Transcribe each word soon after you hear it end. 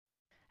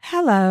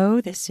Hello,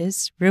 this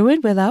is Rue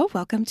and Willow.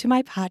 Welcome to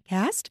my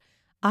podcast.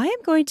 I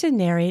am going to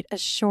narrate a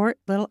short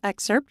little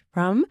excerpt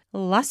from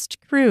Lust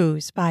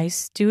Cruise by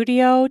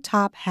Studio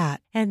Top Hat.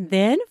 And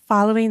then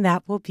following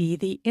that will be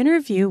the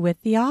interview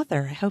with the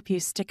author. I hope you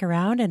stick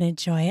around and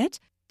enjoy it.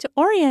 To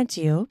orient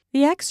you,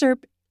 the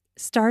excerpt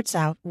starts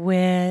out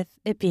with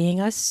it being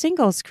a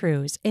singles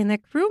cruise, and the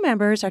crew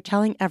members are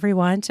telling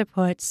everyone to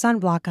put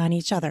sunblock on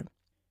each other.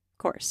 Of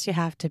course, you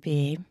have to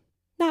be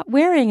not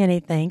wearing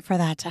anything for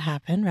that to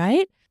happen,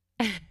 right?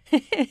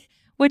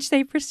 Which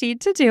they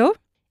proceed to do.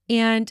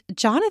 And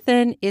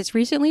Jonathan is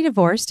recently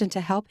divorced, and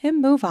to help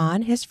him move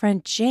on, his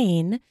friend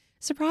Jane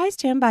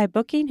surprised him by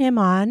booking him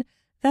on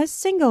the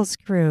singles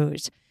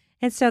cruise.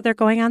 And so they're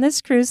going on this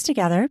cruise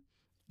together,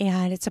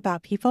 and it's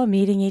about people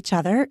meeting each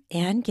other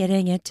and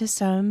getting into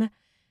some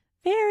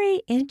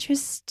very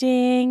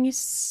interesting,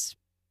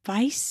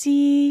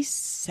 spicy,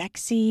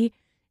 sexy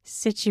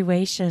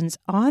situations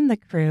on the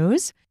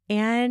cruise.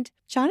 And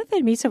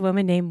Jonathan meets a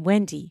woman named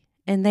Wendy,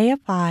 and they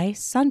apply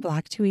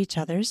sunblock to each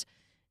other's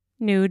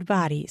nude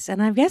bodies.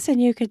 And I'm guessing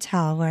you could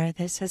tell where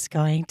this is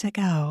going to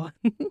go.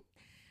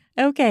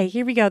 Okay,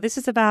 here we go. This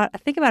is about a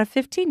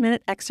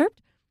 15-minute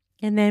excerpt,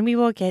 and then we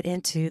will get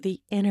into the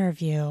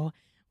interview,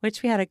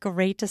 which we had a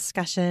great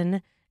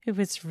discussion. It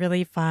was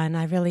really fun.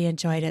 I really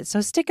enjoyed it. So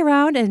stick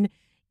around and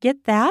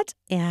get that.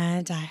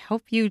 And I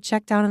hope you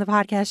check down in the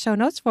podcast show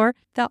notes for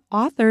the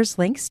author's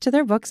links to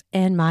their books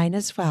and mine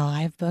as well.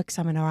 I have books.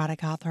 I'm an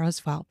erotic author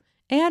as well,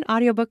 and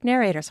audiobook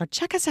narrator. So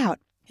check us out.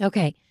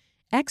 Okay,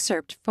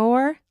 excerpt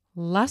for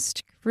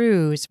Lust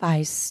Cruise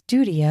by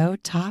Studio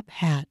Top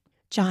Hat.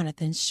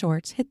 Jonathan's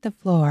shorts hit the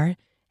floor,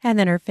 and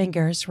then her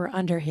fingers were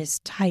under his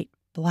tight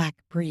black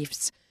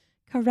briefs,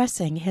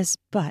 caressing his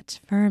butt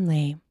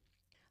firmly.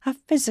 A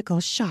physical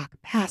shock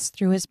passed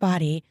through his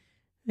body.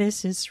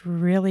 This is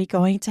really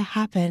going to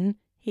happen,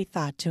 he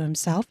thought to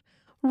himself,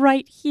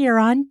 right here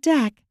on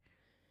deck.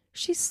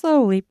 She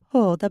slowly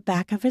pulled the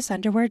back of his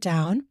underwear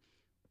down,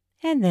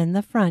 and then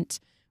the front,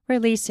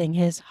 releasing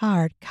his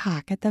hard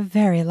cock at the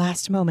very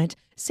last moment,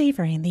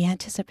 savoring the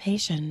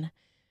anticipation.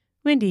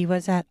 Wendy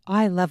was at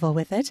eye level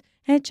with it,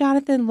 and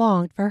Jonathan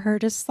longed for her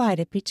to slide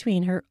it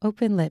between her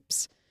open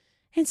lips.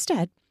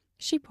 Instead,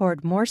 she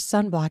poured more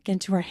sunblock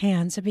into her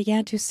hands and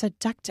began to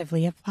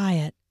seductively apply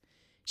it.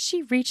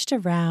 She reached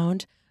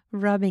around,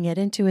 rubbing it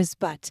into his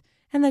butt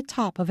and the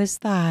top of his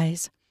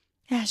thighs.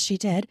 As she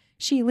did,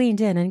 she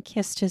leaned in and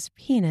kissed his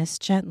penis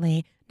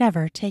gently,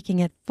 never taking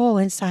it full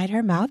inside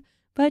her mouth,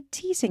 but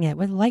teasing it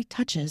with light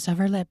touches of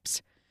her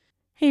lips.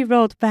 He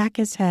rolled back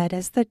his head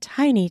as the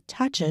tiny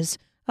touches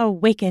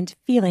awakened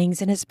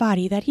feelings in his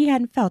body that he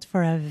hadn't felt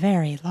for a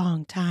very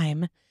long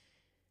time.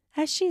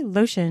 As she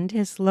lotioned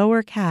his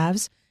lower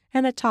calves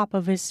and the top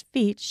of his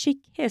feet, she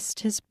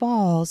kissed his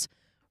balls,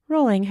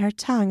 rolling her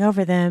tongue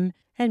over them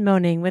and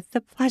moaning with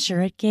the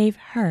pleasure it gave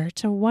her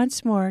to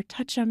once more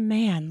touch a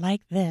man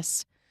like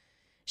this.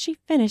 She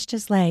finished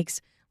his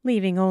legs,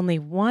 leaving only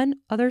one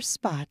other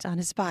spot on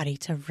his body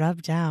to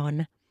rub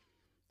down.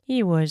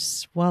 He was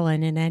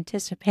swollen in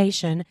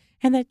anticipation,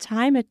 and the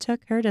time it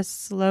took her to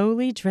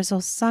slowly drizzle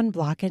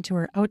sunblock into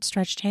her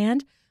outstretched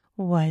hand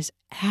was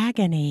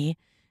agony.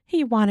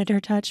 He wanted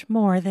her touch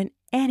more than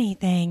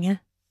anything.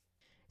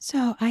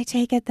 "So I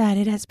take it that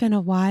it has been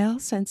a while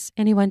since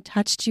anyone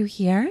touched you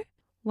here?"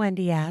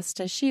 Wendy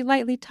asked as she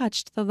lightly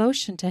touched the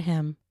lotion to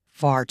him.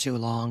 "Far too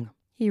long,"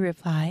 he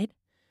replied.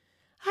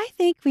 "I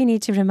think we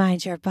need to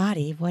remind your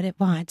body what it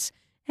wants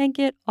and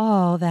get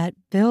all that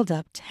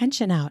build-up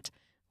tension out.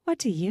 What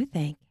do you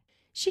think?"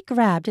 She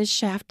grabbed his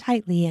shaft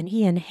tightly, and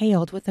he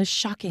inhaled with a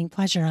shocking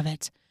pleasure of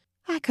it.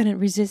 "I couldn't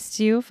resist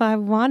you if I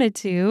wanted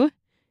to."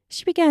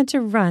 She began to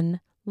run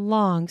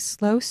long,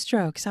 slow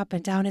strokes up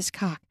and down his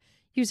cock,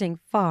 using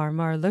far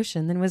more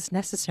lotion than was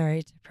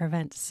necessary to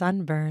prevent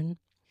sunburn.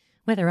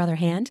 With her other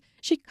hand,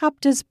 she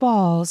cupped his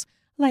balls,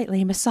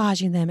 lightly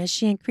massaging them as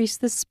she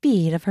increased the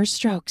speed of her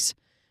strokes.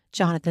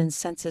 Jonathan's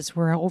senses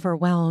were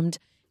overwhelmed.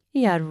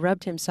 He had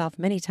rubbed himself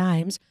many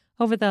times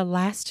over the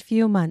last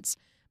few months,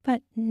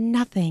 but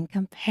nothing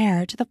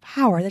compared to the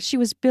power that she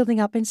was building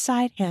up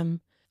inside him.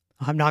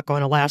 "I'm not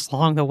going to last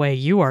long the way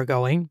you are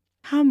going."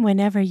 "Come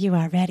whenever you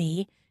are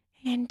ready.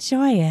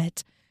 Enjoy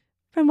it.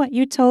 From what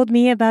you told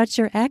me about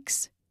your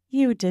ex,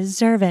 you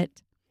deserve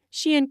it."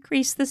 She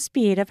increased the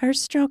speed of her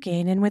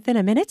stroking, and within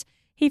a minute,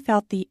 he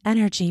felt the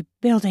energy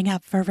building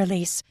up for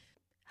release.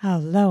 A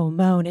low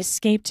moan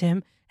escaped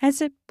him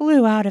as it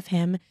blew out of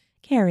him,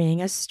 carrying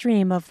a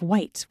stream of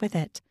white with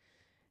it.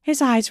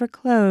 His eyes were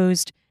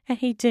closed, and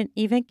he didn't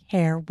even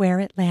care where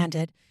it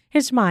landed.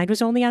 His mind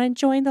was only on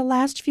enjoying the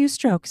last few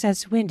strokes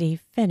as Wendy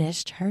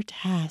finished her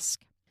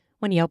task.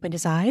 When he opened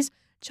his eyes,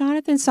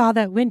 Jonathan saw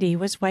that Wendy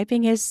was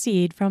wiping his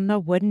seed from the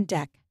wooden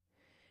deck.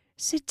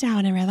 "Sit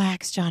down and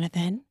relax,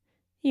 Jonathan.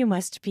 You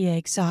must be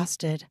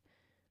exhausted.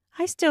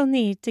 I still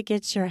need to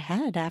get your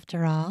head,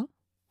 after all."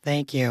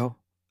 "Thank you.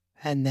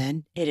 And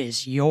then it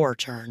is your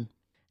turn."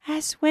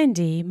 As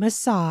Wendy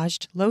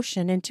massaged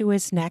lotion into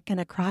his neck and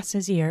across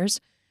his ears,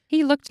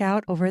 he looked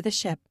out over the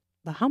ship.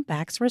 The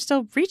humpbacks were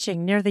still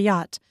reaching near the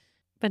yacht,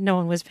 But no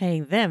one was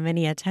paying them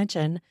any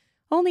attention.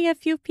 Only a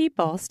few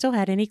people still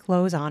had any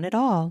clothes on at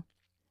all.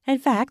 In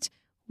fact,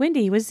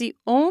 Wendy was the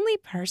only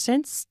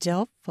person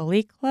still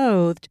fully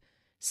clothed.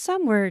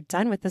 Some were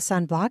done with the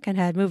sunblock and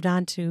had moved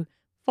on to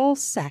full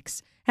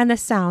sex, and the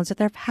sounds of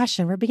their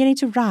passion were beginning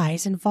to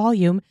rise in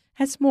volume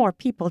as more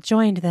people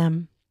joined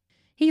them.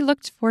 He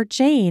looked for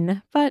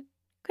Jane, but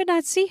could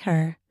not see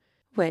her,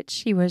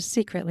 which he was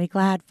secretly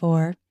glad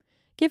for.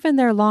 Given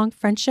their long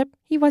friendship,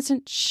 he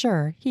wasn't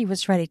sure he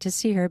was ready to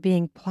see her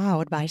being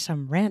plowed by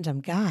some random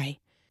guy.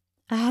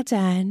 "All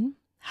done.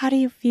 How do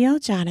you feel,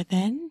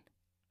 Jonathan?"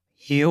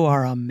 You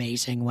are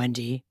amazing,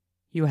 Wendy.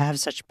 You have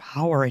such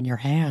power in your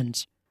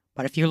hands.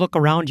 But if you look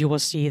around, you will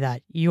see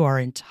that you are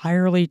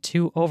entirely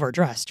too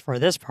overdressed for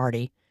this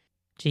party.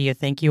 Do you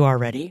think you are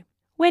ready?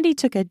 Wendy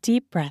took a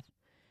deep breath.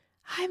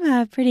 "I'm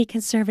a pretty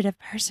conservative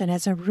person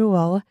as a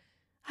rule.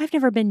 I've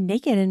never been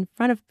naked in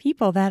front of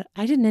people that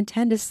I didn't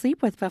intend to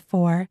sleep with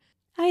before.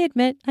 I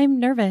admit I'm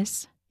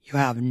nervous." You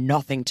have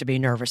nothing to be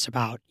nervous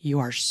about. You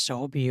are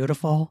so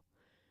beautiful.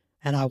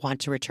 And I want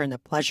to return the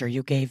pleasure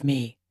you gave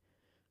me.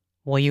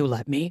 Will you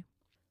let me?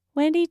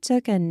 Wendy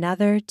took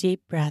another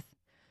deep breath.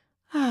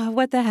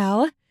 What the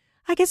hell?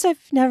 I guess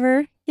I've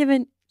never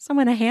given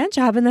someone a hand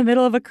job in the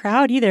middle of a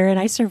crowd either, and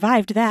I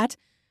survived that.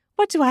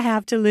 What do I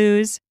have to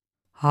lose?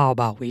 How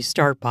about we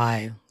start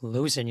by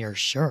losing your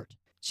shirt?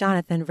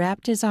 Jonathan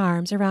wrapped his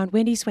arms around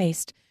Wendy's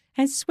waist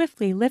and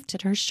swiftly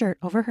lifted her shirt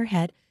over her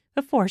head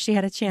before she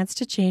had a chance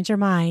to change her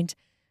mind.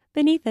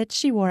 Beneath it,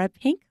 she wore a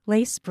pink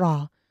lace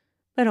bra,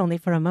 but only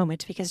for a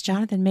moment because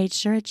Jonathan made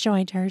sure it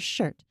joined her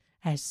shirt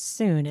as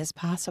soon as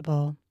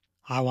possible.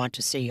 I want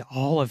to see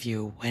all of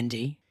you,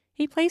 Wendy.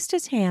 He placed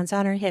his hands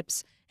on her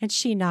hips, and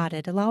she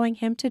nodded, allowing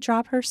him to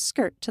drop her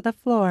skirt to the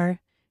floor.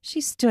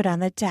 She stood on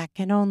the deck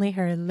in only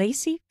her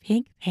lacy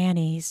pink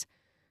panties.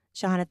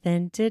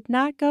 Jonathan did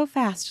not go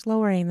fast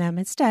lowering them,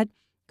 instead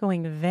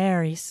going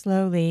very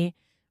slowly,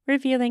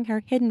 revealing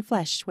her hidden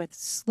flesh with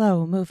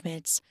slow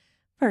movements,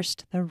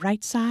 first the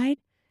right side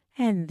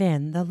and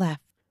then the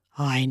left.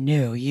 I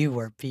knew you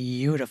were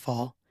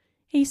beautiful,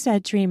 he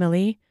said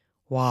dreamily.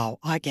 Wow,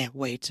 I can't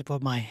wait to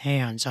put my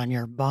hands on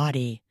your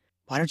body.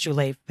 Why don't you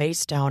lay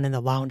face down in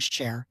the lounge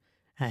chair,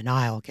 and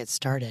I'll get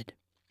started.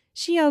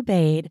 She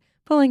obeyed,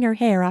 pulling her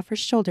hair off her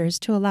shoulders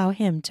to allow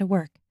him to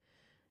work.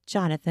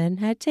 Jonathan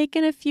had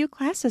taken a few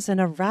classes in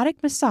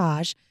erotic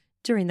massage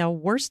during the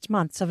worst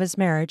months of his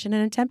marriage in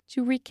an attempt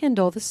to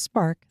rekindle the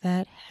spark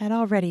that had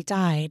already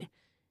died.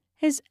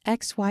 His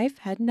ex-wife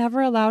had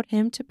never allowed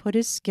him to put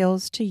his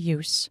skills to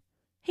use.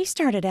 He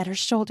started at her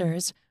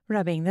shoulders,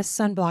 rubbing the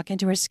sunblock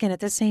into her skin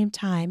at the same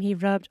time he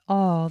rubbed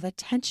all the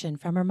tension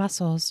from her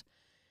muscles.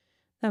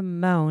 The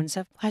moans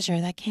of pleasure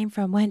that came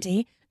from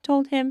Wendy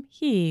told him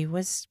he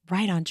was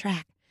right on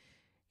track.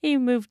 He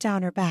moved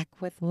down her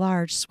back with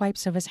large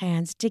swipes of his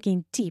hands,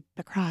 digging deep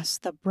across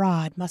the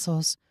broad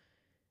muscles.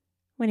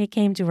 When he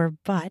came to her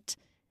butt,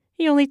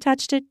 he only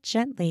touched it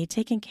gently,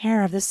 taking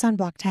care of the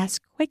sunblock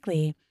task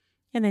quickly,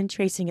 and then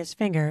tracing his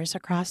fingers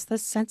across the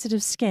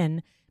sensitive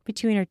skin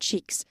between her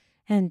cheeks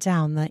and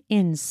down the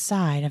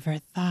inside of her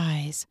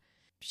thighs.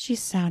 She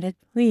sounded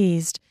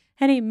pleased,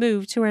 and he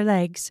moved to her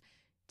legs,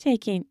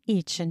 taking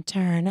each in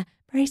turn,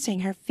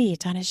 bracing her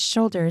feet on his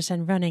shoulders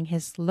and running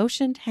his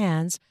lotioned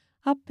hands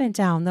up and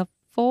down the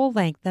full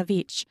length of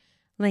each,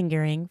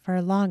 lingering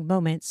for long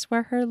moments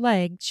where her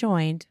leg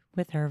joined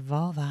with her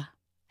vulva.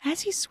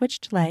 As he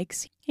switched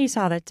legs, he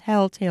saw the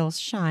telltale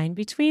shine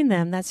between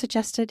them that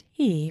suggested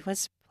he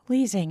was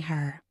pleasing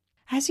her.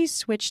 As he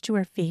switched to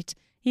her feet,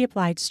 he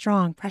applied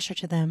strong pressure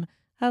to them,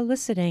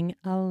 eliciting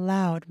a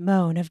loud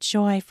moan of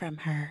joy from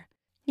her.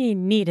 He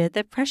needed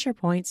the pressure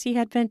points he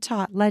had been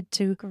taught led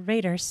to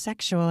greater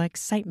sexual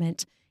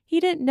excitement. He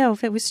didn't know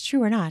if it was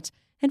true or not,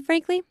 and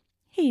frankly,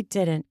 he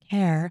didn't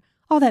care.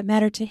 All that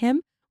mattered to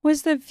him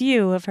was the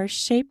view of her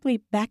shapely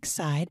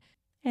backside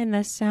and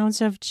the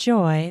sounds of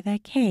joy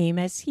that came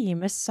as he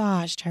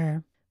massaged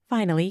her.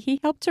 Finally, he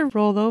helped her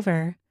roll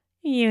over.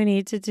 "You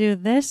need to do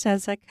this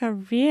as a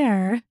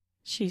career,"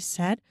 she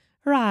said,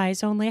 her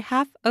eyes only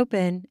half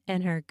open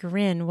and her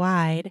grin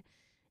wide.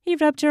 He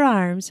rubbed her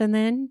arms, and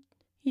then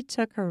he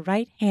took her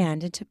right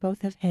hand into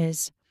both of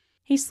his.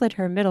 He slid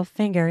her middle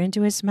finger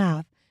into his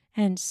mouth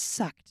and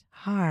sucked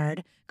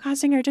hard,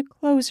 causing her to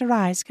close her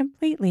eyes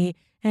completely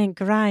and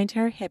grind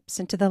her hips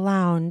into the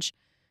lounge.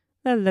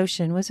 The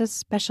lotion was a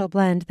special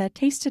blend that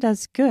tasted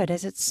as good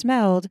as it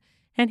smelled,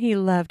 and he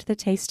loved the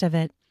taste of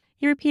it.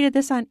 He repeated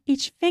this on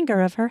each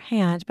finger of her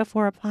hand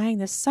before applying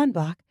the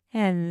sunblock,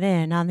 and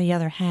then on the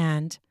other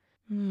hand.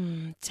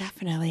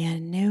 Definitely a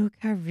new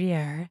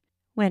career,"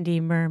 Wendy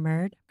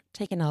murmured.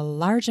 Taking a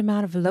large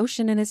amount of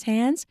lotion in his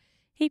hands,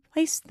 he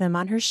placed them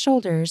on her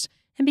shoulders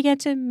and began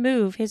to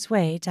move his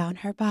way down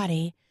her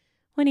body.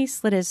 When he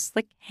slid his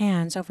slick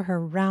hands over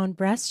her round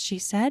breasts, she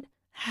said,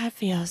 "That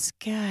feels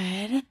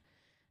good."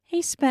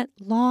 He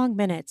spent long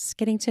minutes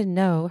getting to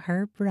know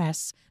her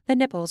breasts. The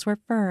nipples were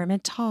firm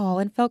and tall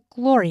and felt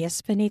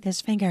glorious beneath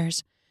his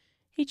fingers.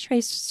 He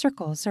traced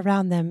circles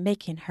around them,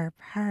 making her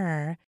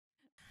purr.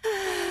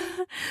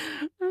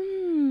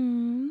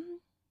 Mm.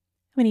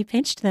 When he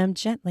pinched them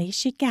gently,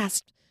 she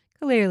gasped,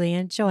 clearly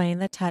enjoying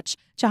the touch.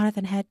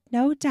 Jonathan had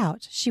no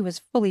doubt she was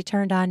fully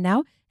turned on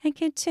now and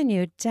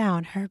continued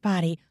down her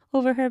body,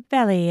 over her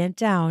belly and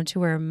down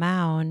to her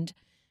mound.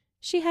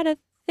 She had a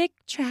thick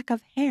track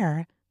of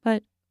hair,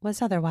 but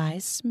was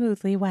otherwise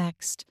smoothly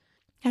waxed.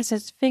 As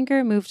his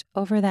finger moved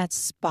over that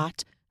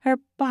spot, her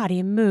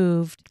body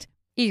moved,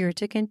 eager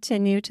to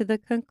continue to the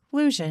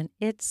conclusion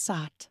it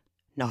sought.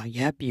 Not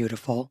yet,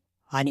 beautiful.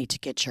 I need to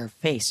get your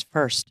face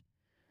first.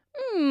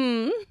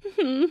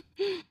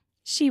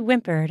 She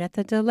whimpered at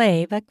the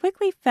delay, but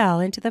quickly fell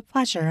into the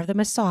pleasure of the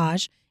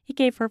massage he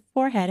gave her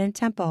forehead and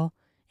temple.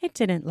 It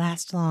didn't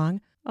last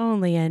long,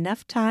 only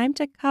enough time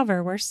to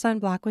cover where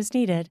sunblock was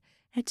needed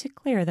and to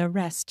clear the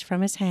rest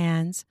from his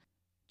hands.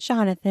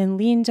 Jonathan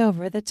leaned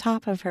over the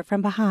top of her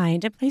from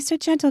behind and placed a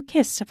gentle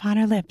kiss upon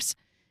her lips.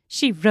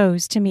 She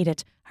rose to meet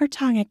it, her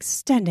tongue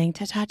extending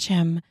to touch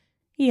him.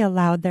 He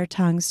allowed their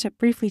tongues to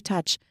briefly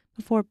touch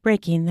before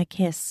breaking the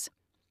kiss.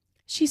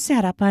 She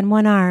sat up on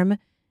one arm.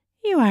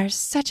 "You are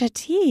such a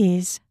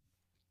tease."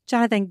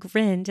 Jonathan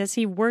grinned as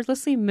he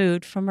wordlessly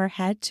moved from her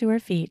head to her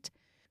feet.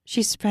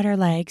 She spread her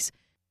legs,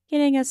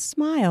 getting a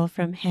smile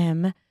from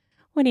him.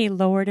 When he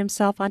lowered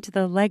himself onto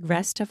the leg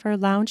rest of her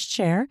lounge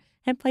chair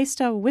and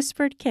placed a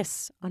whispered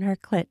kiss on her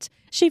clit,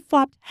 she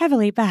flopped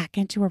heavily back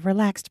into a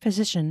relaxed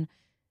position,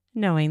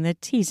 knowing the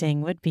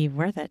teasing would be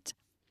worth it.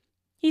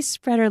 He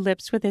spread her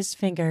lips with his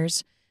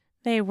fingers.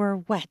 They were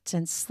wet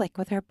and slick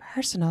with her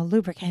personal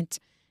lubricant.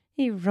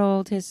 He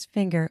rolled his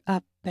finger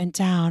up and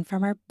down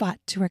from her butt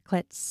to her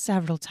clit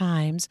several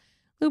times,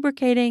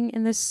 lubricating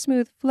in the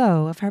smooth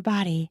flow of her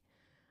body.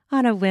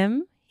 On a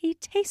whim, he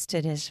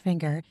tasted his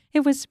finger.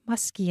 It was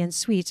musky and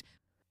sweet,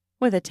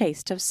 with a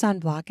taste of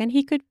sunblock, and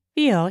he could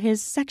feel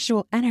his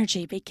sexual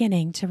energy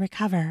beginning to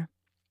recover.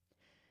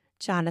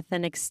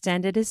 Jonathan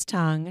extended his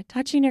tongue,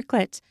 touching her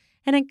clit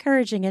and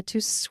encouraging it to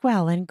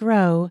swell and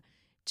grow.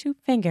 2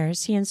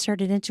 fingers he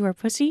inserted into her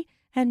pussy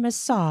and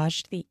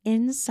massaged the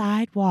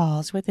inside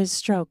walls with his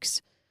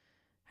strokes.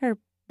 Her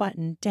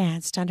button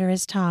danced under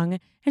his tongue,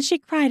 and she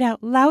cried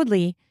out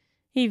loudly.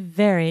 He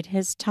varied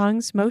his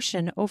tongue's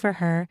motion over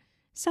her,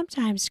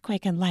 sometimes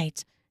quick and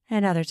light,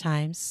 and other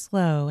times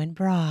slow and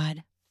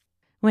broad.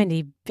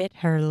 Wendy bit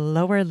her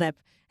lower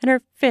lip, and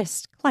her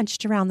fist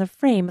clenched around the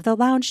frame of the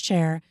lounge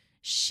chair.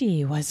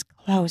 She was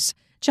close.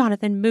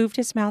 Jonathan moved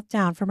his mouth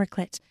down from her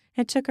clit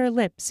and took her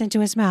lips into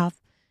his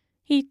mouth.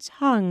 He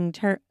tongued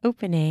her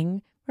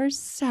opening for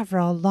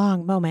several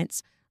long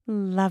moments,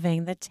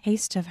 loving the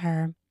taste of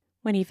her.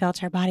 When he felt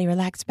her body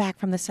relax back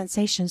from the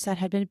sensations that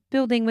had been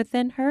building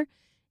within her,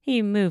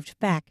 he moved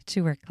back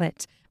to her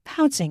clit.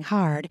 Pouncing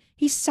hard,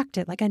 he sucked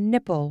it like a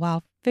nipple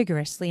while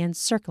vigorously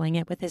encircling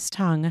it with his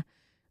tongue.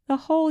 The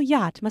whole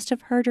yacht must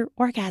have heard her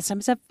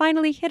orgasms have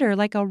finally hit her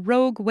like a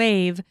rogue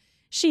wave.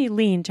 She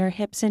leaned her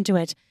hips into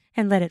it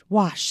and let it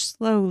wash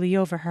slowly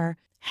over her.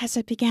 As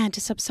it began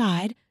to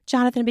subside,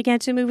 Jonathan began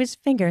to move his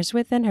fingers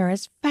within her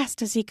as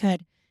fast as he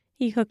could.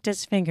 He hooked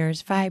his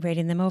fingers,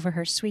 vibrating them over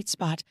her sweet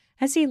spot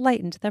as he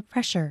lightened the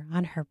pressure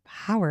on her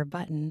power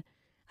button.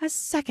 A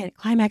second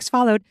climax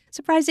followed,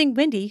 surprising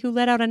Wendy, who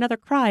let out another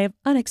cry of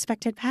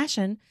unexpected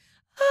passion.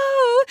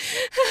 "Oh!"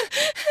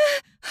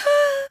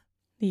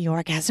 The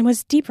orgasm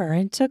was deeper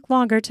and took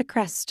longer to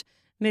crest.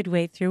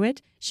 Midway through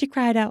it, she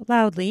cried out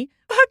loudly,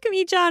 "Fuck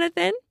me,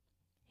 Jonathan!"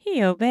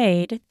 He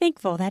obeyed,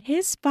 thankful that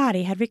his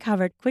body had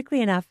recovered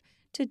quickly enough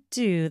to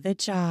do the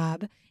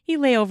job. He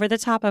lay over the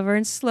top of her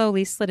and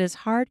slowly slid his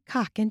hard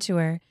cock into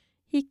her.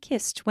 He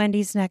kissed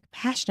Wendy's neck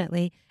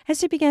passionately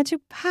as he began to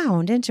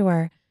pound into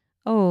her.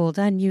 Old,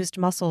 unused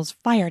muscles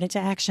fired into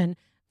action,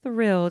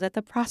 thrilled at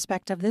the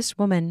prospect of this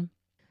woman.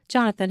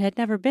 Jonathan had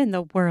never been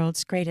the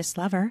world's greatest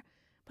lover,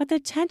 but the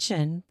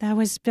tension that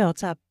was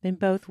built up in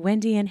both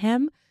Wendy and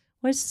him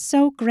was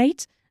so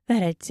great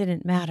that it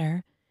didn't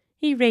matter.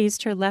 He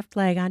raised her left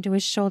leg onto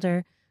his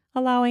shoulder,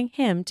 allowing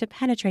him to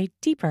penetrate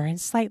deeper and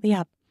slightly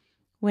up.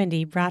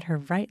 Wendy brought her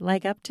right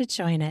leg up to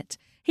join it.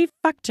 He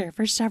fucked her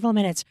for several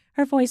minutes,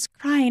 her voice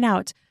crying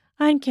out,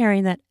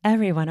 uncaring that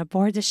everyone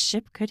aboard the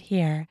ship could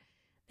hear.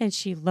 Then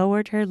she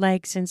lowered her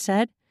legs and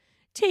said,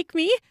 "Take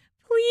me,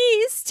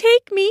 please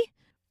take me."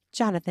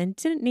 Jonathan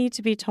didn't need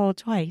to be told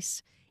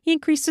twice. He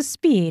increased the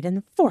speed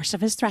and force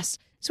of his thrust,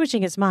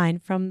 switching his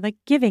mind from the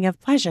giving of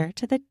pleasure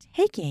to the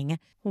taking.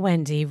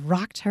 Wendy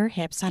rocked her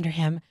hips under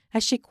him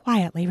as she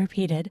quietly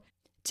repeated,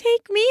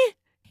 "Take me,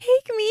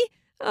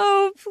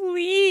 oh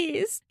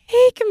please,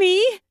 take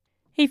me."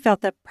 He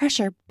felt the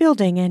pressure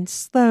building and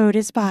slowed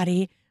his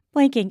body,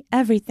 blanking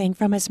everything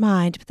from his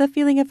mind but the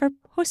feeling of her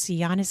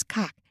pussy on his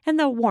cock and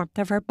the warmth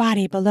of her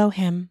body below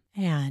him,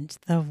 and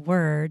the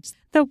words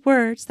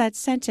that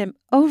sent him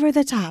over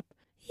the top.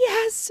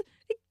 "Yes,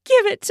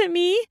 give it to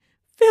me.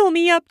 Fill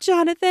me up,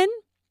 Jonathan."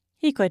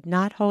 He could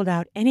not hold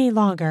out any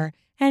longer,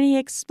 and he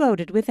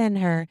exploded within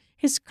her,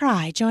 his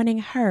cry joining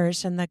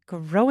hers in the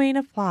growing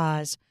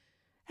applause.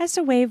 As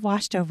the wave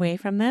washed away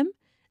from them,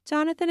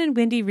 Jonathan and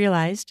Wendy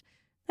realized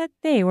that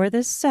they were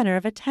the center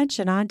of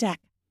attention on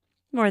deck.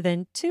 More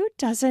than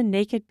 24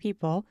 naked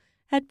people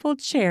had pulled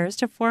chairs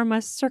to form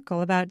a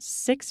circle about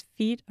 6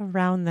 feet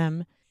around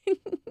them.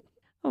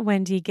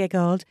 Wendy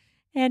giggled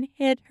and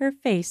hid her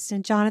face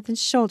in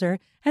Jonathan's shoulder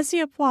as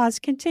the applause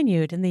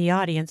continued and the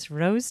audience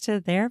rose to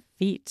their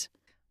feet.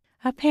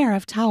 A pair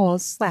of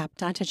towels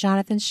slapped onto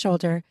Jonathan's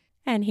shoulder,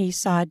 and he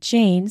saw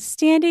Jane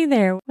standing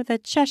there with a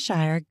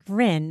Cheshire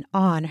grin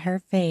on her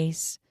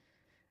face.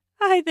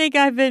 I think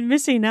I've been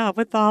missing out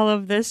with all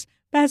of this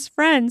best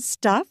friend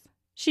stuff,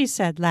 she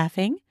said,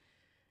 laughing.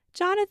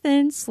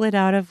 Jonathan slid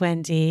out of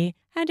Wendy,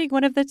 handing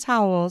one of the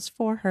towels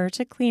for her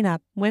to clean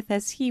up with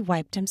as he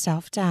wiped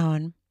himself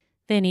down.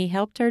 Then he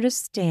helped her to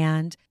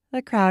stand.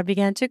 The crowd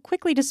began to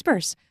quickly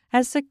disperse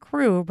as the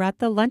crew brought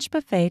the lunch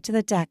buffet to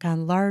the deck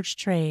on large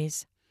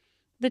trays.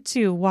 The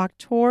two walked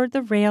toward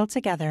the rail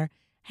together,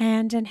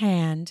 hand in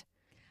hand.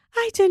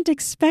 I didn't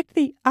expect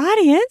the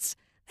audience.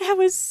 That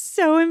was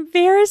so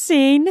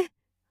embarrassing,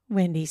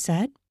 Wendy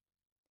said.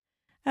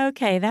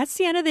 Okay, that's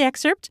the end of the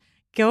excerpt.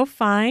 Go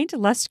find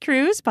Lust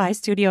Cruise by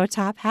Studio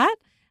Top Hat,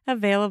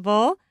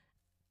 available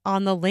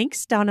on the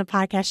links down in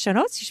podcast show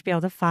notes. You should be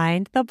able to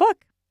find the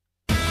book.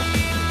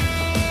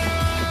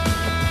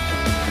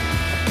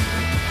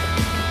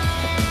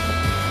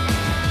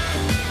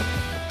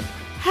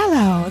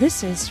 Hello,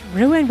 this is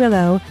Rue and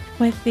Willow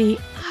with the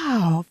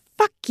Oh,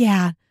 Fuck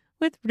Yeah,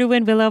 with Rue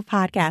and Willow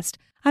podcast.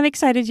 I'm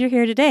excited you're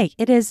here today.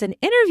 It is an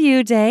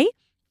interview day,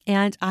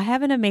 and I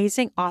have an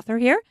amazing author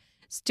here.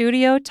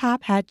 Studio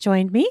Top Hat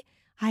joined me.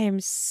 I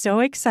am so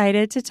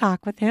excited to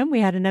talk with him.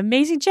 We had an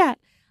amazing chat.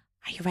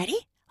 Are you ready?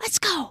 Let's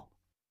go.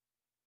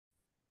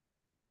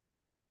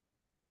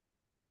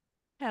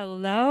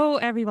 Hello,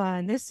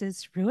 everyone. This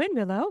is Rue and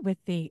Willow with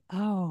the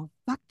Oh,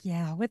 Fuck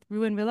Yeah, with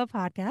Rue and Willow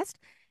podcast.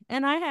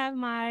 And I have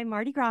my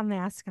Mardi Gras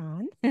mask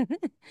on,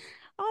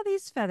 all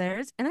these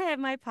feathers, and I have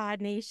my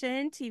Pod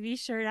Nation TV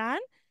shirt on.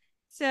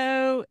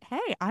 So,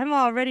 hey, I'm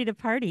all ready to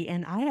party,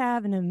 and I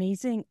have an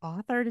amazing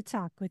author to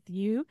talk with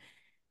you,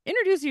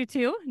 introduce you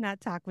to, not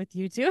talk with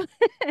you to.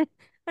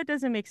 That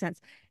doesn't make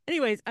sense.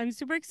 Anyways, I'm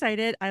super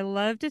excited. I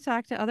love to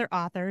talk to other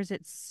authors.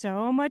 It's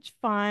so much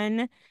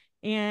fun,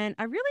 and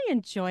I really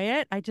enjoy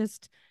it. I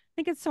just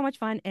think it's so much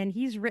fun, and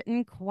he's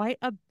written quite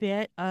a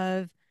bit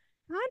of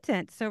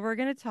content. So we're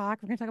going to talk.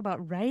 We're going to talk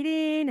about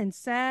writing and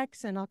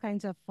sex and all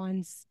kinds of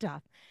fun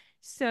stuff.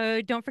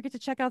 So don't forget to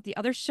check out the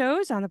other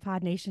shows on the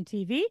Pod Nation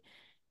TV.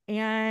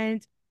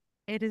 And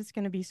it is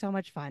going to be so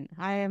much fun.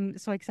 I am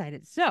so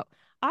excited. So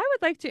I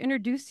would like to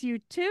introduce you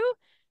to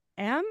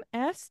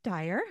M.S.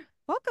 Dyer.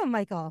 Welcome,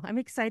 Michael. I'm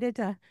excited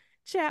to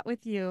chat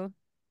with you.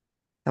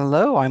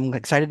 Hello, I'm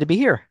excited to be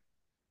here.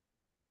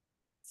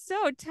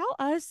 So tell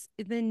us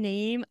the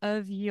name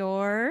of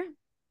your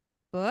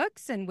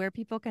books and where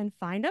people can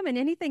find them and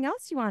anything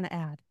else you want to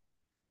add.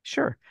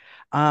 Sure.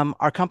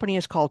 Our company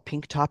is called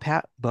Pink Top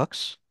Hat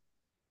Books.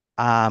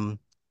 Um,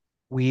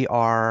 we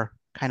are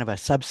kind of a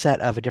subset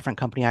of a different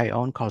company I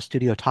own called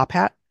Studio Top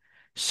Hat.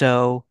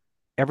 So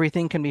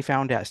everything can be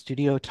found at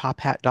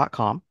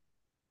studiotophat.com.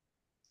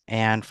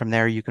 And from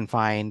there, you can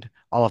find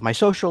all of my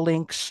social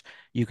links.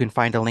 You can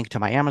find a link to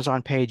my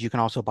Amazon page. You can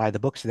also buy the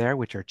books there,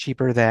 which are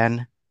cheaper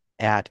than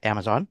at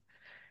Amazon.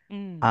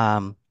 Mm.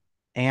 Um,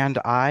 and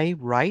I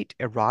write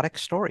erotic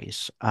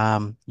stories,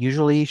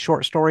 usually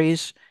short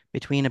stories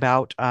between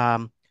about,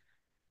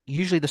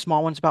 usually the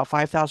small ones about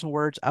 5,000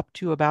 words up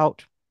to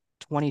about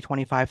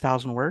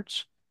 25,000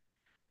 words,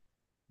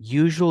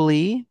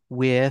 usually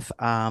with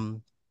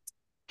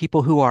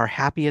people who are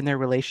happy in their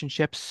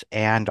relationships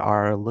and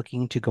are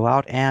looking to go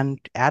out and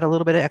add a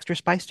little bit of extra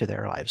spice to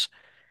their lives.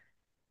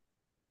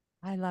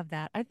 I love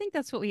that. I think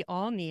that's what we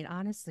all need,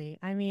 honestly.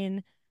 I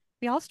mean,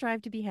 we all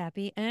strive to be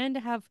happy and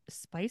to have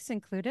spice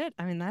included.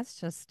 I mean, that's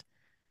just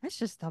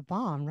the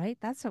bomb, right?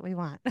 That's what we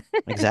want.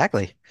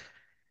 Exactly.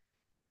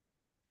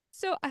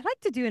 So I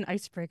like to do an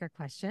icebreaker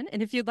question.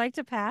 And if you'd like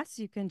to pass,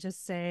 you can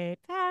just say,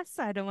 pass.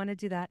 I don't want to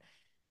do that.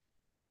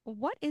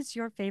 What is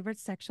your favorite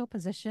sexual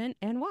position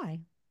and why?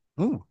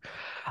 Ooh.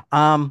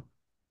 Um,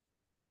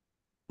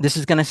 this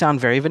is going to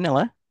sound very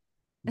vanilla,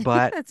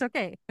 but That's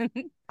okay.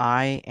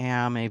 I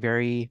am a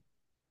very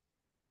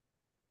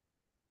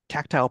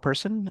tactile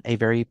person, a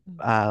very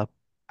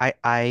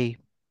I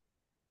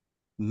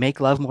make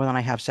love more than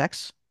I have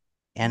sex.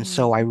 And Mm,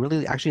 so I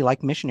really actually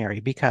like missionary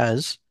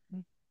because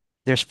mm,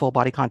 there's full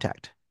body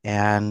contact.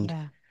 And,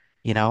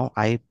 yeah.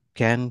 I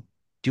can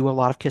do a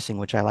lot of kissing,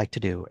 which I like to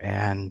do,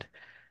 and,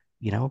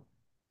 you know,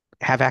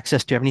 have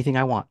access to anything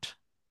I want.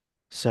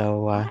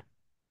 So, I,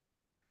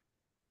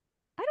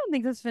 I don't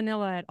think that's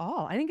vanilla at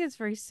all. I think it's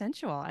very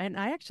sensual. And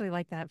I actually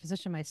like that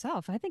position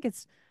myself. I think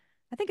it's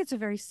a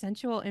very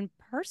sensual and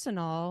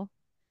personal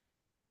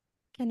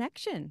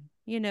connection,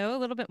 a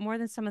little bit more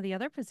than some of the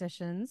other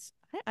positions.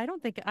 I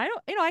don't think I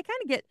don't, I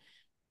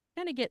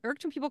kind of get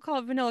irked when people call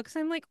it vanilla because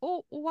I'm like,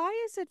 oh, why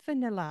is it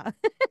vanilla?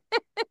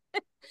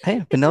 hey,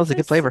 It's vanilla's a good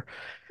just flavor.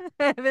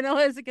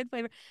 vanilla is a good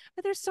flavor,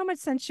 but there's so much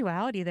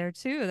sensuality there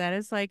too. That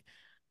is like,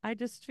 I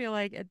just feel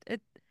like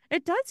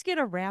it does get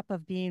a rap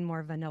of being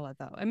more vanilla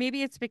though, and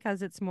maybe it's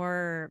because it's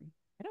more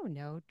I don't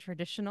know,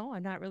 traditional.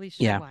 I'm not really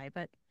sure Yeah. why,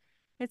 but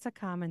it's a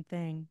common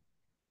thing.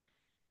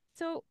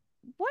 So,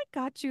 what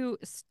got you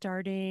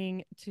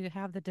starting to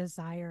have the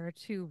desire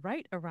to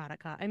write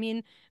erotica? I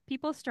mean,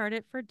 people start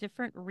it for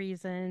different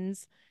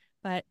reasons,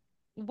 but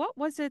what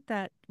was it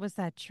that was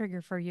that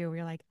trigger for you? Where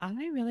you're like, I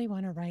really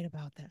want to write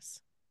about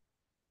this.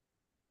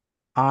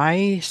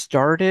 I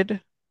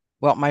started,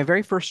 well, my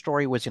very first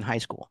story was in high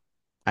school.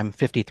 I'm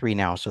 53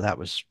 now, so that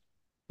was,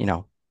 you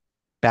know,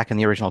 back in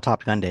the original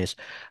Top Gun days.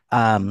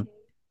 Um,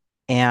 Mhm.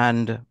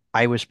 and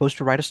I was supposed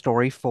to write a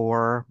story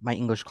for my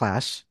English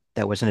class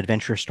that was an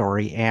adventure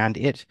story, and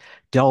it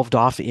delved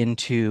off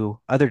into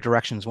other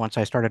directions once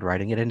I started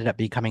writing. It ended up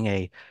becoming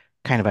a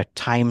kind of a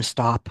time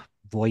stop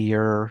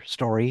voyeur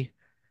story.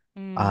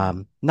 Mm,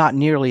 Not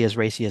nearly as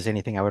racy as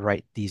anything I would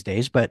write these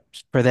days, but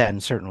for then,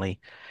 certainly.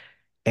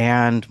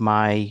 And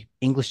my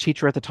English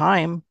teacher at the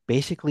time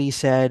basically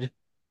said,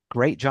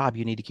 "Great job,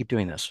 you need to keep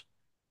doing this."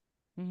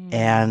 mm,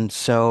 And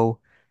so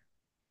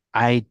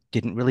I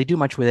didn't really do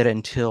much with it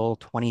until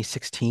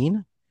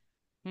 2016.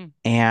 mm.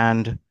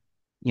 And,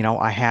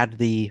 I had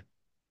the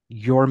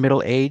your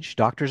middle age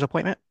doctor's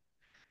appointment.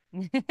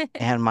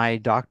 And my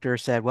doctor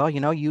said, "Well,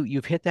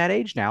 you've hit that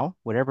age now.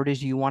 Whatever it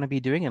is you want to be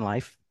doing in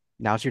life,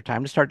 now's your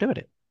time to start doing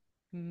it."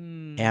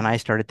 And Mm, I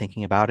started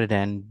thinking about it,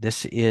 and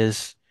this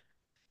is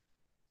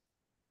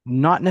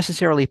not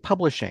necessarily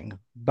publishing,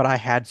 but I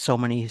had so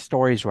many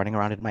stories running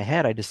around in my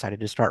head, I decided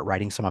to start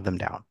writing some of them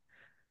down.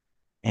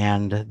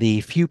 And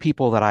the few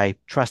people that I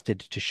trusted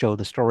to show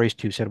the stories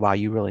to said, "Wow,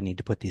 you really need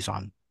to put these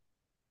on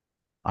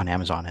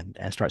Amazon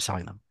and start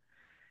selling them."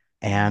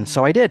 And mm,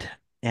 so I did.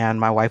 And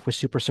my wife was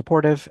super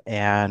supportive,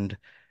 and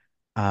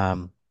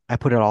I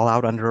put it all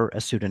out under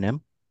a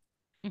pseudonym.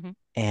 mhm,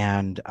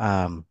 And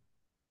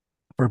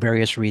for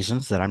various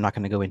reasons that I'm not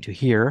going to go into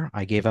here,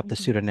 I gave up the mhm,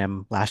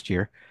 pseudonym last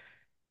year.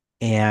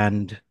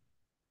 And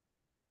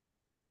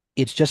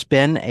it's just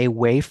been a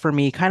way for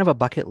me, kind of a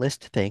bucket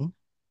list thing.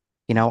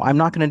 I'm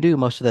not mhm. going to do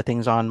most of the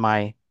things on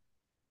my,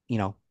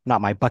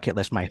 not my bucket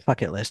list, my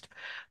bucket list.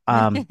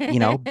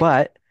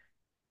 But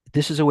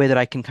this is a way that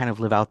I can kind of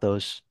live out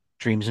those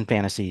dreams and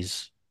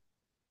fantasies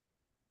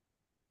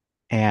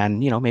and,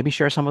 maybe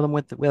share some of them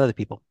with other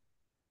people.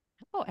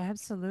 Oh,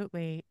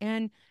 absolutely.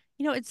 And,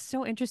 it's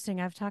so interesting.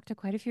 I've talked to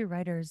quite a few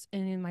writers,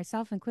 and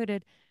myself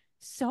included.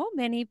 So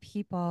many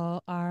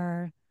people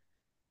are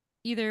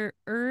either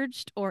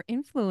urged or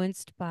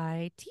influenced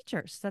by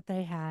teachers that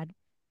they had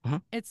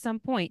Mhm. at some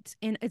point.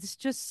 And it's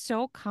just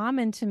so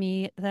common to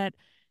me that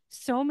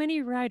so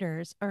many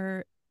writers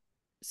are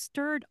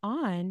stirred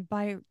on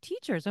by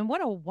teachers. And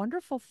what a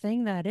wonderful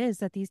thing that is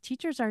that these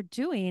teachers are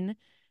doing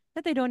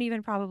that they don't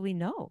even probably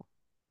know.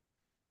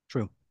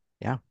 True.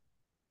 Yeah.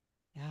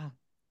 Yeah.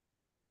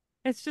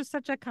 It's just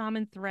such a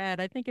common thread.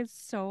 I think it's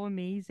so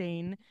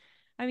amazing.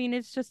 I mean,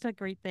 it's just a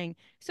great thing.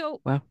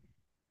 So, Well,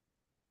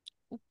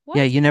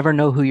 yeah, what? you never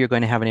know who you're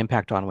going to have an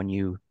impact on when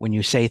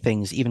you say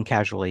things even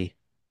casually,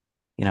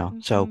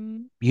 So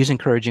Mm-hmm. use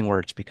encouraging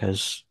words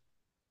because,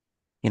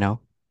 you know,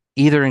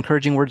 either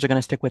encouraging words are going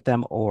to stick with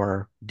them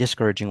or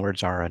discouraging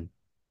words are, and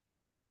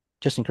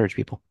just encourage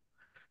people.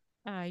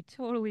 I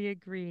totally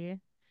agree.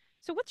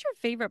 So, what's your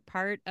favorite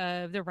part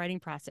of the writing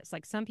process?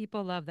 Like, some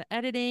people love the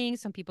editing,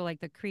 some people like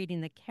the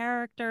creating the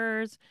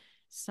characters,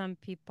 some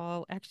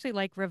people actually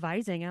like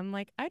revising. I'm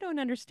like, I don't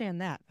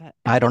understand that, but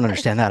I don't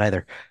understand that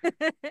either.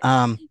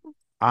 Um,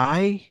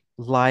 I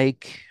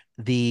like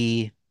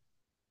the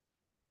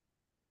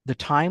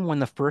time when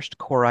the first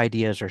core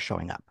ideas are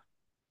showing up.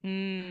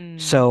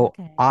 So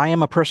Okay. I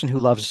am a person who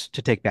loves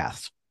to take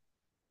baths,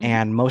 Hmm.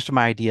 and most of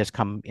my ideas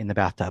come in the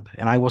bathtub.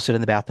 And I will sit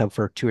in the bathtub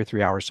for 2 or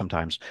 3 hours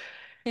sometimes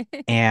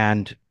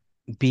and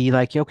be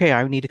like, okay,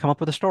 I need to come up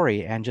with a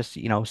story and just,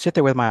 sit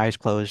there with my eyes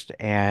closed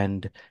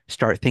and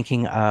start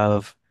thinking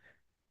of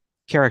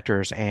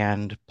characters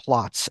and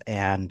plots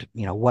and,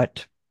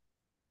 what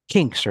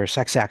kinks or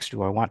sex acts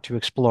do I want to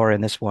explore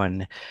in this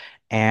one.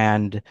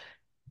 And,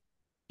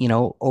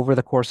 over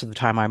the course of the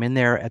time I'm in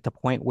there at the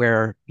point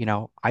where,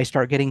 I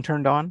start getting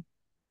turned on,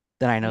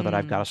 then I know that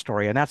I've got Mm. a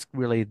story. And that's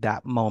really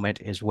that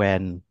moment is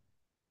when,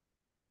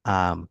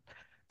 um,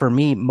 for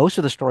me, most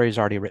of the story is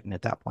already written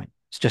at that point.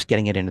 It's just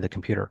getting it into the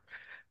computer.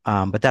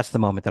 But that's the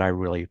moment that I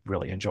really,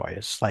 really enjoy.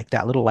 It's like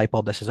that little light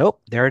bulb that says, "Oh,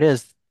 there it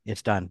is.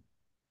 It's done."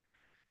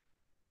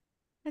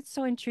 That's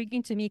so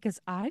intriguing to me because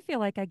I feel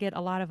like I get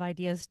a lot of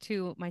ideas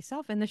to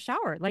myself in the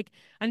shower. Like,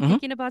 I'm Hmm.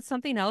 thinking about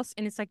something else,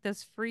 and it's like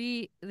this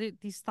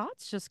these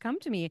thoughts just come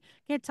to me.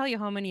 Can't tell you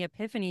how many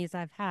epiphanies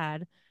I've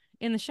had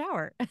in the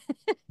shower.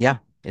 Yeah,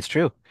 it's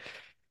true.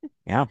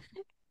 Yeah.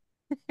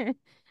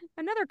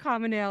 Another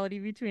commonality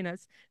between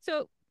us.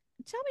 So,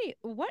 tell me,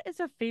 what is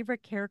a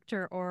favorite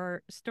character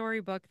or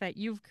storybook that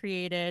you've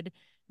created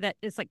that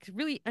is like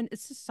really, and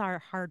it's just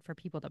hard for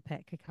people to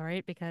pick, all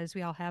right? Because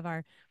we all have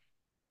our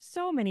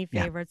so many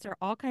Yeah. favorites. They're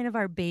all kind of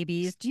our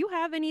babies. Do you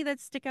have any that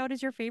stick out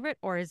as your favorite,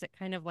 or is it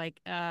kind of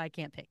like, I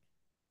can't pick?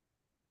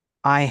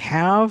 I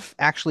have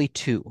actually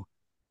two.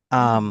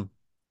 Mm, Um,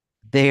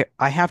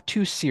 I have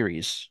two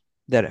series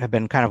that have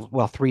been kind of,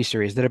 well, three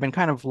series that have been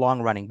kind of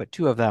long running, but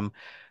two of them.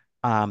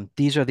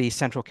 These are the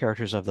central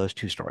characters of those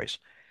two stories.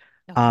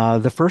 Okay.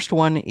 The first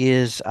one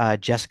is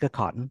Jessica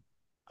Cotton.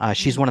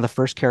 She's Mm. one of the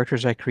first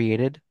characters I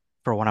created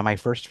for one of my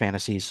first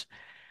fantasies,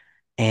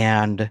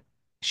 and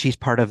she's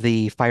part of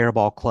the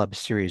Fireball Club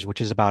series,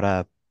 which is about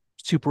a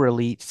super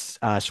elite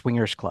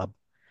swingers club.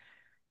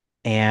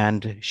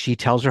 And she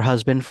tells her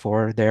husband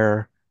for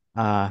their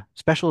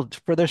special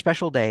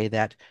day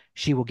that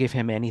she will give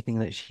him anything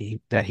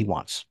that he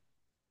wants.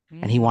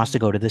 And he wants to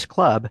Mm. go to this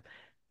club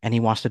and he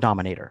wants to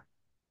dominate her.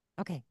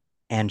 Okay.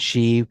 And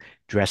she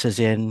dresses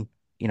in,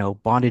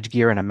 bondage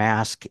gear and a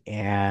mask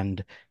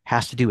and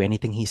has to do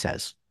anything he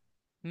says.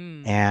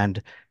 Mm.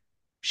 And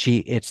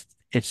it's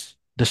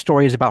the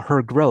story is about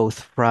her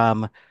growth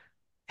from,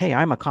 hey,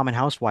 I'm a common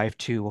housewife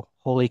to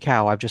holy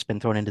cow, I've just been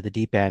thrown into the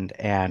deep end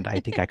and I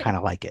think I kind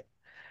of like it.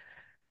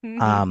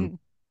 Um,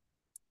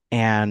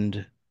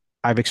 and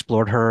I've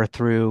explored her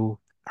through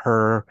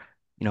her,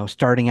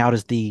 starting out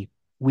as the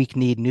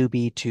weak-kneed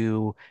newbie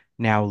to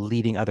now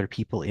leading other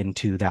people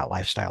into that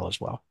lifestyle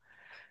as well.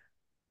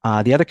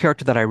 The other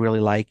character that I really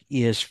like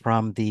is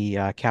from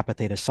the Kappa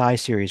Theta Psi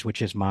series,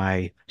 which is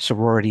my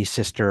sorority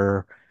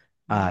sister,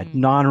 Mm.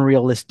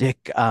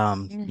 non-realistic,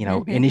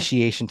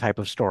 initiation type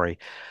of story.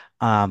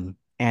 And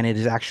it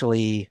is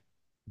actually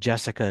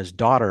Jessica's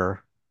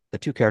daughter. The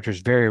two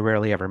characters very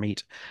rarely ever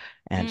meet,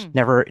 and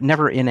Mm.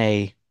 never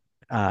in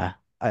uh,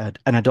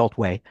 an adult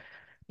way.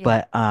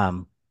 Yeah.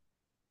 But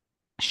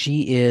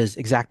she is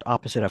exact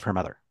opposite of her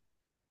mother.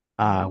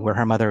 Where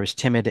her Oh. mother is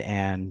timid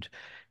and,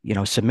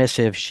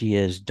 submissive, she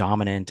is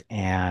dominant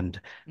and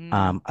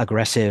Mm.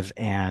 aggressive,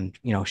 and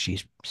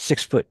she's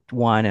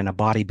 6'1" and a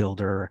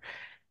bodybuilder,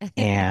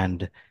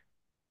 and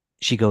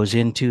she goes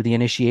into the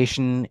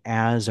initiation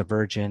as a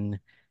virgin,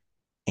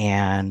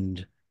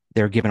 and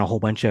they're given a whole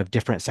bunch of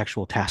different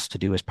sexual tasks to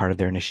do as part of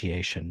their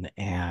initiation,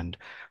 and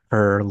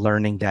her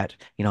learning that,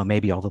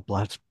 maybe all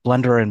the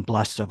blunder and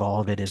blust of all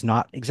of it is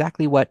not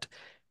exactly what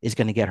is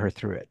going to get her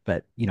through it,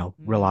 but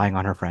relying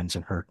on Mm. her friends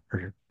and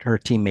her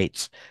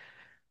teammates,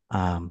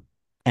 um,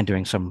 and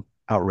doing some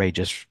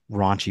outrageous,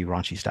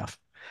 raunchy stuff.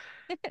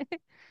 So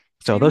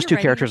So when those you're two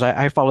writing, characters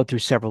I followed through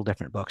several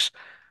different books,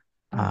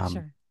 oh, um,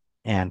 sure.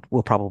 and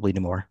we'll probably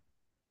do more.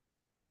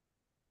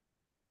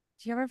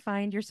 Do you ever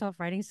find yourself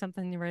writing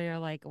something where you're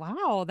like,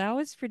 wow, that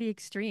was pretty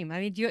extreme? I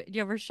mean, do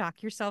you ever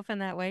shock yourself in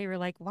that way? You're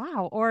like,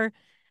 wow. Or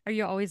are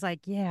you always like,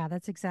 yeah,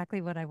 that's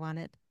exactly what I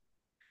wanted?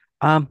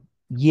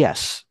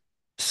 Yes.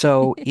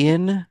 So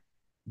in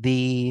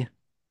the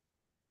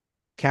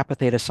Kappa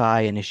Theta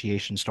Psi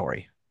initiation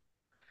story,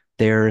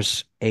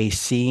 there's a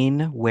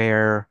scene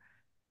where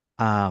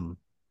um,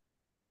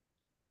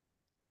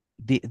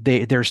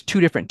 there's two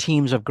different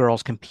teams of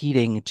girls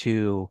competing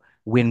to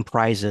win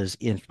prizes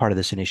in part of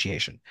this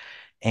initiation.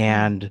 Mm.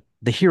 And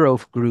the hero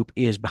group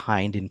is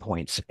behind in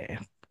points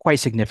quite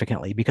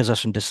significantly because of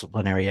some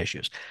disciplinary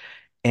issues.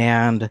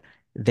 And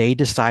they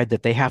decide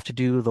that they have to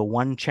do the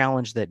one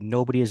challenge that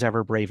nobody is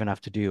ever brave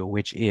enough to do,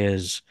 which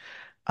is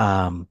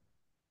um,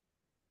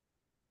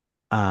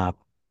 uh,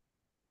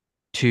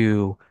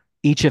 to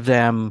each of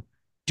them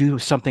do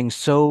something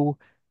so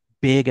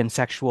big and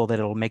sexual that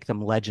it'll make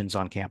them legends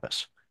on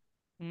campus.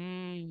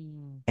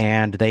 Mm.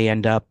 And they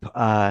end up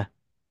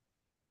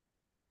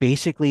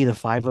basically the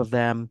five of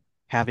them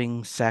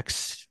having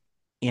sex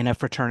in a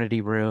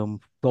fraternity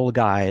room full of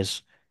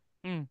guys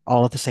Mm.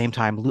 all at the same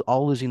time,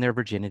 all losing their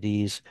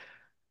virginities,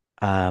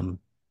 um,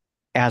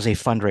 as a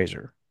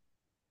fundraiser.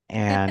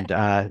 And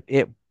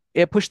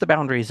it pushed the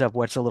boundaries of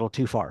what's a little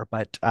too far,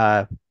 but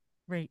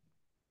Right.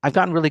 I've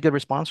gotten really good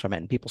response from it,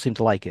 and people seem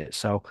to like it.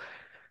 So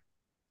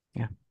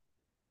yeah,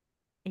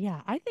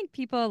 Yeah, I think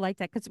people like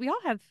that because we all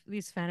have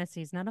these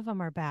fantasies. None of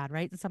them are bad,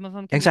 right? And some of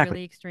them can be exactly,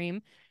 really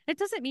extreme. It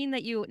doesn't mean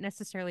that you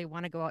necessarily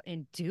want to go out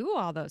and do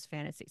all those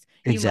fantasies.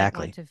 You might want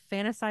exactly. to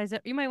fantasize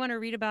it. You might want to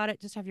read about it,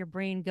 just have your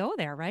brain go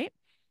there, right?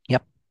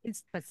 Yep.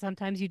 But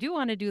sometimes you do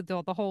want to do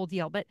the whole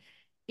deal. But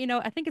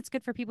I think it's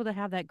good for people to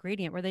have that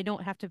gradient where they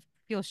don't have to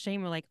feel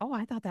shame or like, oh,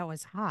 I thought that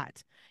was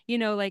hot.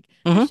 Like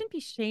there Hmm. shouldn't be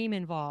shame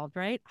involved,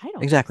 right? I don't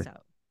think Exactly. so.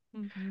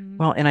 Mm-hmm.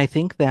 Well, and I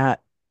think that's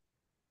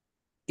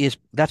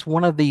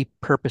one of the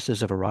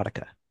purposes of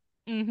erotica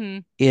Mm-hmm.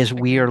 is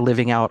we are Agreed.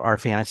 living out our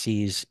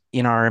fantasies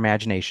in our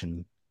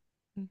imagination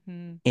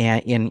Mm-hmm.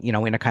 and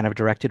in a kind of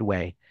directed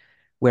way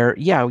where,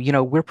 yeah,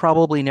 we're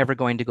probably never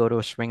going to go to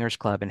a swingers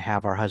club and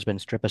have our husband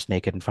strip us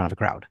naked in front of a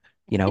crowd,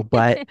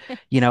 but,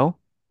 you know,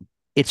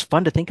 it's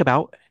fun to think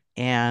about,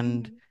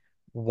 and Mm-hmm.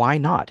 why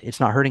not? It's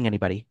not hurting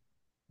anybody,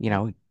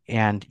 Right.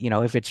 and,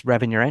 if it's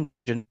revving your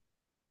engine,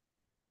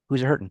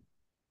 who's it hurting?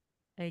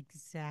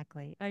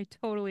 Exactly. I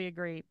totally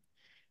agree.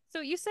 So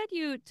you said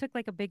you took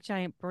like a big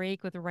giant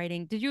break with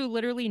writing. Did you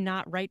literally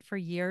not write for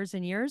years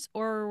and years,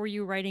 or were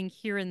you writing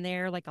here and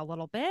there like a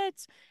little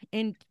bit?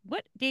 And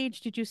what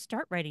age did you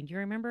start writing? Do you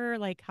remember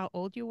like how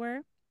old you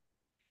were?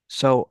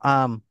 So,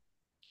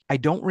 I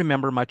don't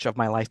remember much of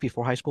my life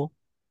before high school,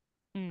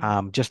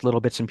 Mm. just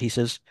little bits and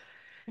pieces.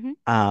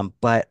 Hmm.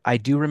 But I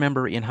do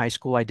remember in high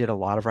school, I did a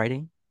lot of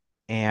writing,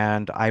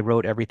 and I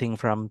wrote everything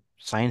from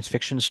science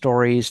fiction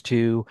stories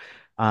to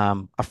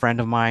A friend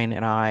of mine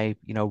and I,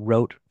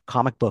 wrote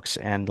comic books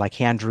and like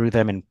hand drew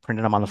them and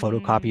printed them on the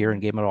photocopier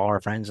and Mm, gave them to all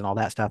our friends and all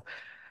that stuff.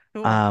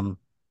 cool. Um,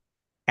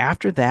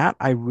 After that,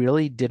 I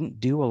really didn't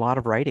do a lot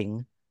of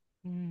writing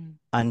Mm,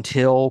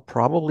 until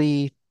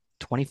probably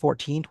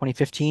 2014,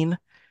 2015.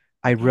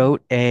 I yeah.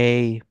 wrote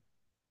a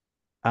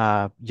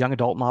young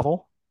adult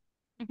novel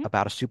Hmm.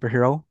 about a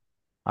superhero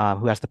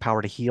who has the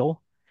power to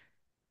heal,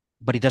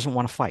 but he doesn't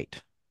want to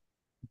fight.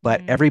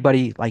 But Mm,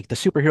 everybody, like the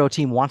superhero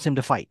team, wants him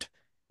to fight,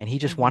 and he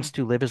just hmm. wants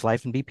to live his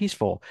life and be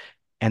peaceful.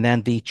 And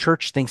then the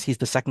church thinks he's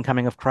the second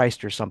coming of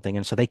Christ or something,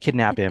 and so they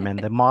kidnap him,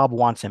 and the mob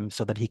wants him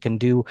so that he can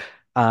do,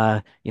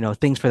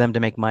 things for them to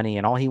make money,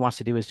 and all he wants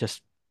to do is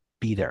just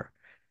be there.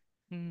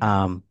 Mm.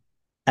 Um,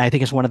 I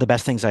think it's one of the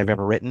best things I've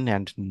ever written,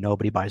 and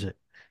nobody buys it.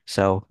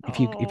 So if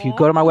you Oh,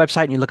 go to my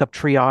website and you look up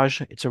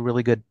Triage, it's a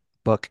really good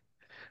book.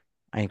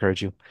 I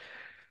encourage you.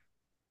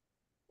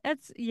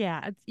 that's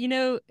yeah.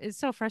 It's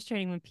so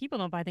frustrating when people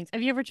don't buy things.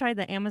 Have you ever tried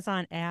the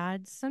Amazon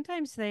ads?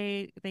 Sometimes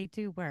they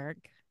do work.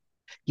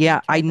 Have you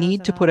Yeah, I tried those need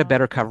at to put a all?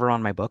 better cover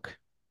on my book.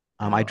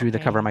 I Oh, drew the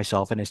cover okay.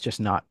 myself, and it's just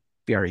not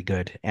very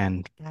good.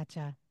 And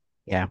Gotcha.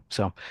 yeah,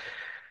 so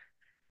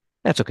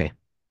that's okay.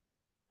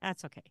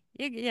 That's okay.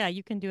 Yeah,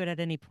 you can do it at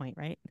any point,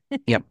 right?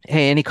 Yep.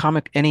 Hey, any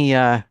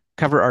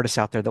cover artists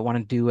out there that want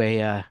to do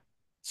a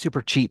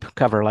super cheap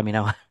cover, let me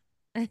know.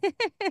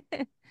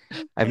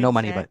 I have no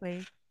money, but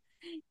Exactly.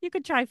 You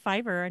could try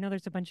Fiverr. I know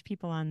there's a bunch of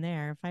people on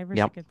there.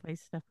 Fiverr's a yep, good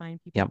place to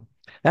find yep. people.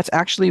 That's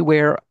actually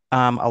where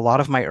a lot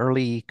of my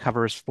early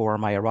covers for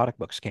my erotic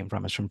books came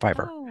from, is from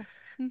Fiverr. Oh,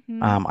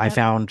 mm-hmm. I Yep.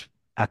 found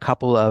a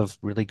couple of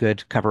really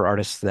good cover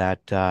artists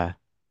that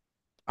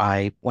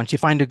I once you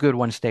find a good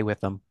one, stay with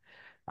them.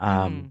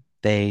 Mm-hmm.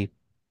 They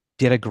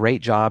did a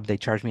great job. They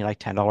charged me like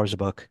 $10 a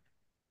book,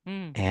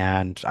 Mm.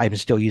 and I'm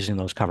still using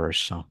those covers.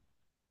 So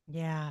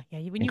Yeah, yeah.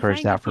 When you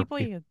encourage find that good for people,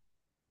 people. you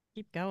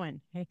keep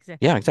going.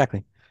 Yeah, Exactly.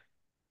 exactly.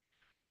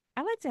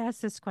 I like to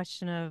ask this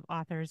question of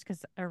authors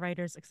because or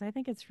writers because I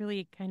think it's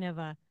really kind of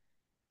a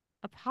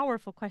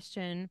powerful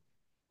question.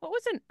 What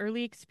was an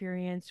early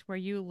experience where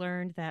you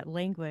learned that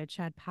language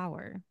had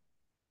power?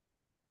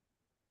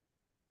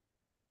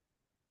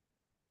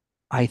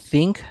 I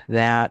think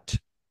that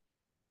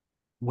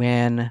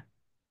when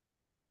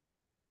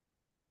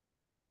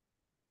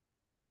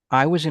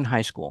I was in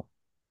high school,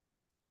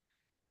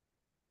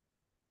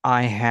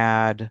 I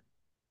had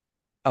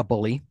a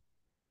bully,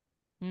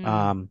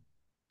 Mm. um,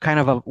 kind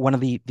of one of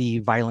the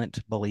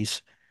violent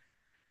bullies,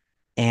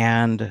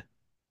 and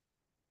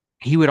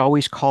he would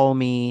always call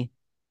me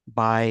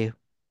by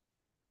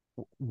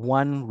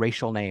one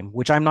racial name,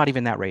 which I'm not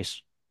even that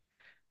race.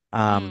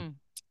 Um, Mm.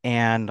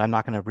 and I'm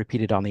not going to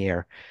repeat it on the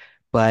air,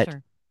 but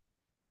Sure.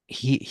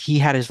 he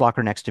had his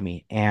locker next to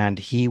me, and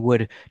he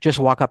would just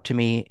walk up to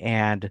me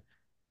and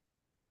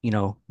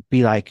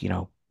be like,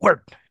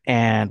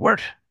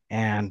 word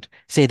and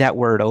say that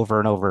word over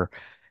and over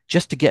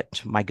just to get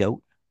to my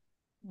goat.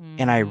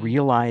 And I Mm-hmm.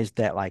 realized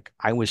that like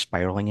I was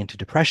spiraling into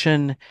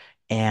depression,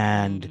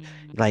 and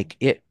Mm. like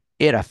it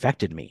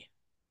affected me,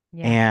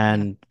 Yeah.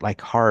 Yep. and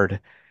like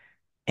hard.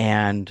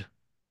 And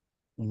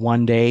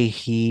one day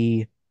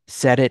he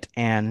said it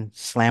and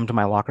slammed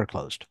my locker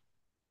closed,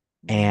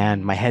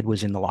 and my head Mm.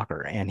 was in the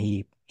locker, and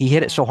he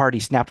hit it so Oh. hard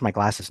he snapped my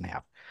glasses in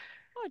half.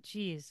 Oh,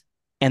 geez.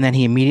 And then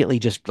he immediately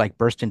just like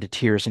burst into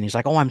tears, and he's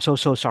like, "Oh, I'm so,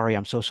 so sorry.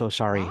 I'm so, so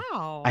sorry.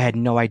 I Wow. had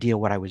no idea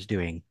what I was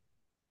doing."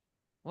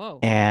 Whoa.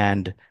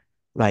 And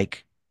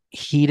like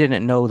he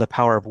didn't know the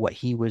power of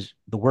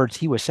the words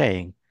he was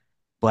saying,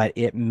 but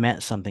it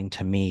meant something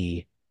to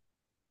me,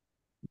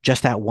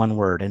 just that one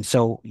word. And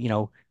so,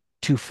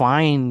 to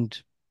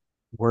find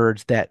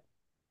words that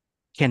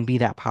can be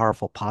that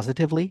powerful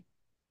positively,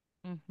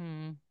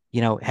 Mm-hmm.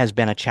 has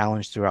been a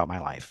challenge throughout my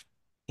life.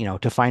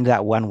 To find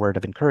that one word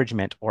of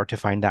encouragement, or to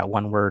find that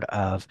one word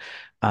of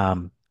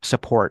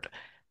support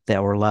that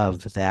or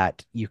love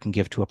that you can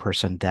give to a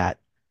person that,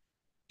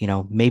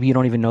 maybe you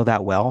don't even know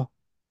that well,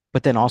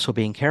 but then also Mm-hmm.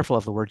 being careful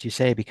of the words you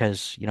say,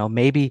 because,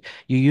 maybe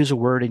you use a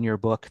word in your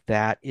book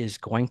that is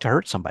going to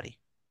hurt somebody.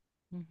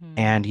 Mm-hmm.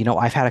 And,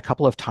 I've had a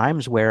couple of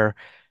times where,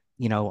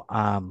 you know,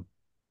 um,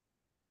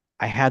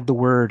 I had the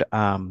word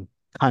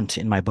cunt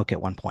in my book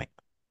at one point,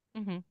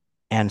 Mm-hmm.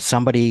 and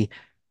somebody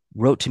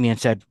wrote to me and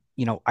said,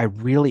 I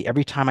really,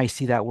 every time I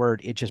see that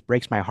word, it just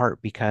breaks my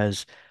heart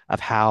because of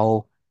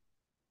how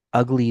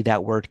ugly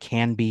that word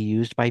can be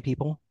used by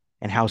people,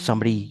 and how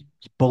somebody Mm.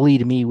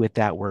 bullied me with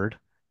that word.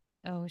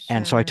 Oh,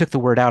 And so I took sure. the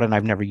word out, and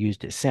I've never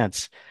used it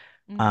since.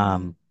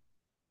 Mm-hmm. Um,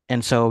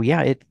 and so,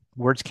 yeah,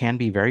 words can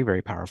be very,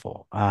 very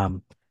powerful.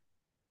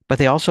 But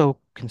they also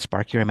can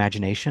spark your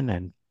imagination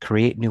and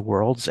create new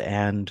worlds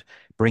and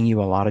bring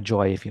you a lot of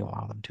joy if you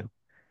allow them to.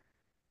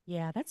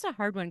 Yeah, that's a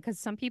hard one because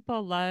some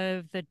people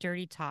love the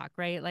dirty talk,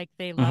 right? Like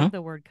they Hmm. love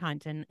the word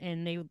content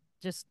and they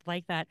just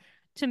like that.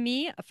 To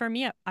me, for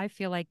me, I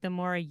feel like the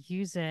more I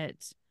use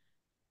it,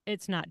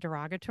 it's not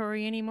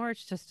derogatory anymore.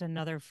 It's just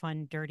another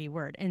fun, dirty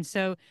word. And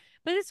so,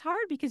 but it's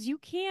hard because you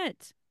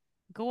can't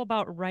go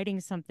about writing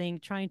something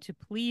trying to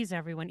please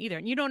everyone either.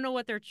 And you don't know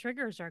what their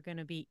triggers are going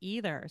to be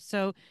either.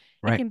 So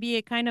it Right. can be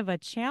a kind of a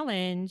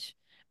challenge.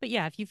 But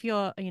yeah, if you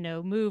feel,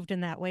 moved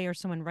in that way or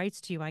someone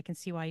writes to you, I can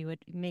see why you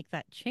would make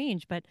that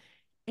change. But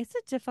it's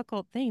a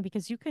difficult thing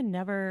because you can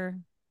never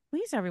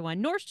please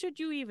everyone, nor should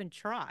you even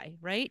try,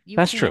 right? You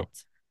That's true.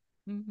 can't.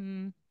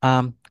 Mm-hmm.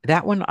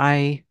 That one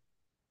I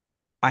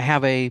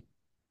have a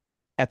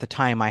at the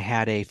time I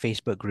had a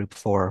Facebook group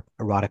for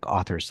erotic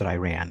authors that I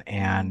ran,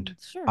 and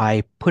Sure.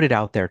 I put it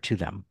out there to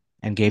them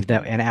and gave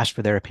them Mm-hmm. and asked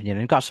for their opinion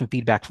and got some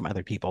feedback from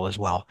other people as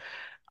well.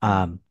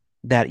 Right.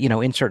 That,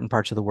 in certain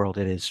parts of the world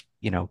it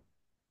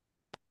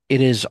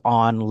is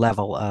on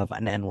level of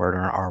an N word or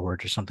an R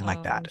word or something like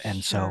Oh, that.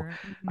 And so sure.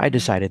 I Mm-hmm.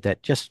 decided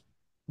that just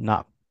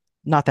not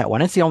not that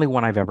one. It's the only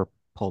one I've ever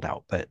pulled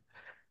out, but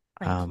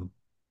Right. um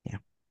yeah.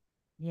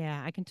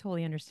 Yeah, I can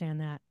totally understand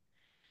that.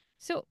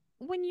 So,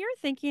 when you're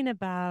thinking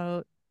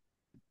about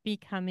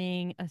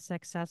becoming a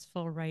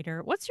successful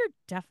writer, what's your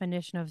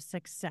definition of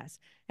success?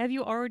 Have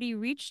you already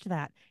reached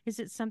that? Is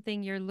it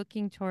something you're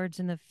looking towards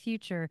in the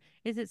future?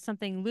 Is it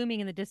something looming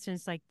in the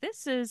distance like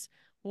this is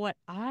what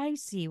I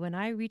see when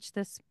I reach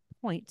this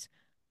point?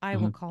 I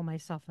will Mhm. call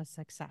myself a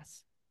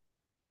success.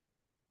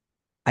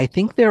 I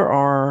think there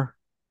are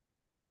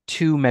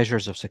two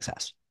measures of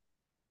success.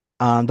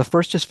 The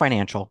first is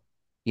financial.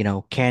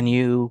 Can Mm-hmm.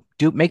 you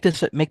do make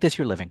this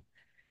your living?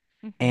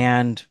 Mm-hmm.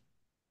 And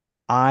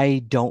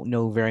I don't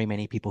know very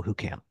many people who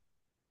can.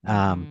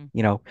 Um, Mm-hmm.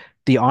 you know,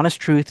 the honest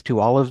truth to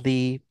all of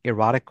the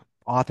erotic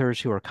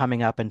authors who are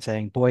coming up and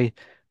saying, "Boy,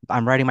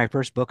 I'm writing my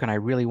first book and I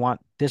really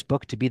want this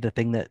book to be the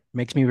thing that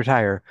makes me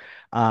retire."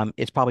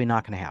 It's probably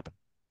not going to happen.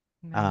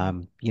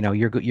 Right.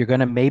 You're going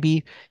to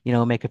maybe,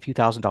 make a few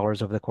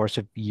 $1,000s over the course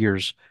of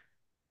years,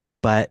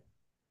 but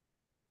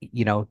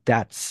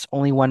that's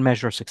only one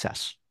measure of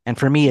success. And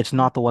for me, it's Mm-hmm.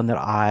 not the one that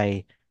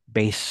I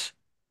base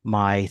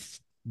my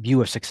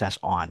view of success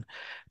on.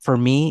 For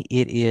me,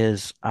 it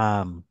is,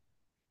 have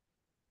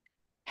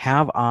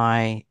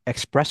I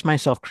expressed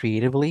myself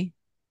creatively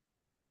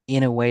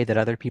in a way that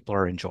other people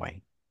are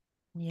enjoying,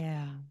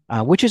 Yeah.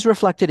 which is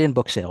reflected in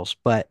book sales.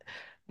 But,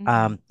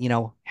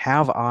 Mm-hmm.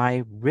 have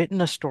I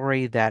written a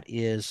story that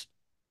is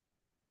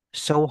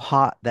so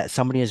hot that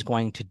somebody is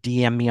going to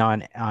DM me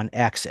on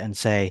X and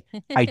say,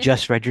 I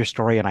just read your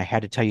story and I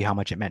had to tell you how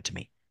much it meant to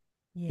me,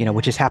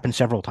 which has Yeah. happened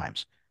several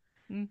times.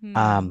 Mm-hmm.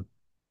 Um,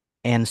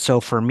 and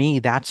so for me,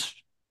 that's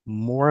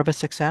more of a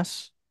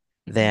success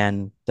Mm-hmm.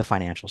 than the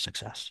financial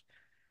success.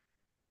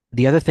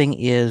 The other thing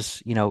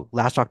is,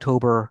 last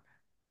October,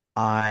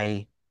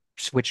 I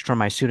switched from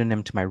my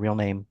pseudonym to my real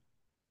name,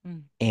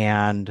 Mm.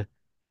 and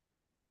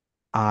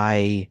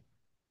I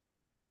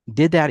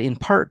did that in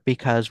part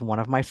because one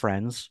of my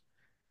friends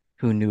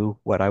who knew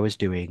what I was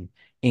doing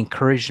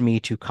encouraged me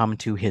to come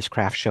to his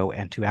craft show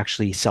and to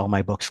actually sell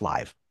my books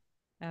live.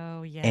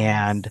 Oh,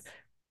 And yes.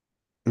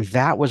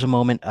 that was a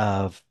moment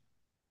of,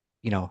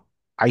 you know,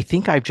 I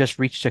think I've just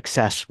reached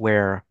success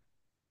where,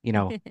 you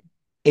know,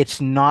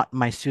 it's not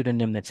my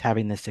pseudonym that's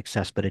having this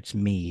success, but it's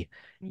me.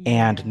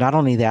 And Yeah. not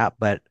only that,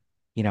 but,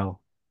 you know,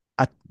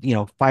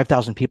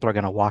 5,000 people are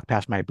going to walk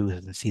past my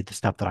booth and see the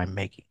stuff that I'm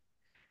making.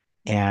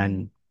 Mm-hmm.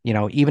 And,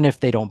 even if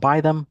they don't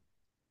buy them,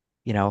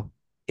 you know,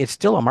 it's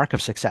still a mark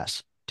of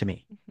success to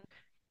me.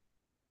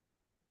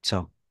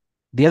 So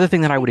the other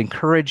thing that I would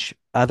encourage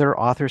other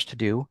authors to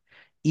do,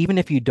 even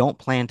if you don't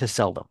plan to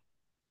sell them,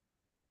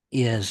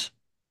 is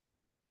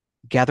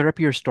gather up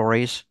your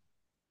stories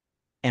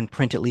and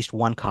print at least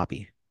one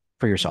copy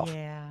for yourself.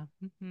 Yeah.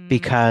 Mm-hmm.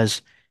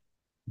 Because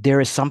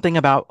there is something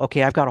about,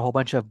 okay, I've got a whole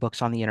bunch of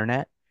books on the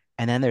internet,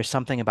 and then there's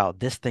something about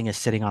this thing is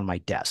sitting on my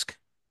desk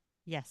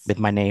Yes. with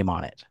my name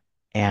on it.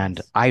 And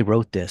Yes. I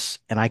wrote this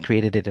and I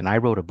created it and I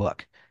wrote a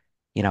book.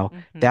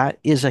 Mm-hmm. That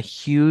is a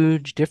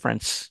huge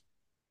difference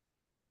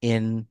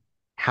in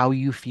how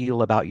you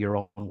feel about your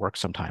own work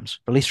sometimes,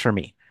 at least for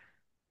me.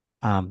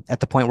 At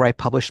the point where I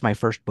published my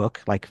first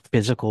book, like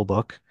physical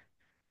book,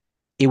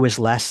 it was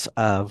less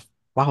of,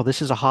 wow,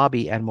 this is a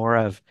hobby and more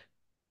of,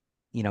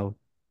 you know,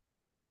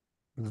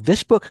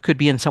 this book could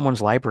be in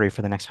someone's library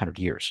for the next 100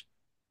 years.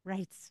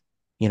 Right.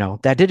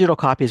 That digital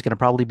copy is going to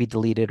probably be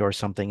deleted or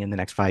something in the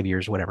next 5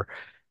 years, whatever.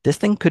 This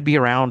thing could be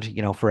around,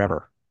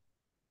 forever.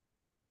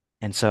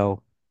 And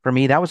so for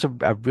me, that was a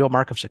real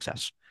mark of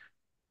success.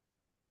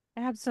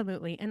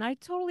 Absolutely. And I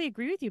totally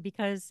agree with you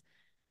because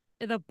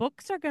the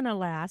books are going to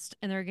last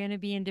and they're going to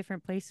be in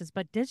different places,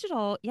 but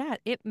digital, yeah,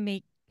 it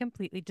may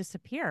completely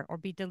disappear or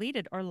be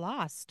deleted or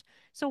lost.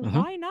 So Hmm.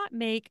 why not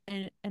make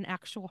an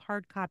actual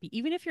hard copy,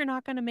 even if you're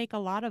not going to make a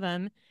lot of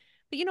them?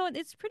 But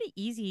it's pretty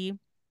easy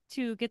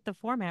to get the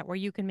format where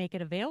you can make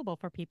it available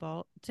for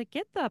people to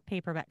get the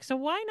paperback. So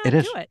why It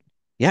not do is. it?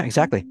 Yeah,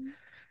 exactly.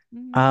 Mm-hmm.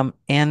 Mm-hmm.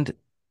 And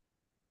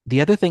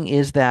the other thing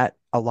is that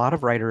a lot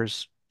of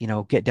writers,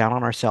 get down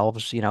on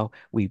ourselves.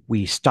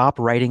 We stop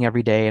writing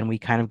every day and we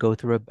kind of go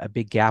through a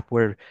big gap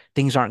where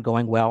things aren't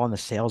going well and the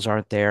sales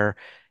aren't there.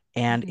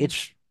 And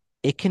Mm-hmm.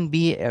 it can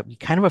be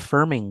kind of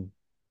affirming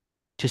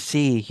to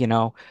see,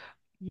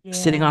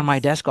 sitting on my Yes.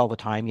 desk all the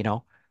time,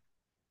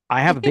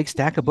 I have a big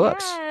stack of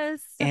books.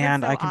 Yes. That's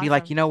And so I can be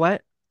like, awesome. you know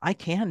what? I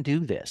can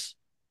do this.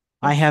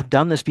 I Yes. have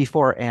done this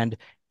before, and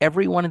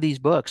every one of these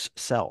books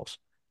sells.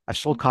 I've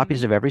sold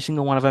copies Mm-hmm. of every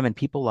single one of them, and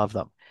people love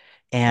them.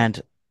 Yeah.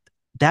 And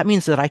that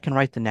means that I can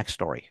write the next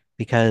story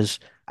because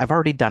I've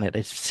already done it.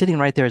 It's sitting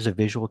right there as a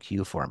visual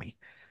cue for me.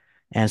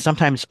 And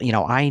sometimes,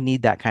 I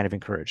need that kind of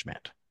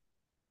encouragement.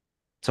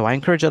 So I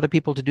encourage other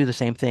people to do the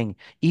same thing,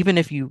 even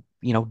if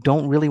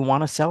don't really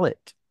want to sell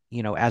it,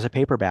 as a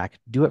paperback,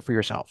 do it for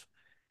yourself.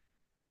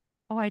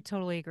 Oh, I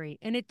totally agree.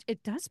 And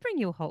it does bring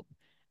you hope.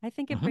 I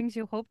think it Hmm. brings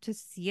you hope to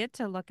see it,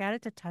 to look at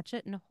it, to touch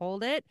it and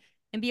hold it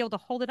and be able to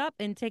hold it up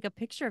and take a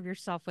picture of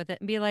yourself with it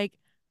and be like,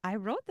 I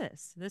wrote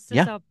this. This is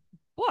Yeah, a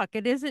book.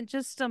 It isn't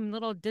just some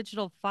little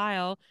digital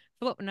file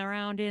floating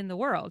around in the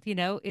world, you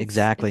know? It's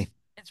exactly.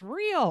 it's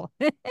real.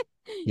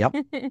 Yep.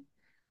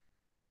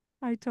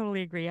 I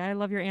totally agree. I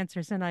love your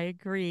answers and I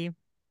agree.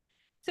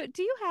 So,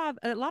 do you have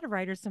a lot of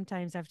writers?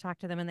 Sometimes I've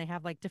talked to them and they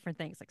have like different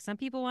things. Like some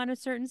people want a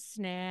certain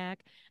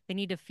snack, they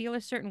need to feel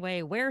a certain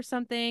way, wear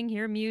something,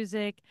 hear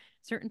music,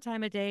 certain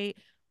time of day.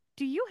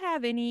 Do you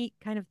have any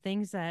kind of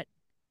things that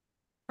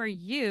for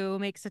you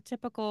makes a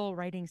typical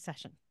writing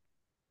session?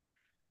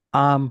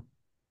 Um,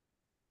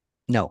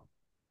 no.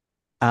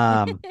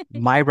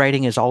 My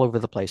writing is all over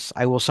the place.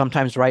 I will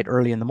sometimes write Mm-hmm.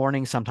 early in the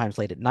morning, sometimes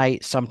late at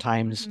night,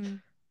 sometimes Mm-hmm.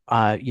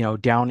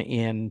 down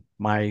in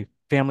my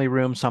family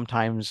room,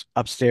 sometimes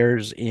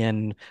upstairs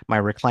in my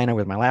recliner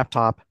with my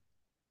laptop.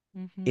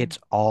 Mm-hmm. It's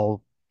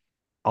all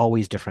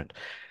always different.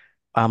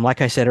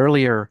 Like I said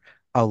earlier,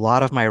 a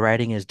lot of my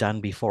writing is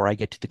done before I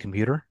get to the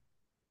computer.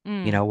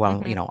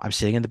 While, Mm-hmm. I'm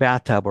sitting in the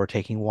bathtub or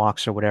taking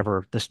walks or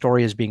whatever, the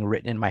story is being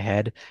written in my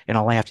head, and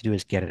all I have to do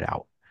is get it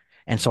out.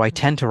 And so I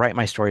Mm-hmm. tend to write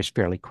my stories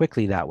fairly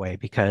quickly that way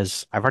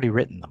because I've already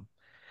written them.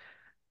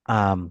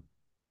 Um,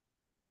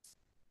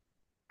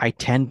 I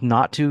tend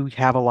not to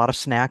have a lot of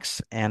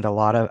snacks and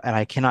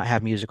I cannot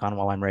have music on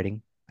while I'm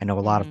writing. I know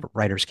a lot Mm-hmm. of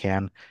writers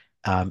can.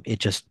 It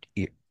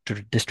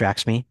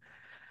distracts me.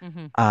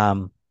 Mm-hmm.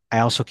 Um, I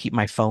also keep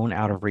my phone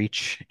out of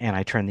reach and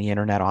I turn the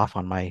internet off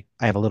I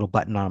have a little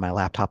button on my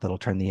laptop that'll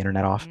turn the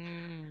internet off.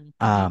 Mm-hmm.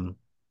 Um,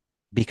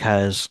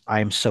 because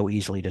I'm so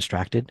easily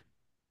distracted.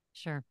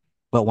 Sure.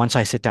 But once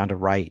I sit down to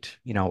write,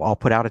 I'll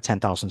put out a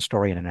 10,000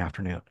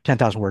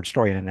 word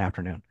story in an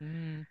afternoon.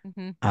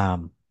 Mm-hmm.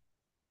 Um,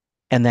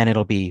 and then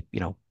it'll be,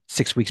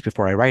 6 weeks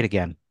before I write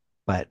again,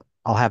 but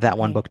I'll have that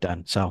one Right. book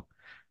done. So,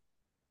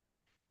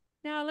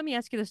 Now, let me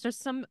ask you this. There's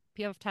some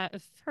people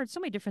I've heard so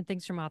many different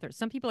things from authors.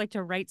 Some people like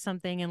to write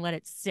something and let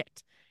it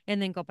sit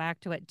and then go back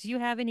to it. Do you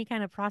have any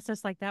kind of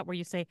process like that where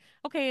you say,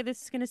 okay,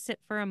 this is going to sit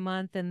for a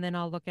month and then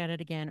I'll look at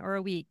it again, or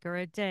a week, or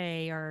a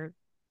day, or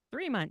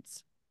 3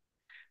 months?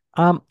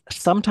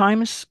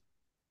 sometimes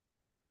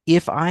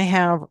if I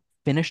have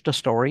finished a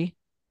story,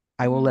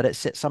 I will Mm-hmm. let it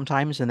sit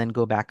sometimes and then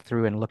go back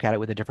through and look at it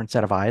with a different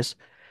set of eyes.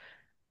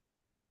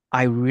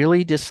 I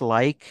really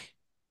dislike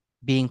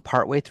being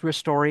partway through a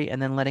story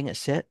and then letting it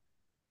sit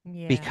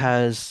Yeah.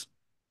 because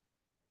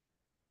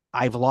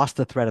I've lost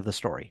the thread of the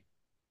story.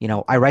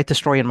 I Okay. write the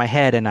story in my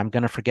head and I'm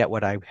going to forget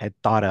what I had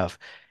thought of.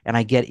 And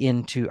I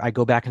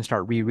go back and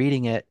start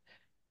rereading it.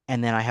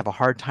 And then I have a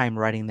hard time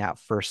writing that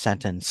first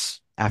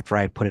sentence after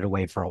I put it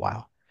away for a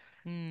while.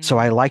 So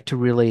I Mm. like to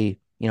really,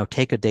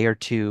 take a day or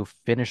two,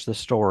 finish the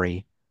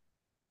story.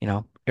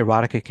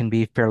 Erotica can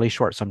be fairly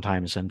short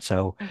sometimes. And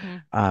so Mm-hmm.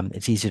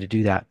 it's easy to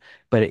do that.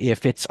 But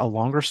if it's a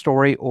longer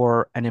story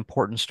or an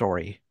important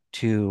story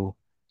to,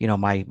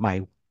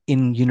 my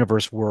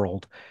in-universe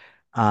world,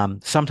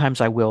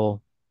 sometimes I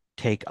will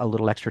take a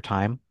little extra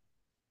time.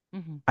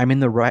 Mm-hmm. I'm in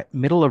the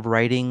middle of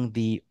writing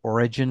the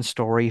origin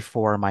story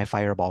for my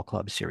Fireball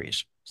Club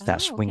series. It's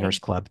that Oh, swingers okay.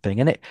 club thing.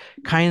 And it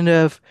kind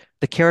of,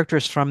 the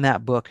characters from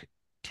that book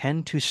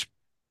tend to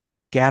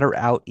scatter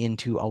out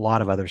into a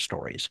lot of other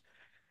stories.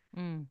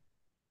 Mm.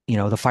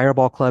 The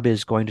Fireball Club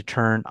is going to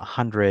turn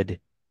 100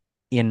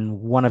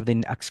 in one of the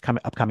next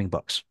upcoming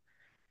books.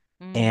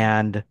 Mm.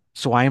 And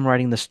so I'm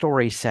writing the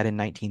story set in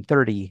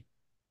 1930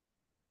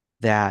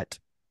 that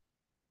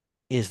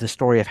is the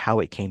story of how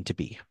it came to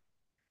be.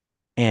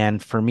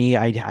 And for me,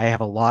 I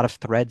have a lot of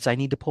threads I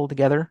need to pull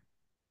together,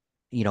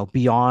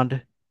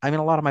 beyond. I mean,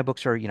 a lot of my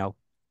books are,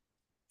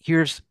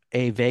 here's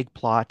a vague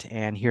plot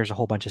and here's a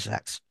whole bunch of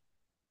sex.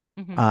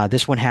 Mm-hmm.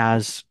 This one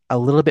has a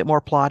little bit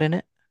more plot in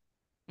it.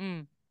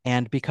 Mm.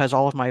 And because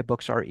all of my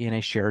books are in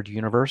a shared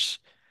universe,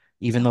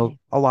 even though Okay.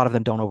 a lot of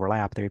them don't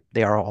overlap,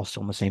 they are all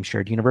still in the same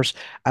shared universe.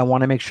 I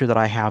want to make sure that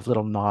I have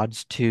little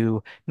nods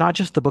to not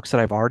just the books that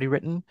I've already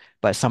written,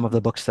 but some of Mm-hmm.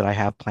 the books that I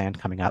have planned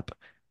coming up.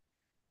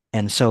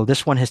 And so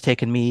this one has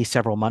taken me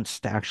several months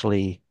to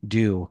actually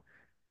do,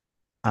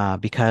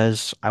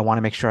 because I want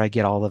to make sure I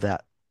get all of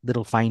that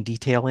little fine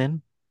detail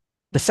in.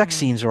 The sex Mm-hmm.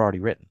 scenes are already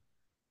written.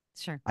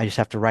 Sure. I just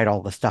have to write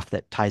all the stuff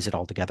that ties it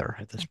all together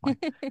at this point.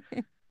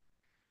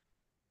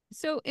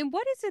 So, and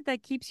what is it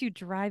that keeps you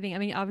driving? I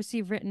mean, obviously,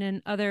 you've written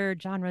in other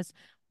genres.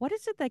 What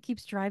is it that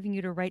keeps driving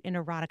you to write in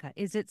erotica?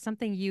 Is it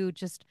something you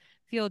just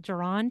feel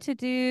drawn to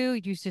do,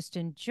 you just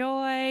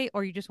enjoy,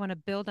 or you just want to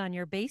build on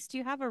your base? Do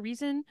you have a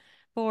reason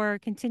for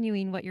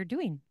continuing what you're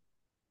doing?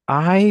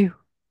 I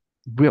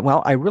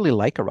Well, I really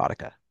like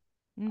erotica.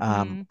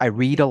 Mm-hmm. I Me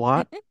read a too.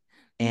 lot,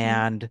 Mm-hmm.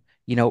 and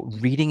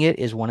reading it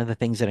is one of the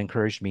things that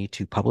encouraged me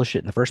to publish it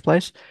in the first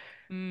place.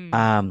 Mm.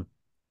 Um,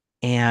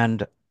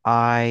 and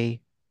I,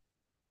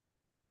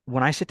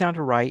 when I sit down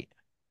to write,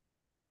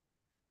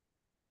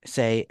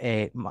 say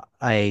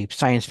a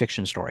science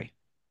fiction story,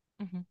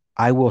 Mm-hmm.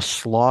 I will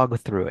slog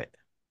through it,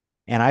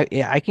 and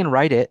I can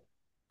write it,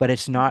 but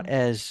it's not Mm-hmm.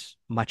 as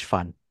much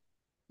fun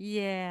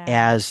Yeah.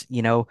 as,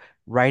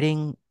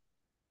 writing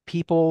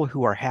people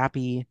who are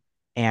happy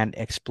and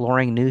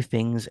exploring new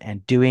things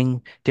and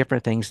doing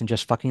different things and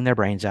just fucking their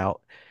brains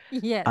out.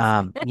 Yes.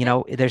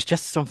 There's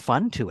just some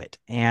fun to it,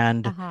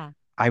 and Uh-huh.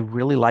 I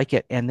really like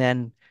it. And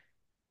then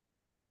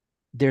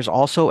there's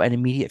also an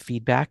immediate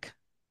feedback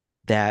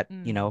that,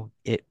 Mm.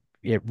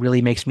 it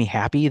really makes me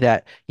happy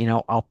that,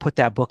 I'll put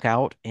that book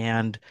out,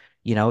 and,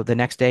 the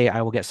next day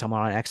I will get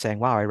someone on X saying,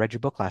 "Wow, I read your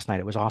book last night.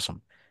 It was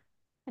awesome."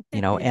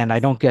 And I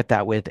Yes. don't get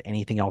that with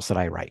anything else that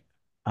I write.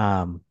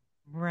 Um,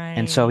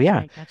 and so Right, yeah.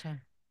 right.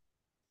 Gotcha.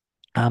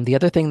 The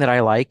other thing that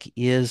I like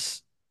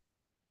is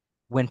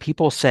when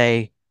people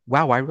say,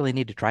 "Wow, I really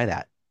need to try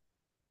that."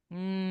 You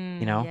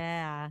Mm, know,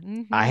 yeah.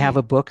 I have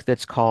a Mm-hmm. book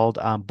that's called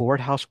Bored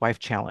Housewife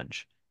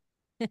Challenge,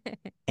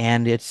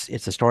 and it's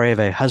a story of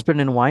a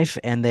husband and wife,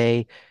 and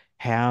they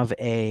have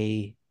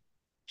a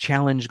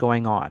challenge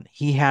going on.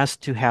 He has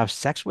to have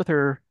sex with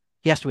her.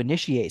 He has to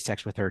initiate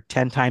sex with her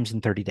 10 times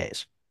in 30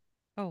 days.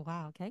 Oh,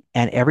 wow. Okay.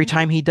 And every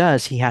time he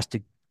does, he has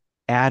to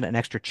add an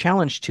extra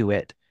challenge to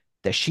it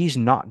that she's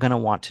not going to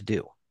want to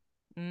do.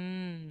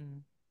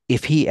 Mm.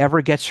 If he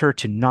ever gets her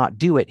to not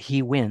do it,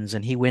 he wins,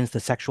 and he wins the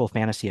sexual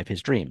fantasy of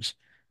his dreams.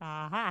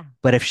 Aha.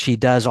 But if she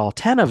does all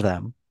 10 of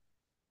them,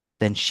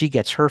 then she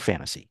gets her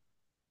fantasy.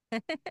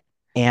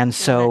 And Love it.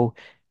 so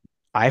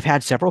I've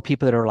had several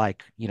people that are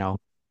like,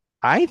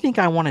 I think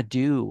I want to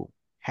do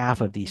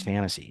half of these Mm-hmm.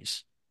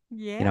 fantasies, and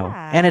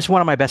Yeah. it's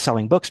one of my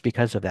best-selling books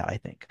because of that, I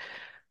think.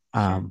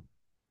 Sure. Um,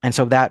 and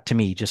so that to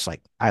me, just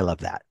like, I love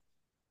that.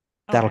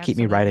 Oh, That'll keep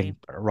me absolutely. writing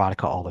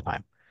erotica all the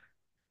time.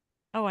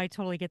 Oh, I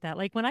totally get that.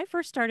 Like when I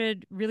first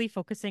started really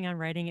focusing on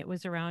writing, it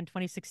was around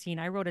 2016.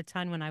 I wrote a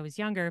ton when I was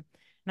younger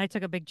and I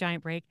took a big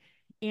giant break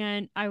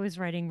and I was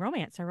writing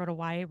romance. I wrote a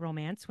YA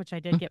romance, which I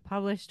did Hmm. get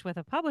published with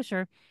a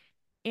publisher,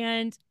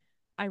 and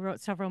I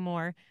wrote several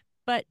more.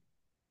 But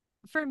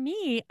for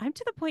me, I'm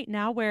to the point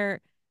now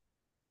where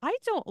I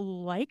don't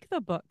like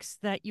the books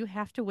that you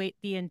have to wait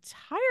the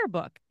entire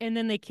book and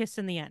then they kiss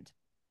in the end.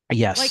 Like,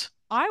 Yes.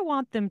 I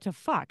want them to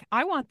fuck.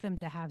 I want them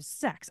to have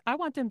sex. I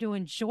want them to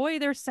enjoy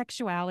their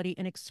sexuality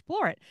and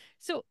explore it.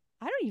 So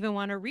I don't even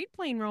want to read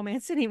plain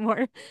romance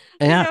anymore.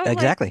 Yeah, Like,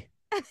 exactly.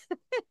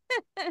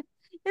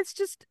 it's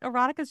just,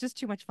 erotica is just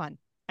too much fun.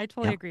 I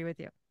totally Yeah. agree with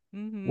you.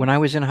 Mm-hmm. When I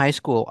was in high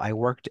school, I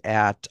worked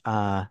at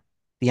the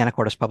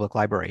Anacortes Public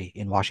Library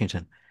in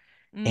Washington,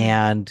 Mm.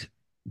 and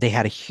they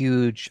had a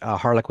huge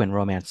Harlequin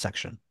romance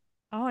section.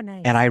 Oh, And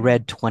nice. I Yeah.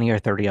 read 20 or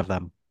 30 of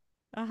them,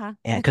 Uh-huh.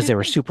 and because they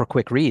were super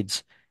quick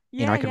reads,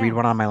 I Yeah, could read yeah.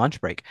 one on my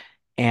lunch break.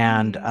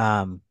 And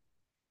Mm-hmm.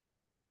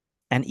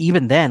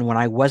 even then, when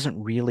I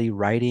wasn't really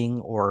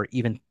writing, or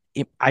even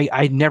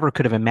I never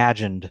could have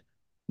imagined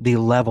the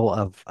level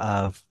of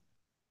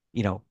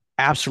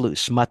absolute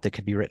smut that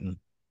could be written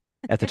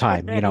at the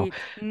time. Right.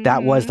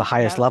 That was Mm-hmm. the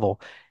highest Yep.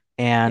 level.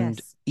 And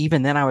Yes.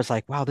 even then I was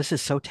like, wow, this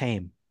is so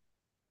tame,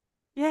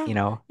 Yeah.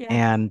 Yeah.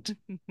 and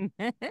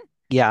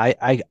yeah,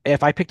 I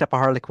if I picked up a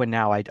Harlequin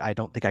now, I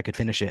don't think I could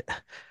finish it.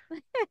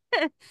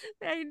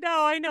 I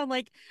know, I know.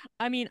 Like,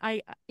 I mean,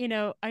 I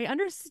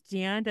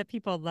understand that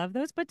people love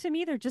those, but to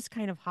me, they're just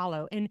kind of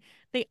hollow and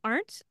they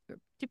aren't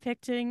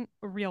depicting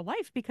real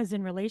life because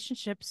in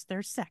relationships,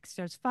 there's sex,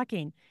 there's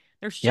fucking,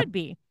 there Yep. should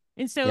be.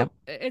 And so Yep.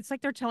 it's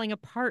like they're telling a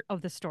part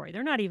of the story.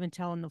 They're not even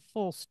telling the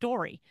full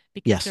story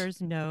because Yes.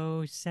 there's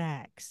no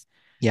sex.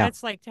 Yeah.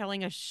 That's like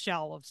telling a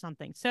shell of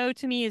something. So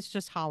to me, it's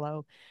just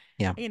hollow,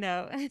 Yeah. you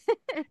know.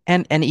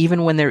 And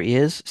even when there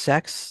is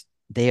sex,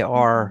 they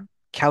are Hmm.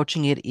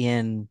 couching it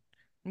in,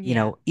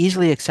 Yeah.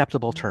 easily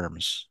acceptable Mm.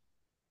 terms,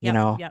 you Yep.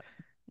 know. Yep.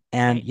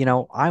 And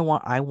Right. I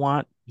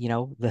want,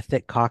 the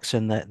thick cocks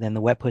and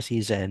the wet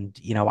pussies, and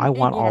I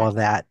want all Yeah. of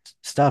that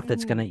stuff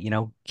that's Hmm.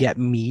 gonna, get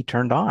me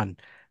turned on.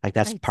 Like,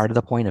 that's Right. part of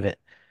the point of it.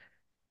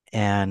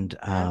 And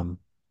Yep.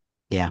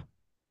 yeah,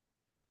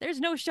 There's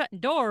no shutting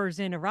doors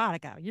in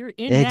erotica. You're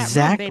in that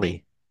room,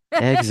 baby. exactly.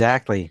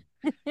 Exactly.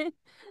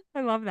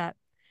 I love that.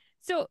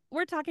 So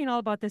we're talking all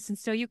about this, and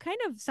so you kind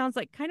of sounds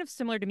like kind of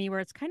similar to me,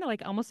 where it's kind of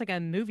like almost like a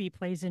movie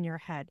plays in your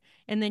head,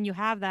 and then you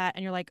have that,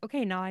 and you're like,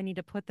 okay, now I need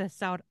to put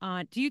this out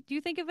on. Do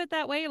you think of it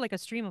that way, like a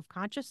stream of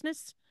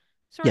consciousness,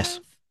 sort Yes.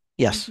 of?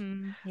 Yes.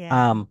 Mm-hmm.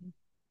 Yeah. Um,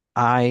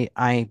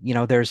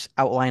 there's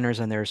outliners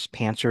and there's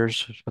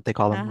pantsers, is what they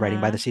call them, writing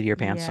by the Uh-huh. seat of your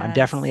pants. I'm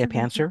definitely Yes. a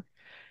pantser.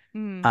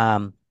 Mm.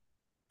 Um,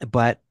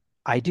 but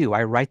I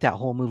write that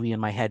whole movie in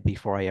my head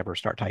before I ever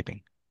start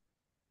typing.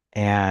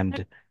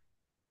 And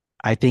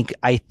I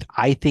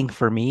think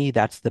for me,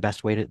 that's the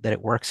best way that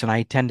it works. And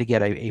I tend to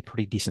get a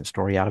pretty decent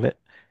story out of it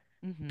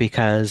Mm-hmm.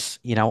 because,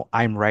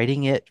 I'm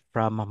writing it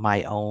from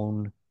my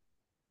own,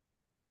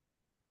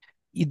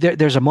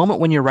 there's a moment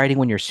when you're writing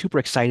when you're super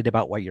excited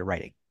about what you're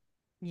writing.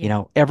 You Yeah.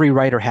 know, every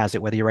writer has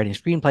it, whether you're writing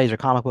screenplays or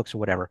comic books or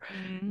whatever.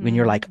 When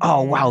you're like,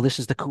 oh, wow, Yeah. this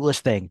is the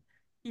coolest thing.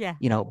 Yeah.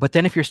 But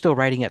then if you're still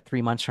writing it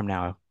 3 months from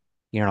now,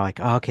 you're like,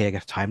 oh, okay, I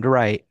got time to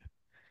write,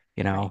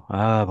 Right.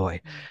 oh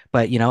boy. Mm.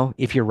 But,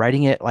 if you're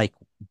writing it like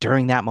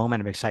during that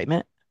moment of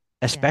excitement,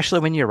 especially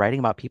Yes. when you're writing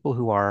about people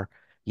who are,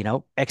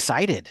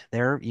 excited,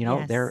 they're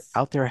Yes.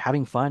 out there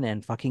having fun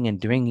and fucking and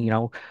doing,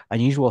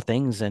 unusual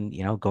things and,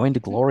 going to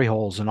glory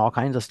holes and all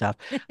kinds of stuff.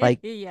 Like,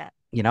 Yeah.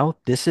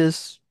 this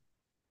is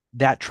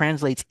that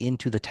translates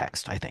into the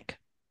text, I think.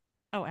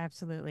 Oh,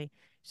 absolutely.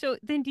 So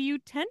then do you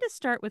tend to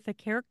start with the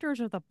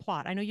characters or the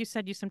plot? I know you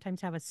said you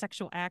sometimes have a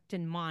sexual act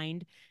in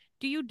mind.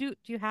 Do you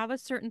have a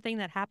certain thing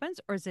that happens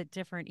or is it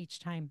different each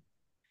time?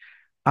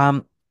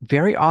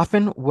 Very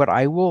often what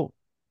I will,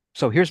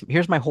 so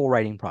here's my whole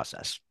writing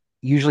process.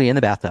 Usually in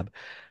the bathtub,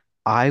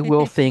 I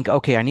will think,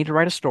 okay, I need to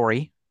write a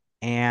story.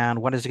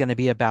 And what is it going to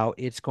be about?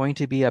 It's going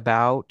to be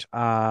about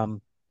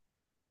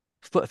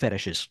foot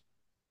fetishes.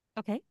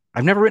 Okay.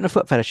 I've never written a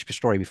foot fetish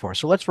story before,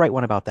 so let's write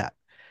one about that.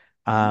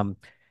 Hmm. Um,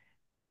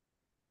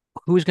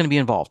 who's going to be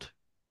involved?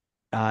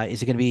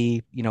 Is it going to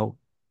be,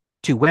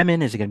 two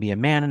women? Is it going to be a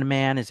man and a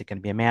man? Is it going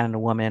to be a man and a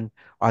woman?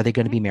 Are they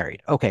going to Hmm. be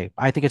married? Okay,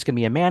 I think it's going to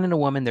be a man and a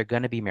woman. They're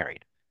going to be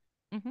married.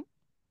 Hmm.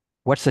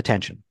 What's the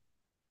tension?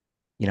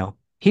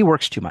 He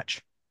works too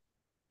much.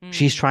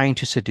 She's Mm. trying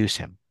to seduce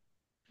him.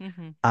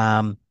 Hmm.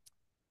 Um,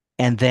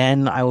 and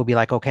then I will be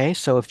like, okay,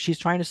 so if she's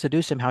trying to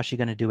seduce him, how's she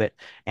going to do it?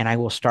 And I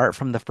will start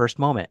from the first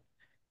moment.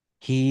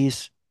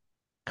 He's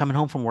coming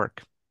home from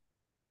work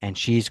and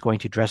she's going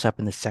to dress up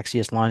in the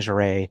sexiest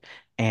lingerie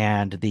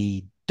and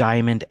the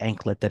diamond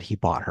anklet that he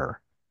bought her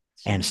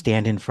and Sure.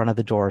 stand in front of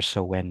the door.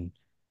 So when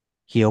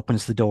he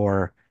opens the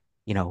door,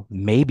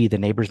 maybe the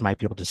neighbors might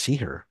be able to see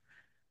her,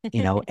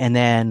 and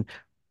then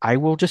I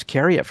will just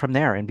carry it from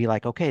there and be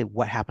like, okay,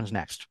 what happens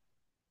next?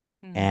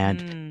 And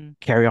Hmm.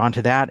 carry on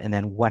to that. And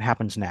then what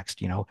happens next?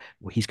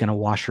 He's going to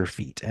wash her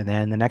feet. And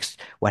then the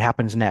next, what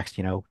happens next?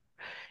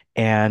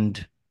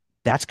 And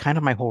that's kind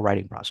of my whole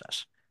writing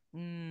process.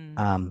 Mm.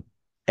 Um,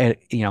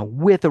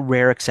 with the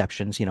rare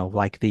exceptions,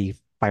 like the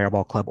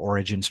Fireball Club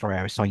origin story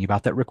I was telling you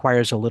about that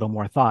requires a little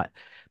more thought.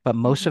 But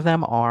most of Hmm.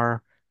 them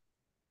are,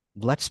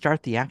 let's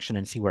start the action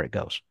and see where it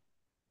goes.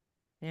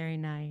 Very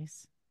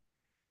nice.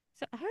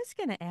 So I was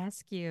going to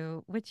ask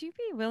you, would you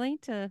be willing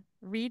to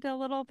read a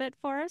little bit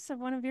for us of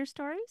one of your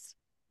stories?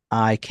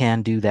 I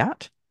can do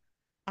that.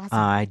 Awesome.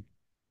 Uh,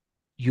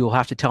 you'll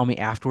have to tell me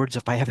afterwards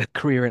if I have a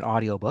career in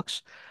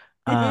audiobooks.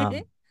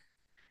 Um,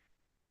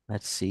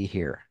 let's see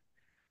here.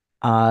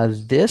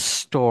 This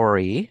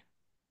story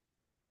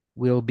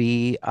will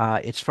be,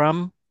 it's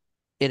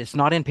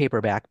not in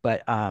paperback,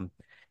 but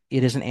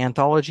it is an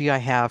anthology I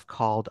have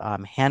called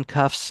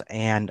Handcuffs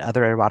and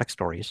Other Erotic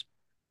Stories.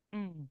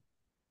 Mm,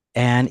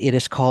 And it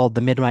is called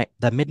The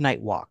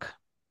Midnight Walk.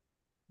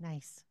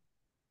 nice.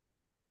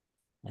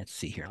 Let's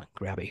see here. Let me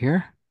grab it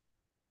here.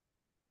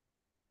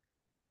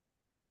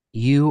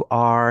 You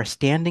are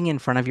standing in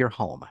front of your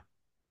home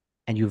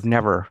and you've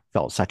never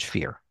felt such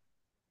fear.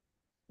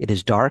 It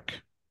is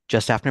dark,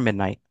 just after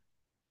midnight,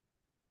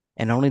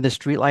 and only the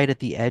streetlight at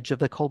the edge of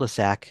the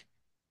cul-de-sac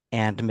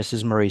and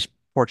Mrs. Murray's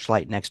porch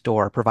light next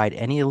door provide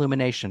any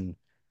illumination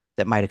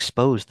that might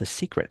expose the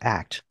secret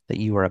act that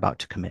you are about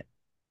to commit.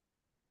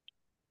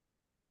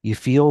 You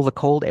feel the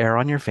cold air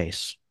on your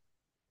face,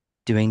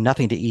 doing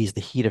nothing to ease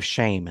the heat of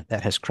shame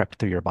that has crept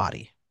through your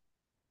body.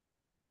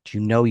 You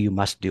know you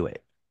must do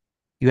it.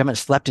 You haven't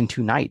slept in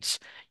 2 nights,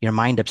 your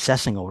mind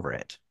obsessing over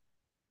it.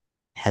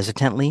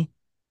 Hesitantly,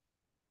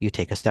 you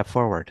take a step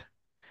forward,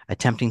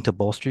 attempting to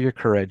bolster your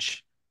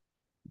courage,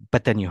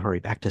 but then you hurry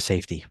back to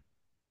safety.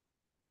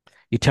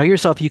 You tell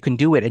yourself you can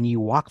do it and you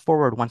walk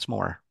forward once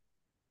more.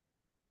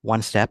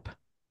 One step,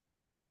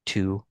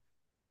 two,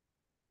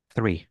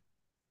 three.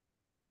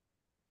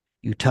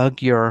 You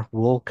tug your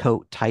wool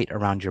coat tight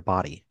around your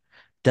body.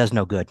 Does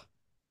no good.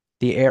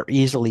 The air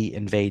easily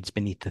invades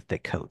beneath the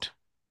thick coat.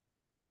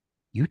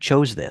 You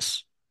chose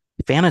this,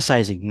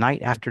 fantasizing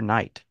night after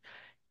night.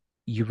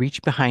 You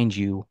reach behind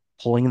you,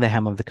 pulling the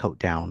hem of the coat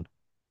down,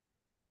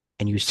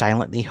 and you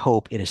silently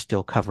hope it is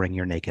still covering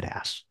your naked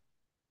ass.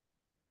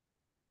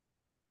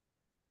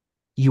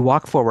 You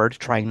walk forward,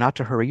 trying not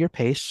to hurry your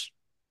pace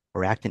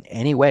or act in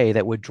any way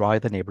that would draw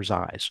the neighbor's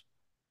eyes.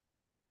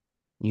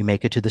 You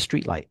make it to the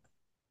streetlight.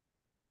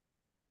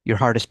 Your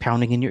heart is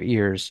pounding in your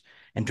ears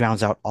and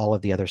drowns out all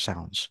of the other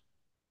sounds.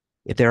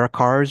 If there are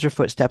cars or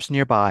footsteps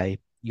nearby,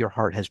 your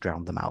heart has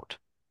drowned them out.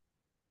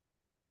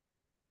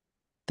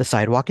 The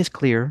sidewalk is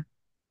clear.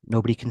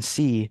 Nobody can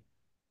see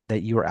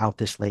that you are out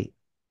this late.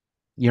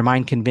 Your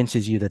mind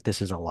convinces you that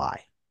this is a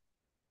lie.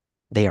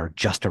 They are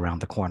just around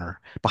the corner,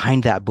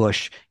 behind that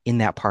bush, in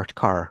that parked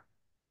car.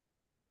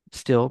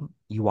 Still,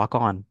 you walk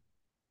on.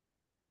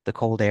 The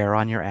cold air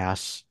on your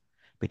ass,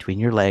 between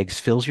your legs,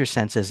 fills your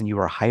senses, and you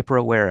are hyper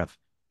aware of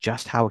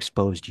just how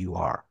exposed you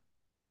are.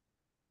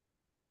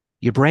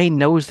 Your brain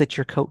knows that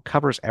your coat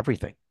covers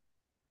everything,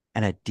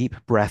 and a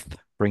deep breath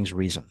brings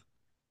reason.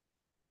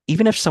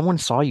 Even if someone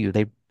saw you,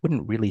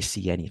 wouldn't really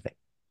see anything.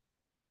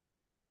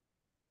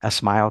 A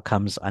smile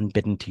comes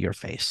unbidden to your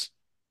face.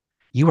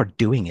 You are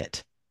doing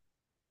it.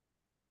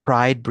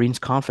 Pride brings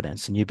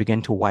confidence, and you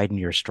begin to widen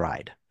your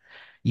stride.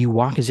 You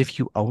walk as if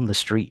you own the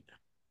street.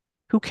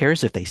 Who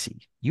cares if they see?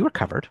 You are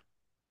covered.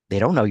 They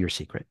don't know your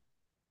secret.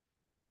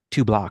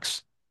 2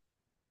 blocks.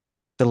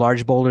 The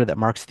large boulder that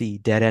marks the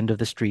dead end of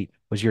the street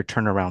was your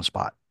turnaround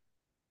spot.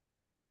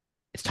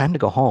 It's time to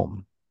go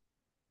home.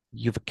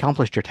 You've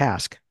accomplished your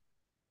task,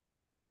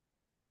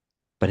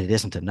 but it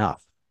isn't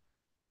enough.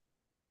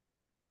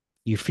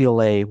 You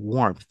feel a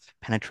warmth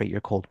penetrate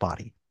your cold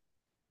body,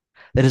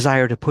 the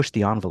desire to push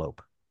the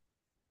envelope.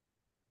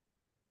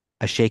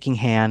 A shaking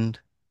hand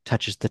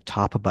touches the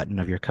top button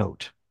of your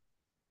coat.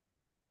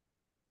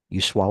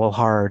 You swallow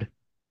hard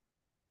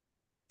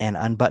and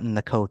unbutton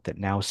the coat that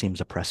now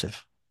seems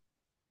oppressive.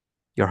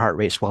 Your heart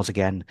rate swells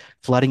again,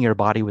 flooding your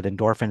body with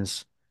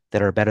endorphins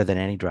that are better than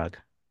any drug.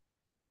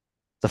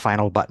 The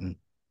final button,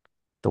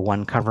 the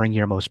one covering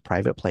your most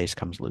private place,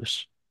 comes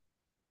loose.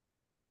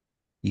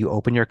 You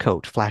open your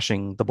coat,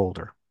 flashing the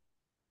boulder.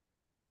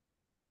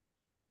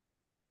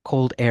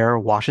 Cold air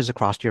washes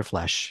across your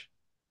flesh.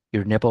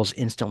 Your nipples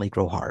instantly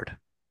grow hard.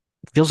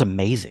 It feels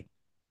amazing.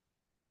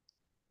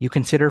 You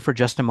consider for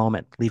just a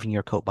moment leaving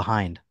your coat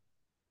behind.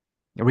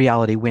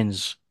 Reality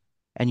wins,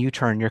 and you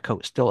turn your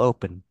coat still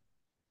open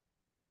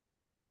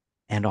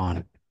and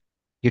on.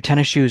 Your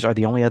tennis shoes are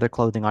the only other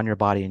clothing on your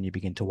body, and you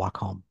begin to walk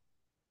home.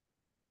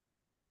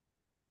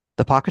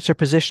 The pockets are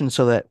positioned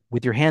so that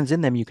with your hands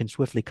in them, you can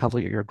swiftly cover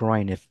your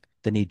groin if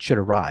the need should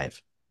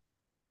arrive.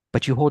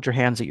 But you hold your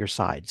hands at your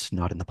sides,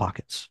 not in the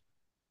pockets.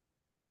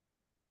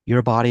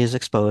 Your body is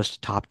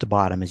exposed top to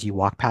bottom as you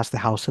walk past the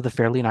house of the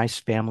fairly nice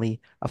family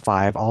of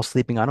 5, all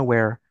sleeping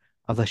unaware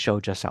of the show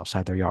just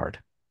outside their yard.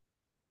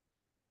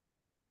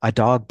 A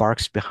dog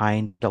barks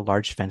behind a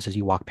large fence as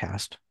you walk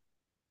past.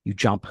 You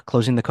jump,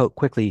 closing the coat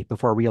quickly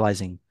before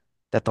realizing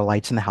that the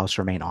lights in the house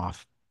remain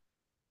off.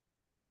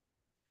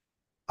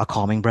 A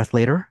calming breath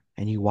later,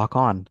 and you walk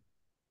on.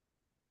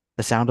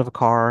 The sound of a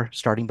car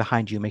starting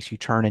behind you makes you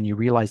turn, and you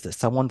realize that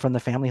someone from the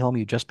family home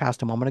you just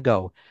passed a moment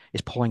ago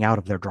is pulling out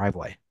of their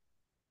driveway.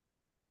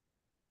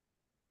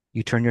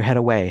 You turn your head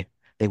away.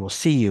 They will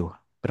see you,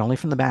 but only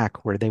from the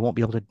back where they won't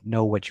be able to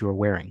know what you are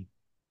wearing.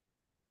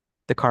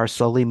 The car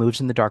slowly moves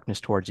in the darkness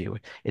towards you,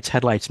 its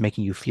headlights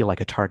making you feel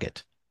like a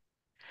target.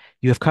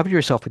 You have covered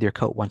yourself with your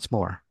coat once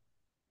more.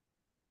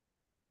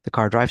 The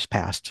car drives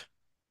past.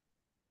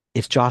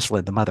 It's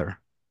Jocelyn, the mother.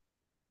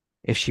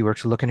 If she were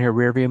to look in her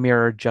rearview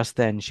mirror just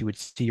then, she would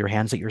see your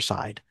hands at your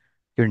side,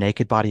 your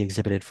naked body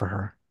exhibited for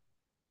her.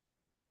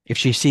 If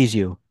she sees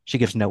you, she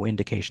gives no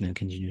indication and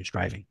continues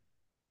driving.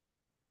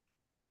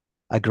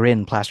 A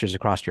grin plasters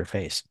across your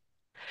face.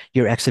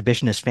 Your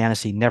exhibitionist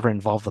fantasy never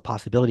involved the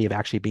possibility of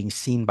actually being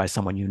seen by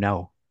someone you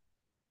know.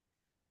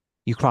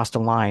 You crossed a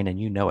line and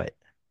you know it.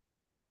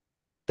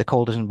 The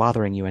cold isn't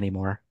bothering you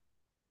anymore.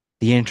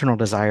 The internal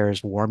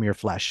desires warm your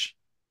flesh.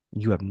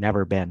 You have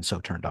never been so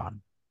turned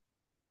on.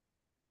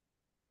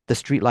 The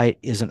streetlight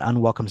is an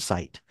unwelcome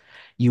sight.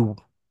 You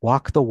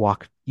walk the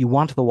walk. You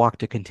want the walk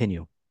to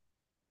continue.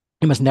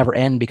 It must never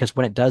end because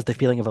when it does, the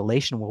feeling of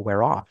elation will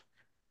wear off.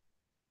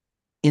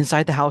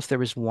 Inside the house,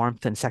 there is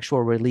warmth and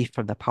sexual relief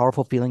from the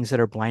powerful feelings that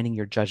are blinding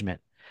your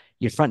judgment.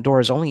 Your front door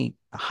is only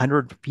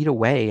 100 feet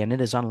away and it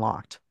is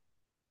unlocked.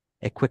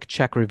 A quick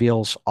check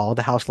reveals all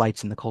the house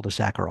lights in the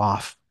cul-de-sac are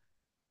off.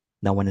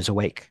 No one is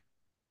awake.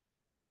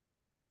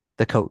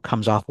 The coat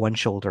comes off one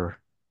shoulder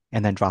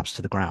and then drops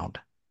to the ground.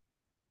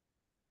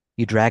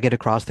 You drag it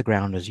across the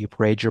ground as you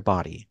parade your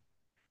body,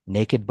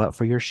 naked but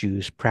for your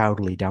shoes,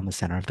 proudly down the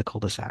center of the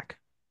cul-de-sac.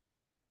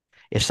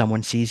 If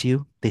someone sees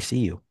you, they see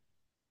you.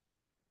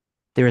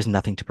 There is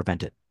nothing to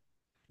prevent it.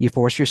 You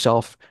force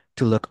yourself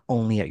to look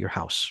only at your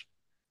house.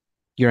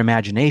 Your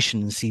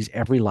imagination sees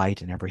every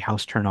light and every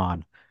house turn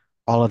on,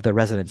 all of the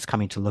residents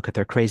coming to look at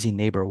their crazy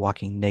neighbor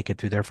walking naked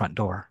through their front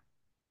door.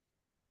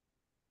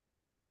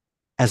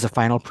 As a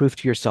final proof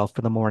to yourself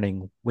for the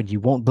morning, when you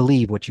won't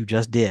believe what you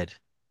just did,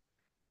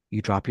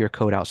 you drop your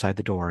coat outside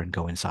the door and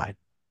go inside.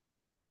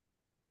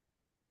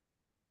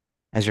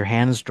 As your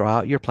hands draw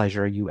out your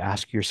pleasure, you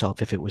ask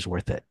yourself if it was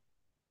worth it.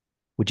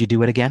 Would you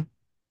do it again?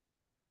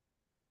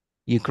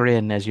 You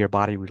grin as your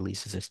body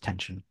releases its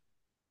tension.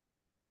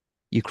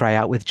 You cry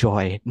out with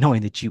joy,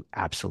 knowing that you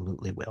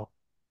absolutely will.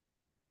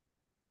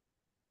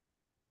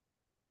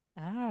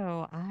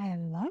 Oh, I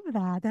love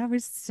that. That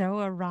was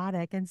so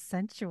erotic and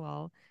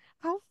sensual.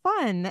 How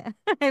fun.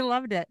 I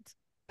loved it.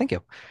 Thank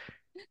you.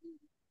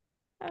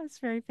 That was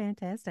very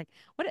fantastic.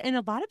 What, and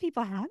a lot of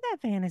people have that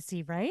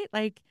fantasy, right?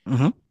 Like,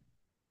 Hmm.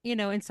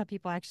 and some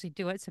people actually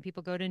do it. Some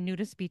people go to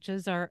nudist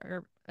beaches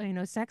or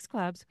sex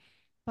clubs.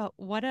 But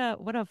what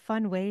a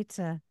fun way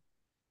to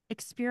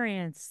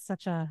experience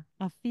such a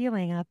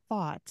feeling, a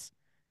thought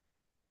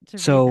to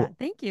read So, that.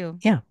 Thank you.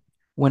 yeah,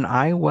 when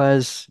I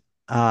was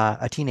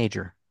a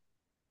teenager,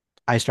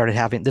 I started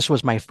having, this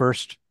was my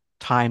first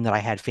time that I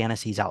had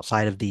fantasies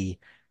outside of the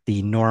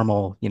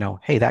normal,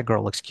 hey, that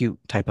girl looks cute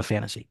type of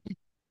fantasy.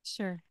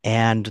 Sure.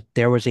 And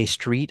there was a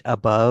street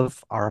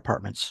above our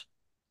apartments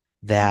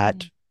Mm-hmm.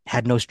 that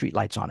had no street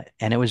lights on it.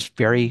 And it was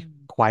very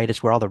Mm. quiet.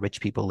 It's where all the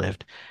rich people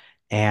lived.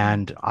 Yeah.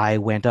 And I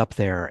went up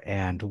there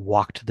and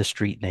walked the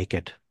street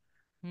naked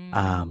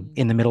Mm.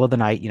 in the middle of the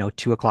night,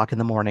 2 o'clock in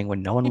the morning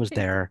when no one was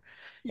there.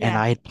 And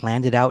Yeah. I had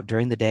planned it out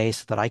during the day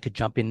so that I could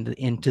jump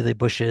into the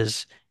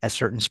bushes at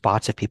certain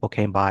spots if people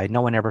came by.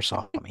 No one ever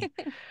saw me.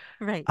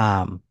 Right.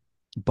 Um,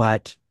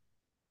 but,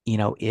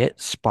 it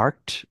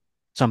sparked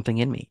something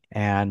in me.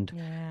 And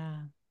Yeah.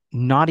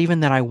 not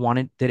even that I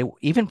wanted that it,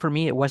 even for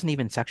me, it wasn't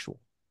even sexual.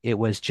 It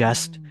was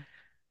just, Mm.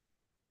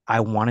 I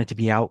wanted to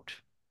be out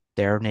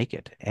there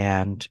naked.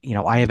 And, I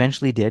Mm.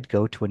 eventually did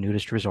go to a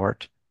nudist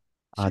resort,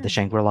 the Sure.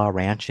 Shangri-La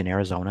Ranch in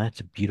Arizona. It's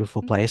a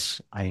beautiful Mm-hmm.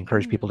 place. I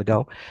encourage Mm. people to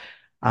go.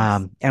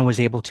 Nice. And was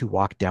able to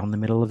walk down the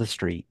middle of the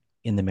street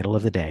in the middle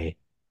of the day,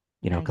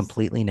 Nice.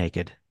 completely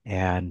naked.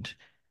 And,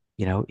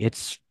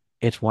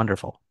 it's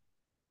wonderful.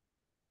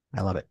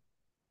 I love it.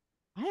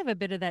 I have a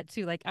bit of that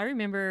too. Like I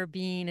remember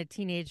being a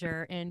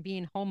teenager and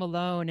being home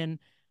alone and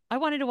I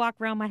wanted to walk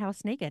around my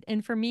house naked.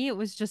 And for me it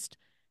was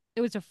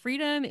a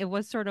freedom. It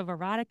was sort of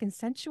erotic and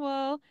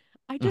sensual.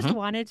 I just Hmm.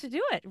 wanted to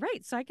do it.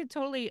 Right. So I could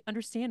totally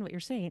understand what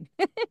you're saying.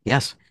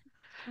 Yes.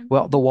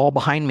 Well, Mhm. the wall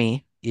behind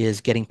me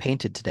is getting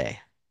painted today.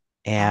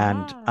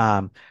 And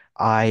Ah.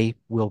 I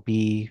will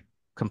be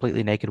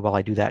completely naked while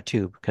I do that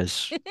too,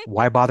 because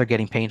why bother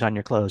getting paint on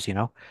your clothes, you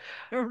know?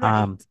 Right.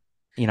 Um,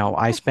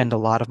 I spend a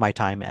lot of my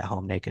time at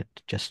home naked,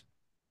 just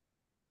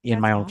in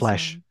That's my own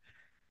flesh. awesome.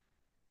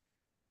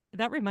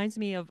 That reminds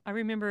me of, I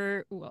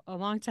remember a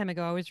long time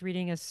ago, I was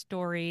reading a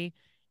story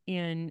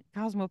in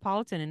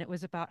Cosmopolitan and it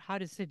was about how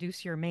to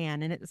seduce your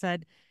man. And it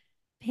said,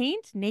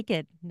 paint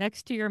naked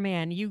next to your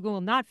man. You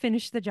will not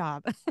finish the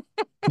job.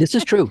 This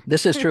is true.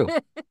 This is true.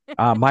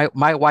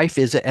 My wife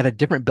is at a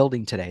different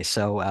building today,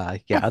 so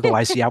yeah.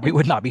 Otherwise, yeah, we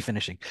would not be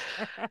finishing.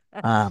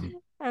 Of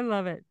I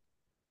love it.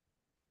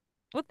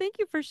 Well, thank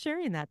you for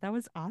sharing that. That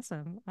was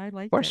awesome. I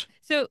liked it. course,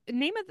 So,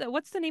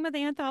 what's the name of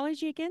the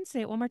anthology again?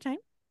 Say it one more time.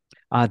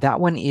 that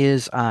one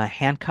is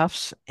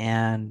handcuffs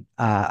and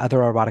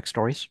other erotic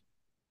stories.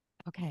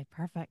 Okay,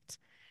 perfect.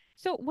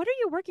 So, what are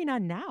you working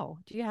on now?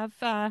 Do you have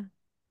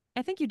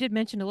I think you did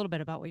mention a little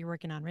bit about what you're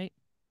working on, right?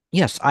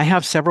 Yes, I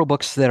have several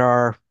books that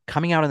are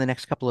coming out in the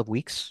next couple of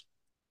weeks.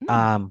 Mm,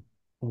 Um,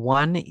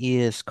 One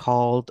is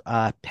called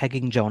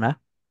Pegging Jonah.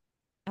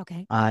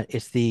 okay.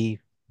 It's the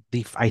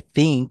I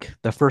think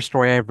the first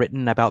story I've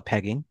written about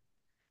pegging,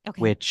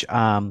 Okay. which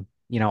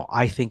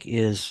I think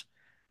is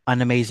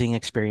an amazing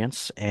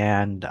experience,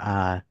 and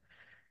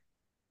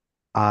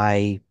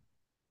I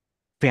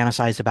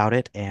fantasize about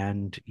it,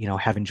 and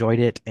have enjoyed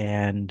it,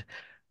 and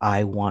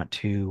I want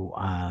to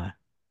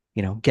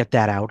get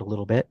that out a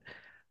little bit.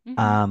 Mm-hmm.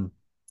 Um,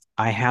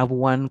 I have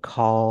one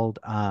called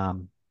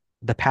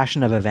The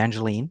Passion of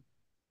Evangeline,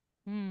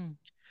 Mm,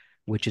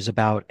 which is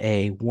about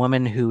a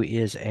woman who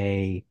is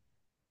a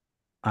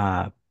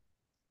uh,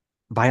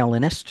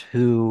 violinist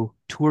who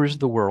tours mm,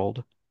 the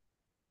world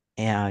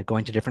and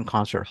going to different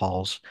concert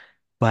halls,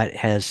 but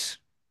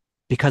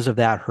because of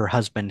that, her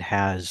husband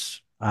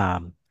has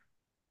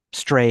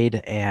strayed,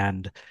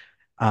 and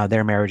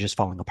their marriage is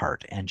falling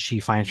apart, and she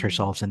finds mm.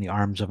 herself in the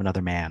arms of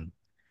another man.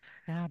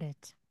 Got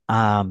it.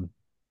 Um,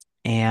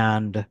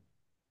 and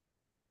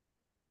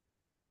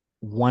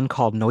one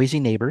called Noisy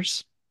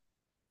Neighbors,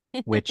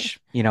 which,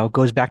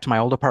 goes back to my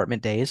old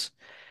apartment days.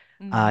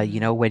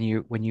 Mm.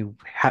 When you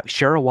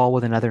share a wall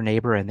with another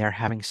neighbor and they're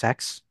having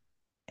sex,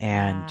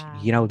 and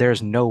Ah,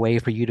 there's yeah. no way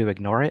for you to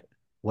ignore it,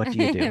 what do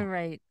you do?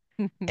 Right.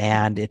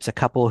 And it's a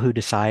couple who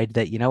decide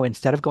that,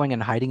 instead of going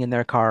and hiding in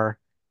their car,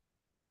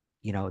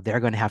 they're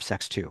going to have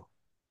sex too.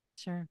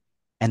 Sure.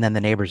 And then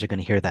the neighbors are going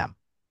to hear them.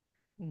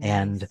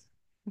 And Nice.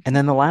 and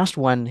then the last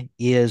one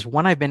is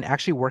one I've been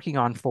actually working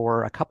on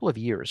for a couple of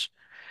years.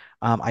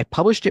 I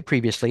published it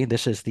previously.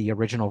 This is the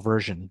original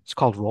version. It's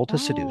called Roll to Oh,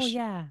 Seduce.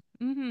 yeah.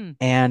 Mm-hmm.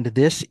 And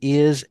this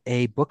is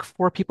a book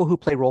for people who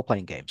play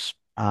role-playing games.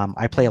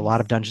 I play a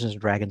lot of Nice. Dungeons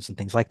and Dragons and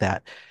things like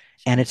that.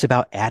 And Sure. it's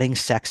about adding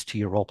sex to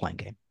your role-playing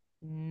game.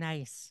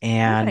 Nice.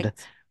 And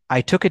Perfect.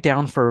 I took it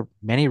down for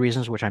many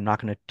reasons, which I'm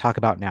not going to talk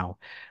about now.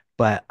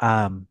 But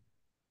I'm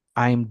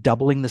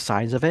doubling the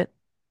size of it.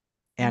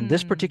 And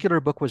this Mm. particular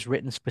book was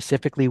written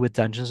specifically with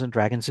Dungeons and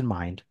Dragons in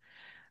mind.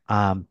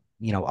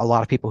 A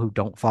lot of people who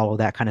don't follow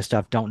that kind of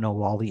stuff don't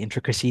know all the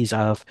intricacies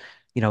of,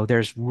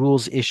 there's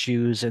rules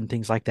issues and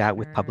things like that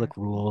with Sure. public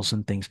rules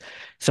and things.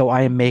 So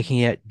I am Mm-hmm. making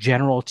it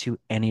general to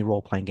any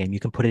role-playing game. You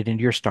can put it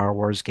into your Star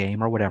Wars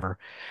game or whatever.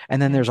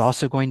 And then there's Nice.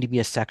 also going to be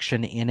a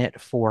section in it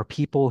for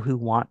people who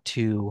want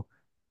to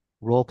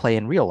role play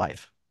in real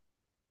life.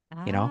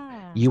 You know,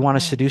 Ah, you want to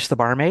seduce nice. the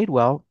barmaid?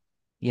 Well,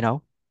 you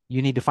know,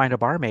 you need to find a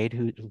barmaid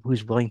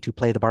who's willing to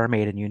play the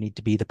barmaid, and you need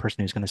to be the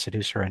person who's going to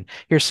seduce her. And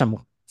here's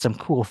some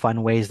cool,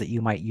 fun ways that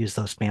you might use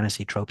those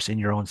fantasy tropes in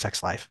your own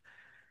sex life.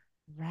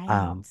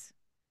 Um, Right.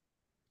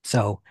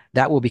 so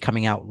that will be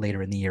coming out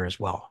later in the year as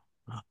well.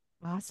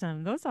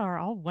 Awesome. Those are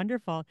all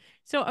wonderful.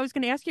 So I was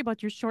going to ask you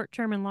about your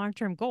short-term and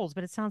long-term goals,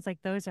 but it sounds like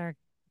those are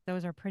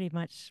pretty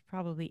much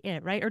probably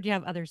it, right? Or do you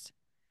have others?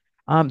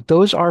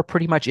 Those are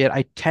pretty much it.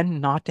 I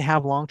tend not to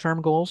have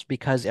long-term goals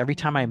because every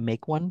time I Mm.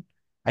 make one,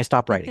 I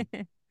stop writing.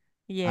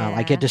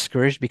 I get Yeah.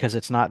 discouraged because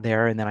it's not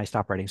there and then I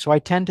stop writing. So I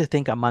tend to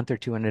think a month or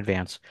two in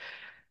advance.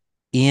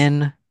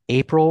 In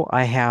April,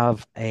 I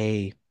have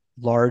a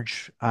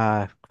large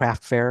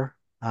craft fair.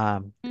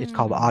 It's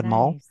called Mm, Odd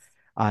Mall. nice.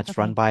 It's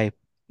run Okay. by,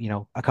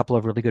 a couple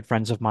of really good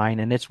friends of mine,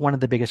 and it's one of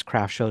the biggest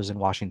craft shows in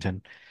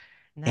Washington.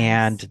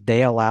 And Nice.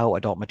 they allow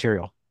adult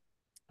material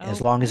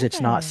as Oh, long as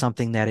it's not perfect.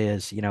 something that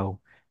is,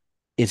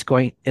 is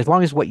going, as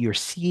long as what you're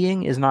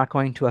seeing is not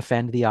going to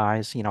offend the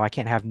eyes. I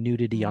can't have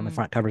nudity on the Mm,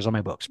 front covers of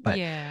my books, but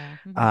yeah.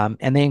 Hmm.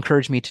 and they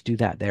encourage me to do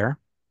that there.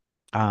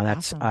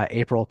 That's Awesome.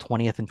 April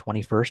 20th and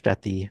 21st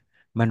at the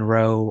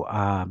Monroe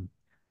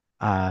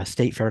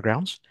State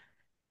Fairgrounds,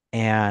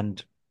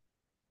 and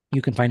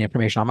you can find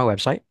information on my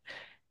website.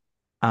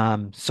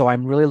 So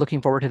I'm really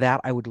looking forward to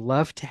that. I would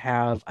love to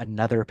have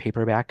another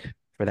paperback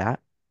for that.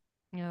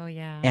 Oh,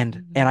 yeah. And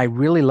Hmm. I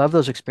really love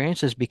those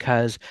experiences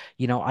because,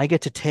 I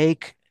get to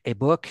take a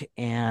book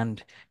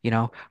and,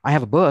 I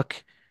have a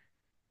book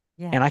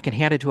Yeah. and I can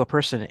hand it to a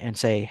person and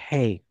say,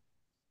 "Hey,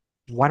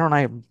 why don't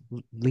I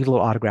leave a little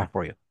autograph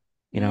for you?"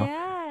 You know,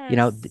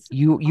 Yes.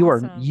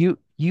 Awesome.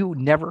 you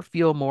never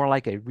feel more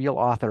like a real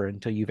author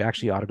until you've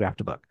actually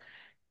autographed a book,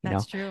 you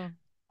That's know. true.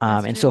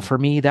 That's And so true. for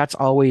me, that's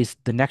always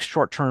the next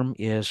short term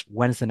is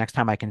when's the next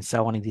time I can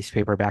sell one of these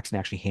paperbacks and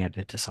actually hand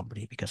it to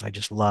somebody because I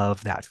just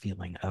love that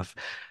feeling of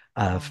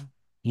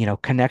Yeah.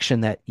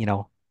 connection that,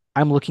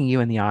 I'm looking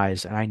you in the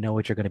eyes and I know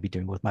what you're going to be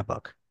doing with my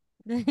book.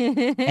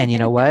 And you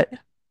know what?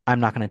 I'm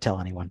not going to tell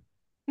anyone.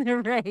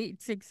 Right.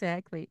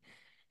 Exactly.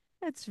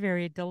 That's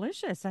very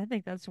delicious. I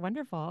think that's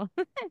wonderful.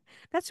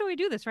 That's why we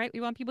do this, right?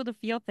 We want people to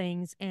feel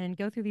things and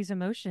go through these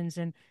emotions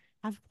and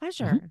have Mhm.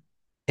 pleasure.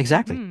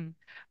 Exactly. Mm-hmm.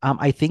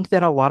 I think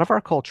that a lot of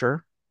our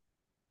culture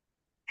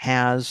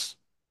has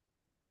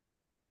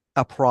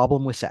a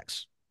problem with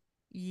sex.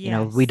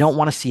 We don't Yes.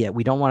 want to see it.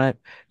 We don't want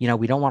to,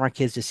 we don't want our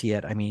kids to see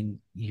it. I mean,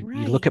 you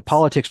look at Right.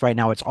 politics right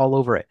now, it's all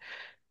over it.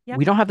 Yep.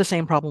 We don't have the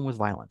same problem with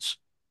violence.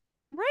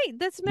 Right.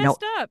 That's You know,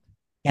 messed up.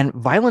 and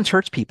violence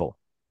hurts people,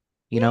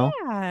 you know.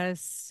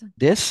 Yes.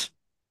 This,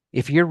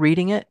 if you're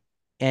reading it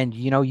and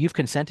you've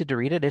consented to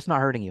read it, it's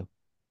not hurting you,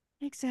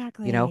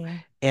 you know.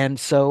 Exactly. And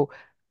so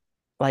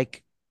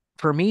like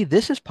for me,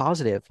 this is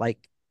positive.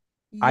 Like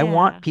I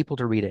want Yeah. people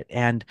to read it.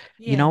 And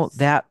Yes.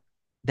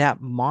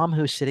 that mom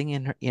who's sitting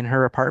in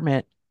her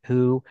apartment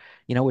who,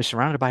 is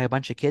surrounded by a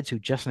bunch of kids who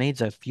just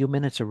needs a few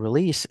minutes of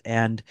release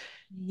and,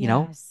 you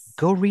know, Yes.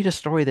 go read a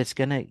story that's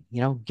gonna,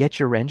 get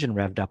your engine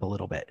revved up a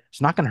little bit.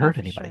 It's not gonna Oh, hurt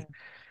for sure. anybody,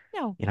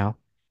 No, you know?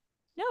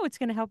 no, it's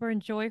going to help her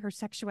enjoy her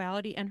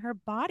sexuality and her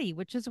body,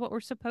 which is what we're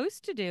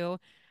supposed to do.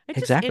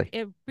 Exactly.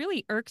 It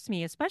really irks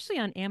me, especially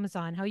on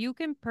Amazon, how you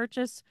can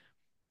purchase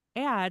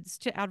ads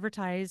to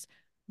advertise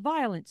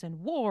violence and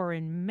war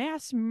and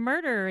mass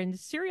murder and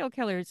serial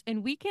killers.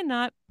 And we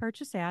cannot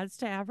purchase ads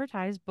to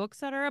advertise books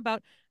that are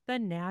about the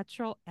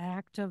natural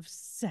act of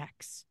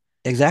sex.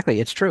 Exactly.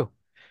 It's true.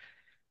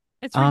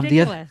 It's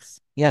The other,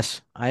 ridiculous.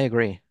 yes, I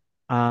agree.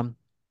 Um,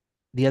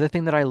 the other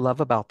thing that I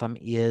love about them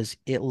is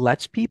it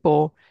lets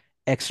people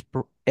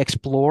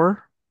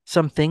explore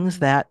some things Mm,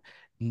 that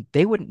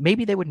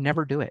maybe they would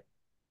never do it,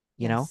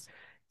 you know? yes.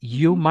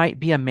 You Hmm. might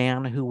be a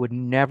man who would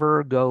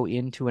never go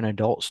into an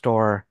adult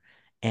store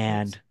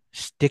Right. and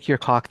stick your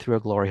cock through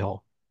a glory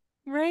hole,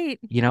 Right.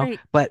 you know?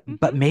 Right. Hmm.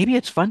 But maybe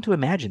it's fun to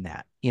imagine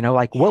that,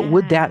 like what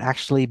would that Yeah.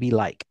 actually be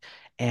like?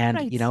 And,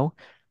 Right.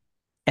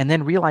 and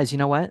then realize,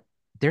 what?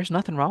 There's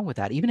nothing wrong with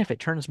that. Even if it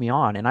turns me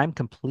on and I'm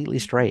completely Mhm.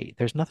 straight,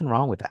 there's nothing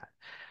wrong with that.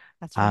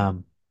 That's right.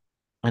 Um,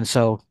 and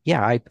so,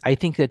 yeah, I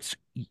think that's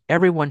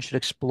everyone should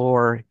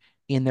explore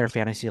in their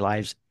fantasy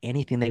lives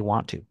anything they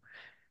want to,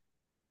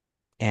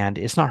 and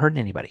it's not hurting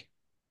anybody.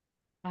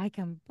 I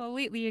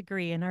completely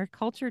agree. And our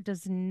culture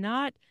does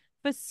not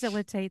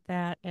facilitate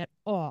that at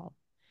all.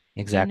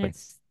 And Exactly.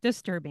 it's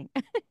disturbing.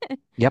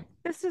 Yep.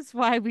 This is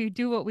why we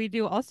do what we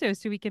do also,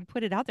 so we can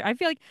put it out there. I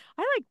like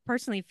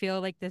personally feel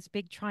like this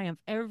big triumph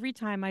every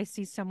time I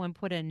see someone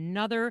put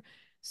another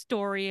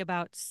story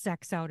about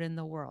sex out in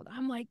the world.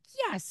 I'm like,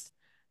 yes,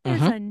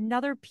 there's Hmm.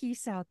 another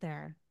piece out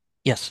there.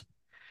 Yes.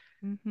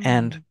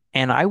 And Mm-hmm.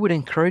 and I would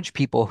encourage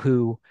people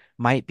who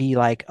might be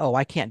like, "Oh,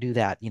 I can't do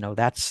that.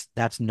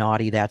 That's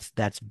naughty.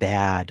 That's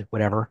bad.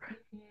 Whatever."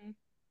 Hmm.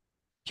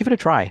 Give it a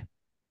try,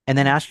 and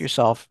then ask Yes.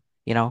 yourself,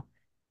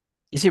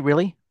 is it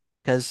really?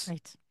 Because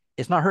Right.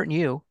 it's not hurting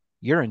you.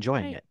 You're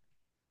enjoying Right. it.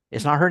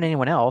 It's not hurting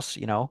anyone else.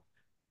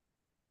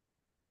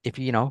 If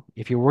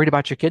you're worried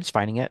about your kids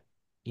finding it,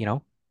 you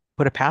know,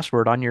 put a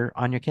password on your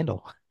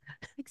Kindle.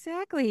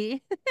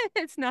 Exactly.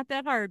 It's not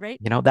that hard,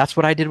 right? That's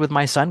what I did with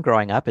my son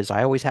growing up is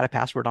I always had a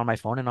password on my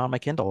phone and on my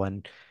Kindle.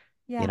 And,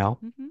 you Yeah. know,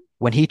 Hmm.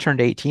 when he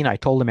turned 18, I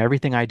told him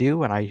everything I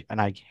do and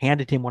I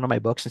handed him one of my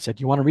books and said,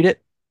 "You want to read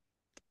it?"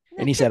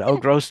 And he said, "Oh,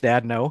 gross,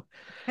 Dad, no."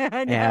 No,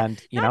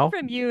 And, not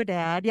from you,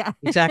 Dad. Yeah.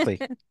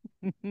 exactly.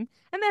 Mhm.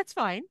 And that's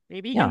fine.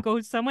 Maybe he can Yeah, go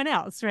with someone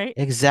else, right?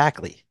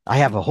 exactly. I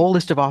have a whole Hmm.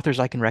 list of authors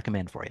I can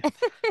recommend for you.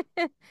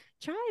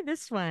 Try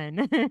this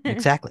one.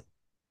 Exactly.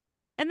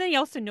 And then he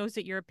also knows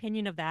that your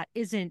opinion of that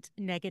isn't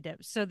negative.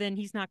 So then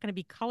he's not going to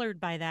be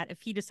colored by that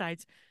if he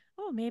decides,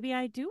 oh, maybe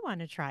I do want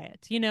to try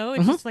it.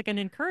 It's Hmm. just like an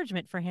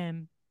encouragement for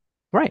him.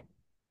 Right.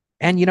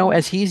 And Hmm.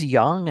 as he's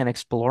young and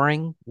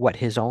exploring what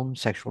his own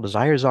sexual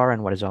desires are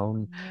and what his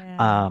own Yeah.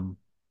 um,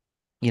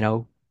 you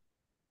know,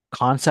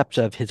 concepts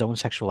of his own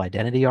sexual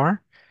identity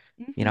are,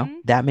 Hmm.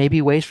 that may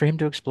be ways for him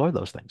to explore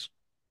those things.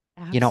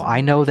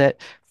 I know Absolutely.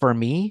 that for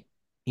me,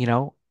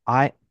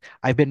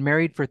 I've been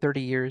married for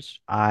 30 years.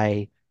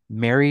 I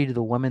married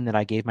the woman that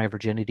I gave my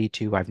virginity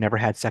to. I've never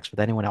had sex with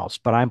anyone else,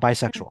 but I'm Right.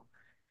 bisexual.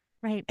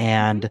 Right. Hmm.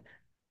 And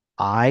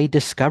I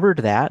discovered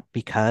that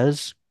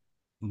because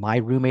my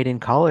roommate in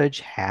college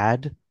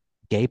had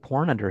gay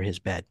porn under his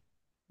bed.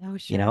 Oh,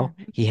 sure.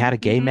 He Hmm. had a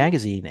gay Hmm.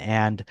 magazine,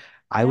 and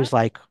I was Yep.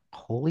 like,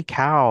 holy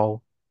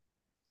cow,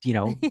 you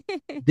know,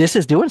 this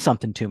is doing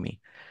something to me.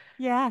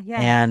 Yeah.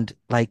 Yeah. And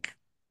like,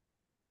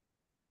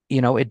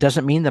 it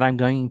doesn't mean that I'm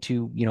going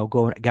to,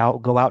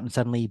 go out and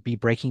suddenly be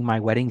breaking my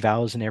wedding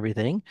vows and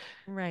everything,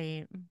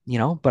 Right.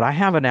 but I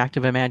have an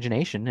active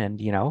imagination, and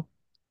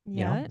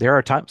Yeah. there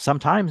are times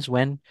sometimes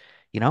when,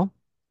 you know,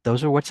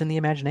 those are what's in the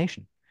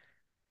imagination.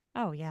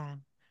 Oh, yeah.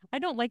 I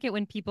don't like it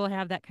when people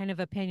have that kind of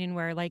opinion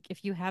where, like,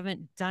 if you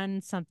haven't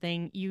done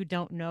something, you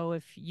don't know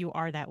if you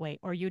are that way,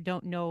 or you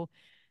don't know.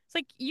 It's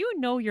like you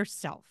know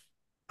yourself,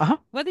 Uh-huh.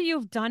 whether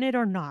you've done it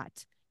or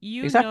not.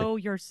 You Exactly. know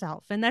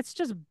yourself. And that's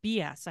just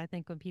BS, I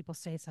think, when people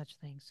say such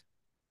things.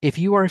 If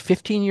you are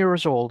 15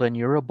 years old and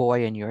you're a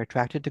boy and you're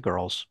attracted to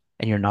girls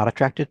and you're not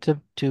attracted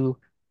to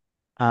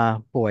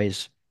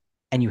boys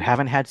and you Hmm.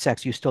 haven't had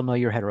sex, you still know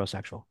you're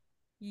heterosexual.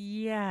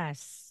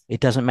 Yes, It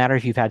doesn't matter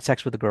if you've had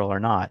sex with a girl or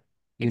not,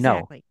 you know.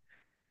 exactly.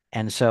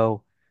 And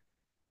so,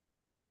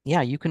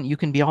 yeah, you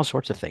can be all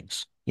sorts of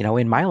things.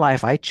 In my Hmm.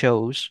 life, I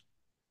chose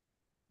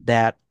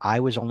that I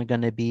was only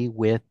going to be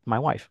with my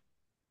wife.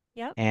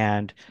 Yep.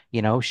 And,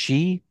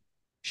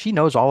 she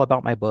knows all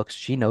about my books.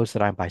 She knows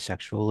that I'm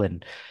bisexual,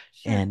 and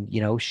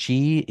Sure.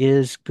 she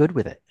is good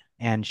with it.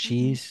 And Hmm.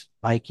 she's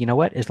like, you know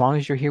what? As long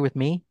as you're here with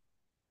me,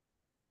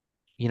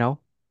 you know,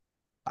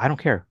 I don't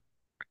care.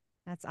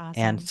 That's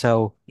And awesome.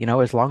 so,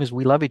 as long as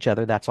we love each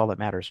other, that's all that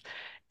matters.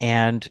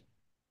 And,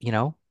 you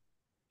know,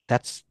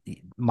 that's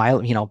my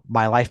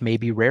life may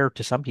be rare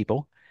to some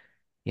people,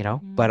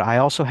 but Hmm. I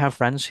also have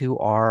friends who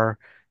are,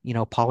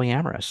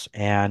 polyamorous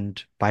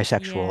and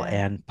bisexual Yeah.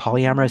 and Hmm.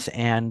 polyamorous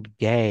and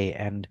gay.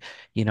 And,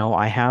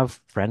 I have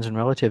friends and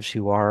relatives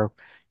who are,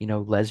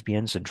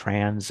 lesbians and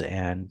trans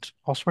and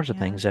all sorts of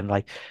Yeah. things. And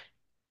like,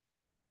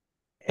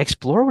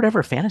 explore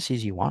whatever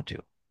fantasies you want to,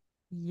 you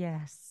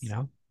Yes.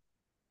 know,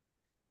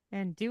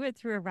 And do it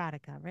through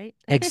erotica, right?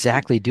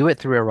 exactly. Do it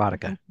through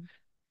erotica.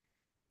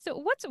 So,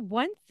 what's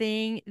one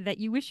thing that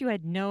you wish you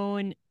had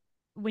known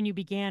when you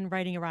began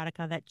writing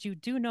erotica that you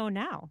do know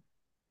now?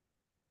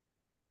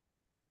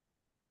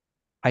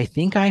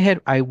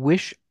 I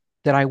wish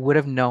that I would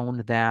have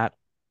known that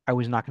I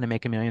was not going to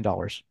make $1 million.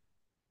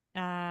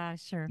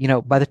 Sure.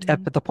 At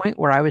Hmm. the point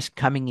where I was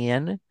coming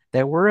in,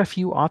 there were a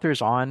few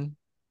authors on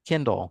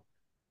Kindle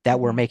that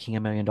were Hmm. making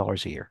 $1 million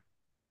a year.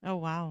 Oh,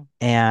 wow.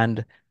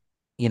 And,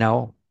 you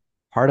know,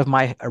 part of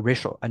my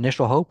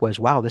initial hope was,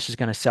 wow, this is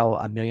going to sell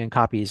 1 million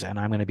copies and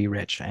I'm going to be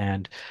rich.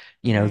 And,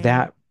 Right.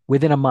 that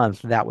within a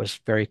month, that was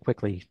very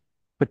quickly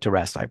put to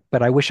rest.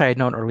 But I wish I had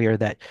known earlier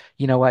that,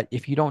 you know what,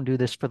 if you don't do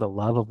this for the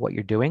love of what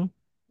you're doing,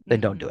 then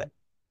don't do Hmm. it.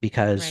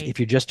 Because Right. if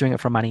you're just doing it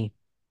for money,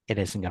 it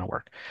isn't going to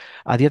work.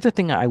 The other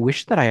thing I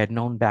wish that I had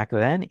known back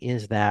then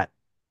is that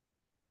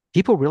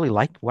people really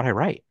liked what I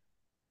write.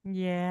 I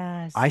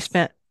Yes.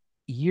 spent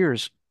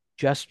years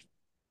just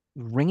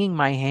wringing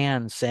my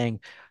hands saying,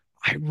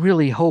 I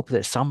really hope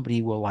that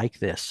somebody will like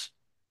this,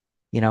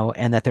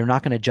 and that they're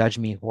not going to judge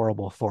me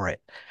horrible for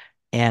it.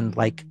 And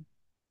like Hmm.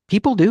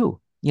 people do,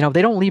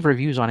 they don't leave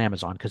reviews on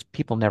Amazon because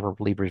people never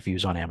leave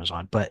reviews on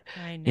Amazon. But,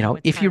 I know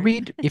it's if you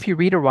hard.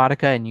 read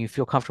erotica and you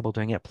feel comfortable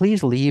doing it,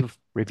 please leave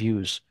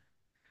reviews,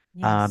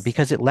 Yes.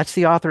 because it lets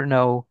the author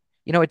know,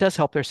 it does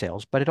help their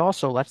sales, but it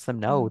also lets them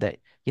know Mm. that,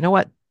 you know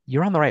what,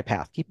 you're on the right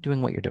path. Keep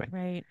doing what you're doing.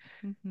 Right.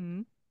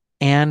 Hmm.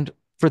 And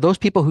for those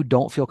people who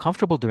don't feel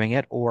comfortable doing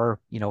it or,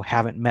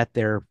 haven't met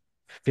their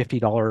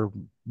 $50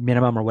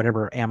 minimum or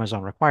whatever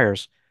Amazon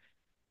requires,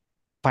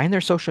 find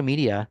their social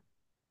media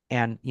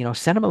and,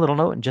 send them a little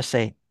note and just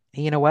say,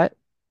 hey, you know what?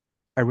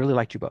 I really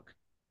liked your book.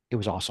 It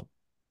was awesome.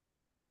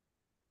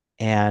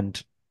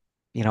 And,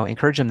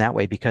 encourage them that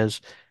way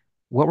because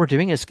what we're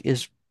doing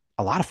is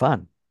a lot of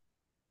fun.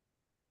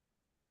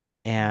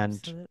 And,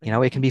 Absolutely.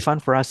 it can be fun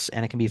for us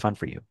and it can be fun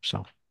for you.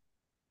 So,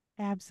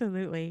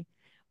 Absolutely.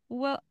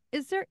 Well,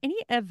 is there any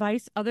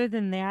advice other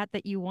than that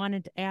that you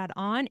wanted to add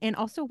on? And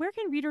also, where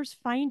can readers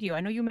find you?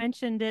 I know you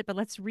mentioned it, but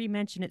let's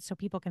re-mention it so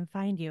people can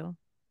find you.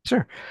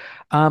 sure.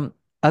 Um,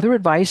 Other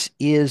advice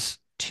is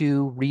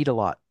to read a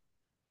lot.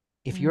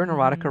 If you're an Hmm.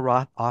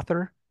 erotica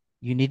author,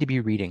 you need to be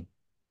reading.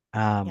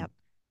 Um, Yep.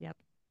 Yep.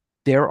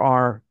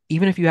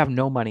 even if you have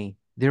no money,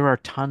 there are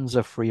tons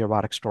of free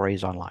erotic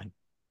stories online.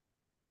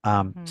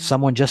 Hmm.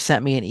 Someone just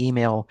sent me an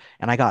email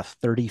and I got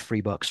 30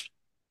 free books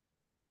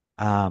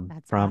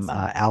That's from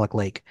awesome. Alec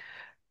Lake.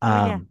 Oh,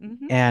 yeah. Um,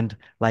 and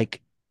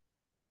like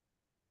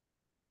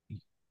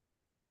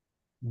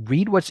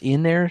read what's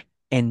in there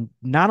and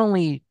not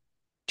only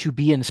to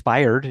be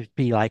inspired,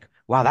 be like,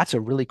 wow, that's a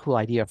really cool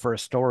idea for a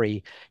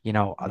story.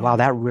 Wow, Yeah.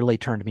 that really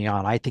turned me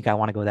on. I think I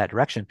want to go that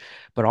direction.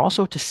 But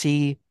also to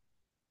see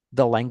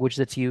the language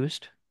that's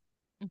used,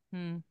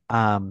 Hmm.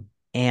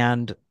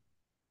 and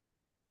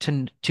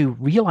to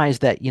realize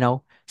that,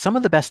 some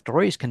of the best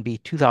stories can be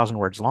 2,000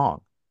 words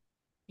long.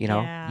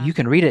 Yeah. You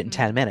can read it in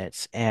 10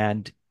 minutes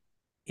and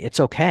it's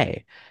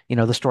okay.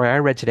 The story I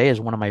read today is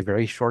one of my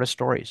very shortest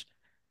stories.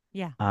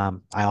 Yeah.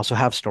 I also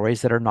have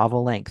stories that are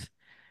novel length.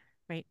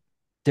 Right.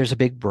 There's a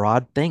big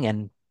broad thing.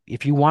 And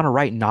if you want to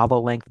write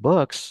novel length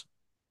books,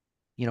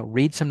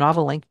 read some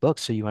novel length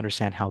books so you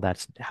understand how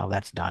that's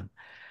done.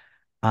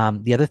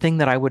 The other thing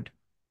that I would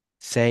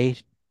say,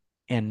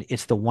 and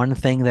it's the one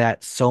thing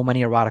that so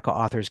many erotica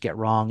authors get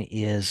wrong,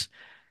 is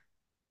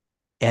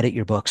edit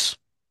your books.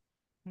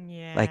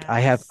 Like I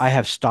have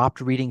Yes. stopped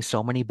reading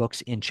so many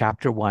books in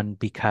chapter one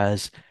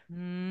because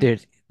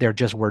Mm. they're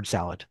just word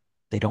salad.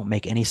 They don't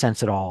make any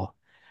sense at all.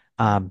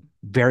 Yep.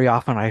 Very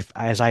often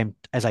as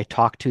I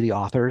talk to the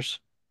authors,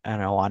 I don't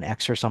know, on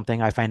X or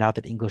something, I find out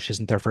that English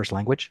isn't their first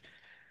language.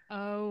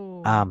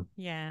 Oh, Um,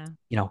 yeah.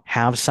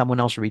 have someone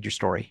else read your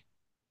story.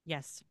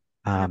 Yes.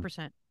 Um,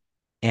 100%.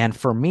 and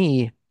for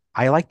me,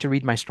 I like to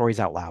read my stories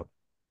out loud.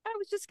 I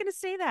was just going to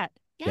say that.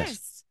 Yes.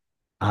 Yes.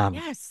 Um,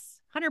 Yes.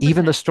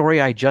 Even the 100%. story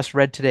I just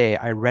read today,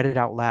 I read it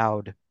out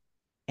loud,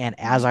 and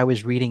as Hmm. I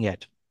was reading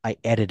it, I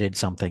edited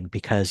something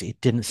because it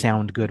didn't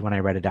sound good when I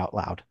read it out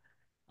loud,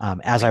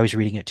 as I Right. was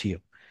reading it to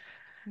you.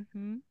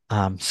 Hmm.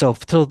 So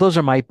those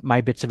are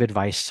my bits of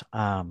advice.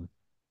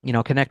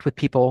 Connect with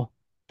people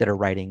that are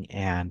writing,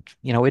 and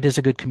it is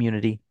a good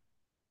community.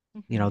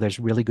 Hmm. There's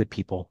really good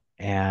people,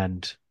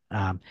 and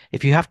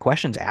if you have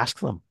questions, ask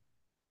them.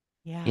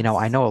 I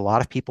Yes. know a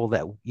lot of people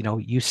that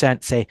you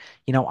sent say,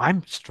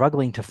 I'm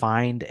struggling to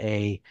find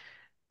a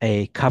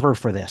cover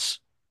for this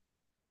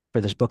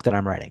book that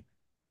I'm writing.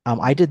 I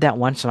Hmm. did that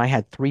once, and I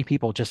had three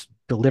people just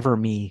deliver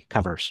me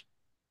covers.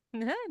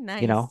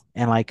 Nice.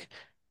 And like,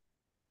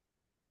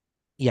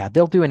 yeah,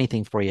 they'll do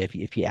anything for you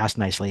if you ask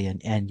nicely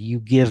and you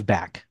give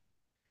back.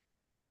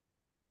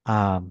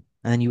 And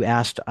then you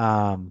asked,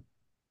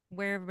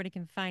 Where everybody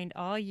can find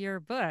all your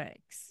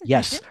books.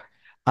 yes,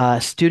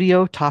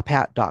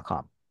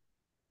 studiotophat.com.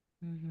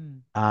 Hmm.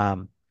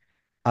 Um,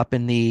 Up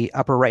in the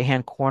upper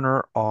right-hand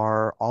corner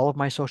are all of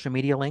my social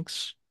media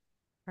links.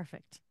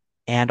 Perfect.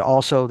 And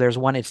also there's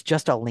one, it's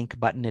just a link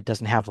button. It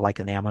doesn't have like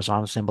an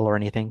Amazon symbol or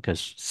anything because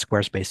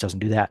Squarespace doesn't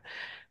do that.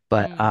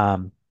 But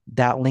Mm.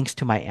 that links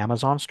to my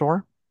Amazon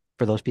store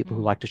for those people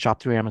who Mm. like to shop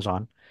through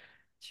Amazon.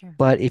 Sure.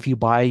 But if you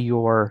buy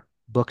your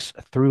books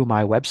through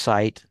my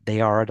website,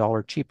 they are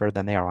 $1 cheaper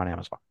than they are on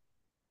Amazon.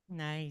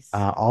 Nice.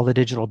 All the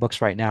digital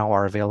books right now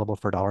are available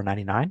for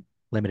 $1.99,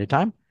 limited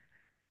time.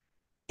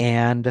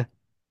 And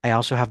I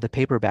also have the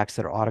paperbacks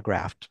that are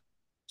autographed.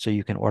 So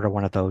you can order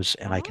one of those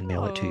and I can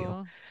mail it to you.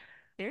 Oh,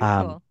 very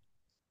Um, cool.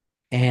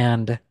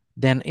 and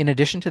then in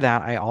addition to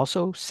that, I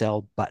also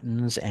sell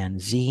buttons and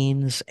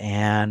zines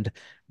and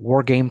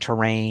war game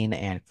terrain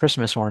and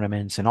Christmas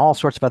ornaments and all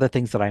sorts of other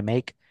things that I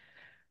make.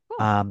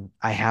 Cool.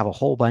 I have a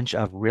whole bunch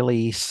of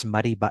really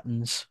smutty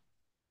buttons.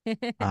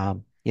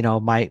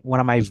 My one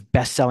of my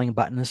best-selling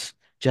buttons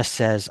just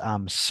says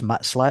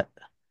smut slut.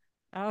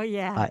 Oh,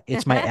 yeah.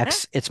 It's my I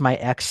ex was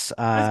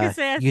gonna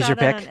say I saw user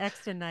that on pick.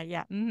 X tonight.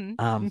 Yeah. Hmm.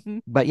 Hmm.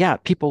 But yeah,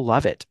 people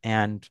love it.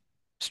 And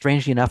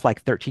strangely enough,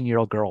 like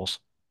 13-year-old girls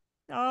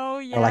Oh,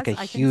 are like a yes,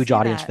 I can huge see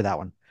audience for that. that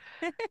one.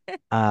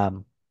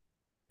 Um,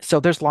 so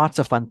there's lots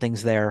of fun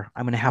things there.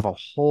 I'm going to have a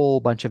whole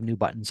bunch of new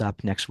buttons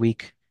up next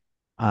week,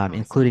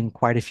 including Awesome.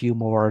 quite a few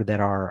more that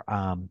are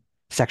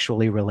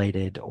sexually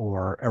related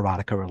or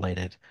erotica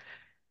related.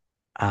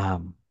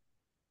 Um,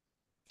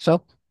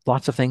 so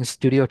lots of things,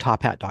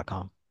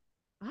 studiotophat.com.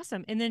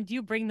 Awesome. And then do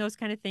you bring those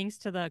kind of things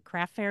to the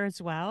craft fair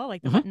as well,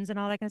 like the Hmm. buttons and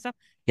all that kind of stuff?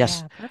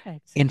 Yes. Yeah,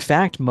 perfect. In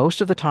fact,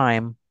 most of the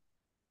time,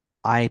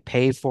 I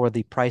pay for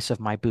the price of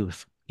my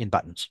booth in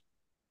buttons.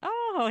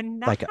 Oh,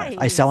 Like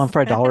I sell them nice.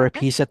 for $1 a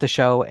piece at the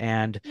show,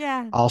 and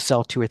Yeah. I'll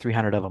sell 200 or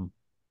 300 of them.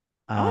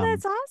 Oh, Um,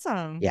 that's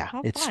awesome. yeah,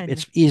 How it's fun.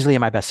 it's easily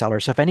my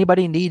bestseller. So if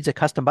anybody needs a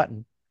custom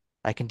button,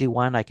 I can do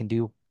one. I can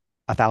do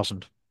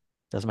 1,000.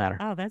 Doesn't matter.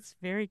 Oh, that's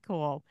very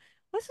cool.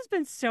 This has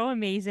been so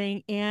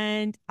amazing.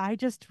 And I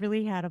just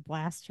really had a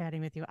blast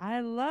chatting with you. I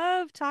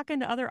love talking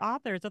to other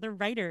authors, other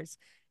writers.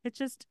 It's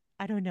just,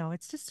 I don't know,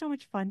 it's just so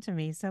much fun to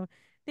me. So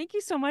thank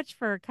you so much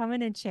for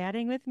coming and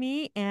chatting with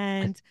me.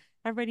 And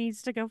everybody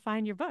needs to go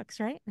find your books,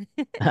 right?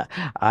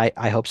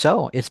 I hope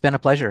so. It's been a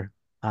pleasure.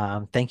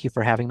 Thank you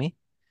for having me.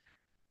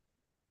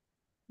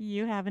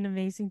 You have an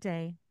amazing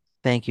day.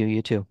 Thank you.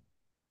 You too.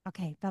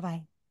 Okay, bye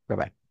bye. Bye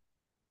bye.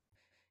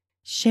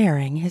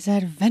 Sharing his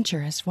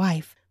adventurous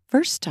wife.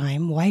 First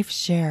time wife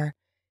share.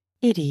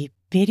 Itty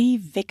Bitty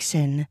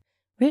Vixen.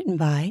 Written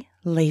by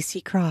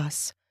Lacey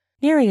Cross.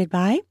 Narrated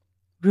by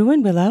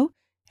Ruin Willow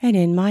and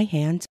In My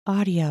Hands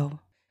Audio.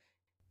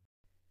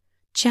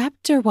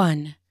 Chapter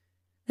 1.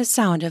 The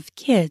sound of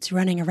kids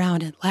running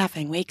around and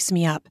laughing wakes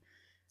me up.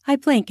 I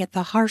blink at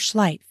the harsh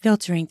light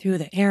filtering through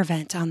the air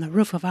vent on the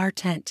roof of our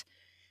tent.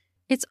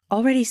 It's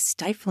already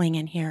stifling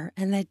in here,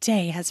 and the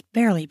day has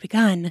barely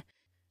begun.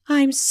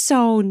 I'm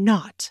so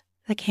not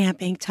the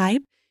camping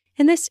type,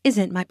 and this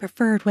isn't my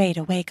preferred way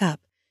to wake up.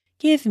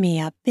 Give me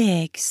a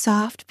big,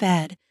 soft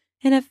bed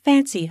and a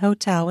fancy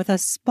hotel with a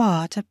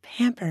spa to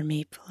pamper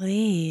me,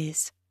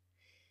 please.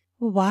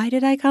 Why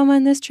did I come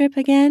on this trip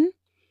again?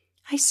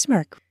 I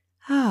smirk.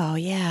 Oh,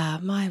 yeah,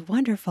 my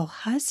wonderful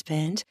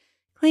husband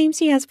claims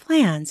he has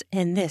plans,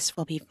 and this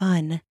will be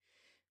fun.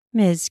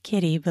 Ms.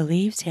 Kitty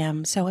believes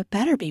him, so it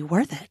better be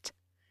worth it.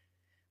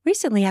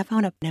 Recently, I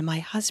found up in my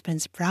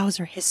husband's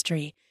browser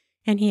history,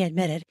 and he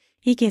admitted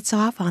he gets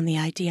off on the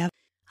idea.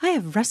 I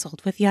have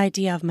wrestled with the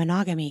idea of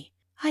monogamy.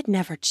 I'd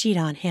never cheat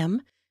on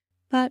him.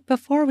 But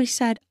before we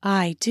said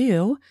I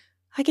do,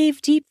 I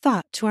gave deep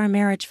thought to our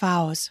marriage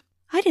vows.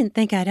 I didn't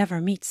think I'd ever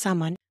meet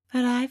someone,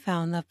 but I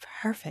found the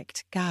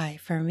perfect guy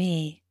for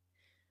me.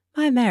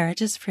 My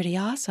marriage is pretty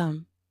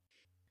awesome.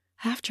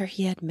 After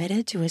he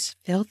admitted to his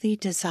filthy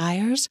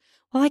desires,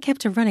 while I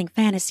kept a running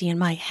fantasy in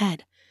my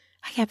head,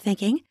 I kept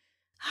thinking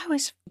I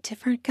was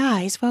different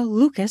guys while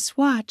Lucas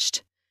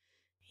watched.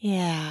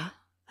 Yeah,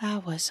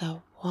 that was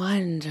a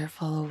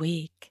wonderful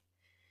week.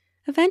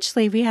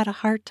 Eventually, we had a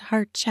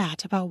heart-to-heart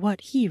chat about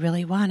what he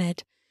really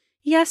wanted.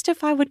 He asked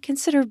if I would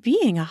consider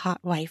being a hot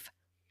wife.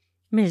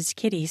 Ms.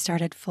 Kitty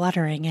started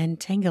fluttering and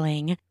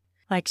tingling,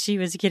 like she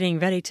was getting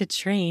ready to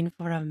train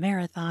for a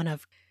marathon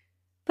of...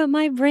 But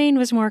my brain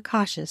was more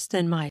cautious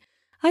than mine.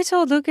 I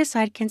told Lucas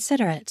I'd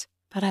consider it,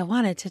 but I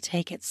wanted to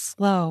take it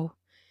slow.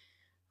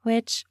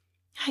 Which,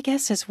 I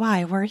guess, is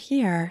why we're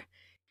here.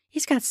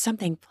 He's got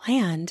something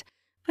planned,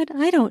 but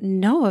I don't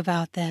know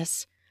about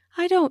this.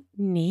 I don't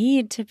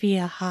need to be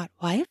a hot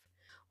wife.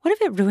 What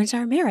if it ruins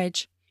our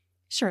marriage?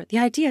 Sure, the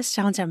idea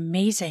sounds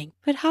amazing,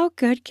 but how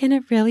good can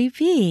it really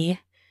be?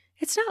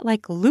 It's not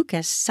like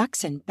Lucas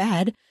sucks in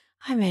bed.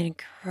 I'm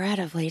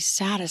incredibly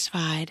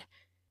satisfied.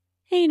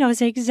 He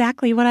knows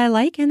exactly what I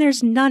like, and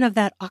there's none of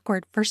that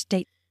awkward first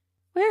date.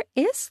 Where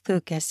is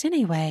Lucas,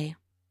 anyway?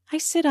 I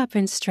sit up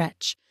and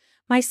stretch.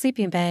 My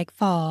sleeping bag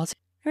falls.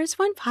 There is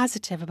one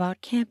positive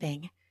about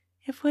camping.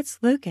 It puts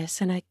Lucas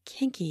in a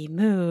kinky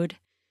mood.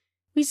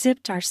 We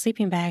zipped our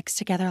sleeping bags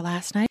together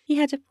last night. He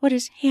had to put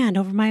his hand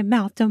over my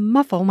mouth to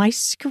muffle my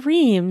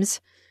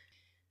screams.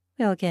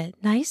 We'll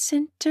get nice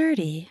and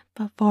dirty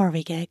before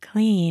we get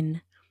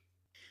clean.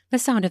 The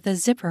sound of the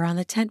zipper on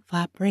the tent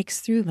flap breaks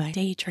through my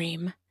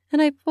daydream,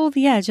 and I pull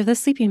the edge of the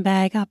sleeping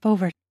bag up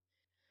over it.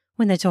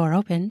 When the door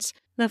opens,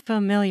 the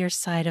familiar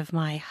sight of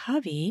my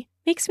hubby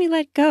makes me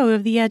let go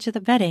of the edge of the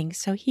bedding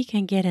so he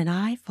can get an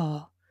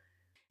eyeful.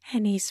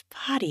 And he's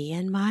putty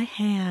in my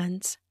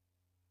hands.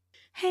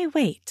 Hey,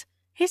 wait.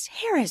 His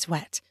hair is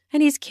wet,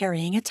 and he's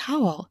carrying a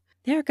towel.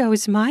 There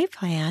goes my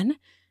plan.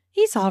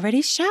 He's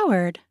already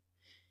showered.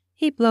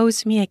 He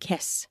blows me a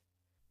kiss.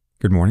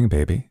 Good morning,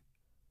 baby.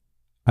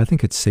 I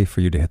think it's safe for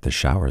you to hit the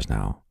showers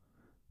now.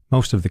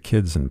 Most of the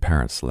kids and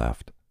parents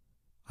left.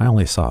 I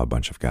only saw a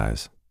bunch of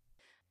guys.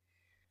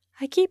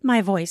 I keep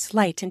my voice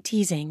light and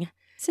teasing.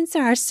 Since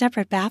there are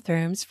separate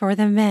bathrooms for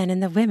the men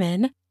and the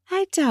women,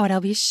 I doubt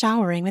I'll be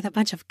showering with a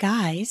bunch of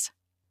guys.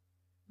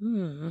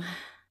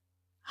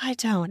 I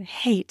don't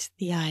hate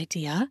the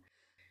idea.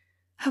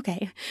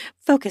 Okay,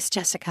 focus,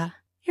 Jessica.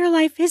 Your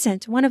life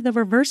isn't one of the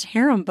reverse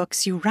harem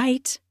books you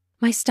write.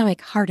 My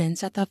stomach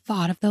hardens at the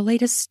thought of the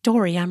latest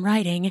story I'm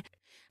writing, and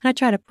I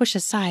try to push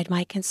aside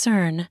my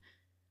concern.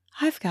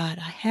 I've got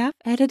a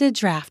half-edited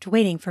draft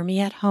waiting for me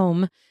at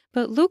home,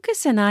 but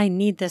Lucas and I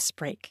need this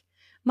break.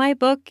 My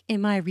book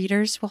and my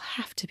readers will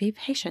have to be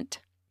patient.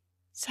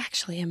 It's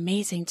actually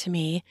amazing to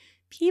me.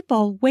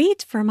 People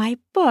wait for my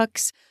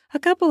books. A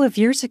couple of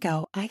years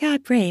ago, I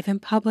got brave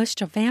and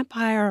published a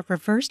vampire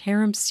reverse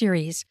harem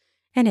series,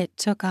 and it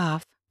took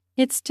off.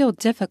 It's still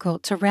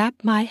difficult to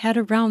wrap my head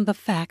around the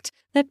fact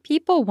that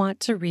people want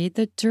to read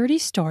the dirty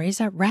stories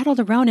that rattled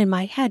around in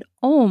my head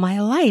all my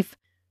life.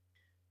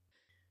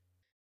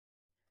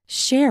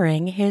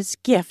 Sharing his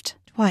gift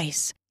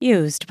twice,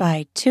 used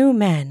by two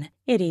men,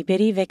 Itty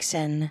Bitty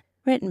Vixen,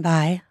 written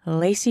by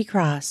Lacey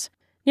Cross,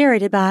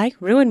 narrated by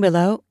Ruin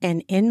Willow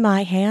and In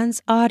My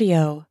Hands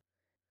Audio.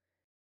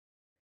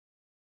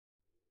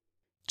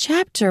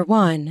 Chapter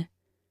 1.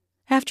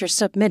 After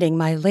submitting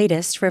my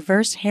latest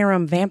reverse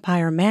harem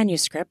vampire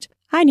manuscript,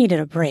 I needed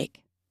a break.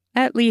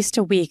 At least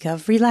a week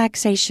of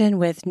relaxation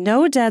with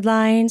no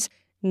deadlines,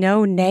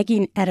 no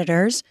nagging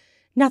editors,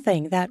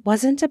 nothing that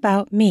wasn't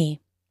about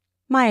me.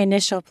 My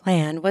initial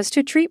plan was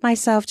to treat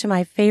myself to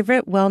my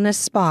favorite wellness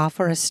spa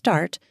for a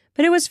start,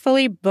 but it was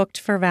fully booked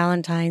for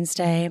Valentine's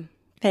Day.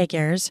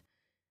 Figures.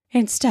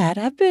 Instead,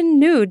 I've been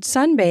nude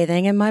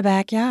sunbathing in my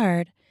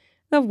backyard.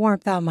 The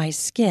warmth on my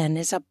skin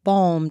is a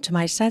balm to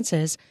my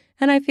senses,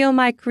 and I feel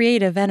my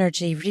creative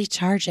energy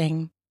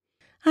recharging.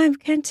 I'm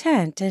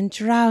content and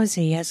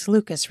drowsy as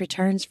Lucas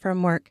returns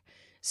from work,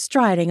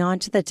 striding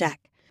onto the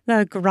deck.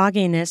 The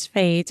grogginess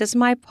fades as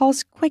my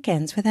pulse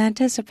quickens with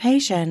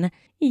anticipation.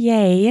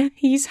 Yay,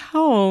 he's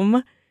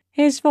home.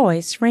 His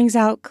voice rings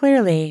out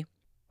clearly.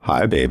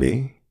 Hi,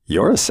 baby.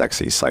 You're a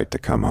sexy sight to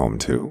come home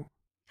to.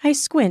 I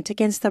squint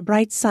against the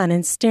bright sun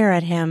and stare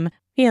at him,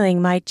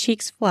 feeling my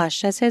cheeks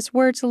flush as his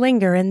words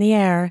linger in the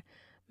air.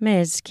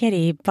 Miss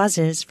Kitty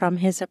buzzes from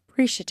his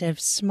appreciative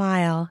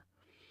smile.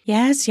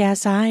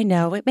 Yes, I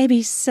know, it may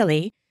be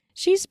silly.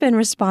 She's been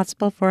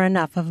responsible for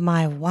enough of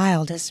my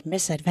wildest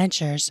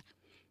misadventures.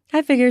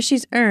 I figure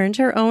she's earned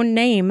her own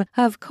name.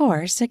 Of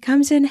course, it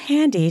comes in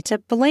handy to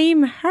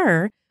blame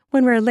her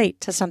when we're late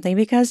to something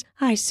because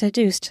I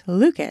seduced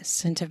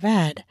Lucas into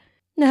bed.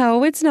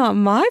 No, it's not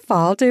my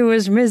fault. It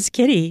was Miss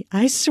Kitty,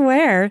 I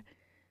swear.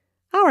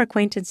 Our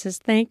acquaintances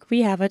think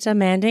we have a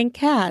demanding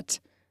cat.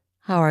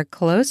 Our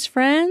close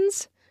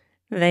friends?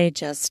 They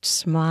just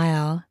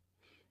smile.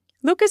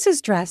 Lucas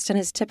is dressed in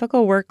his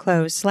typical work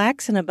clothes,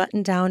 slacks and a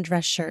button-down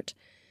dress shirt.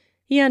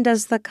 He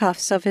undoes the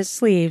cuffs of his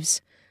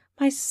sleeves.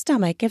 My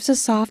stomach gives a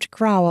soft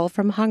growl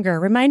from hunger,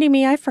 reminding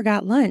me I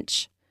forgot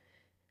lunch.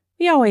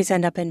 We always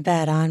end up in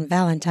bed on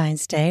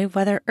Valentine's Day,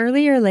 whether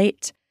early or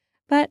late,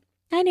 but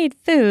I need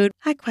food.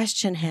 I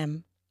question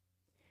him.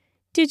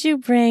 Did you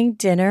bring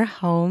dinner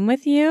home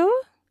with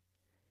you?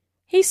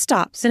 He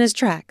stops in his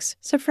tracks,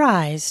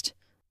 surprised.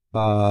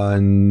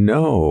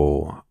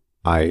 No.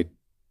 I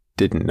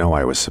didn't know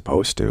I was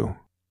supposed to.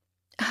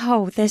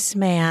 Oh, this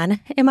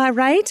man. Am I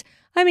right?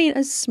 I mean,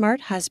 a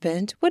smart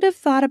husband would have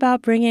thought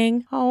about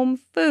bringing home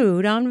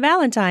food on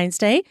Valentine's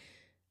Day,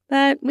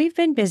 but we've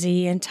been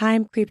busy and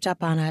time creeped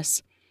up on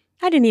us.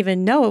 I didn't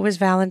even know it was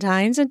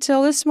Valentine's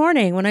until this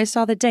morning when I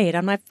saw the date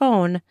on my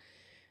phone.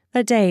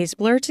 The days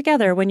blur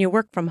together when you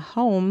work from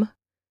home.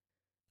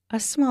 A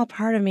small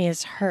part of me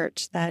is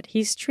hurt that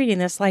he's treating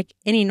this like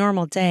any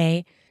normal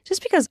day.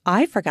 Just because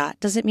I forgot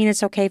doesn't mean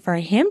it's okay for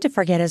him to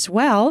forget as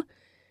well.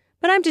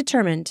 But I'm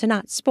determined to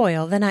not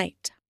spoil the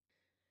night.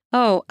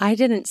 Oh, I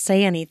didn't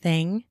say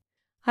anything.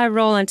 I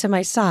roll onto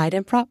my side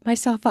and prop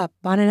myself up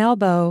on an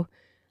elbow.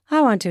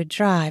 I want to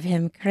drive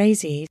him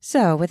crazy,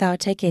 so without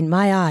taking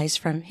my eyes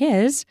from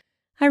his,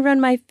 I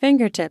run my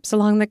fingertips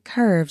along the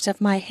curves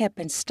of my hip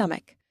and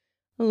stomach,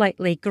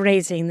 lightly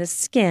grazing the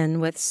skin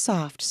with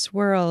soft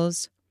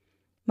swirls.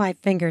 My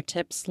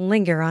fingertips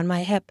linger on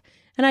my hip,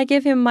 and I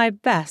give him my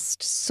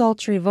best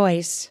sultry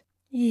voice.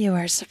 You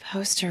are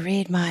supposed to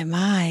read my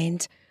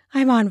mind.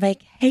 I'm on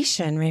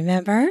vacation,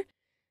 remember?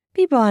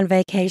 People on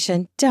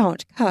vacation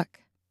don't cook.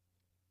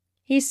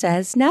 He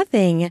says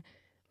nothing,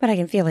 but I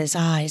can feel his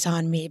eyes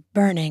on me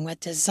burning with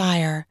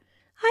desire.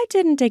 I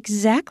didn't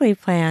exactly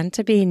plan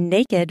to be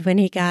naked when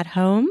he got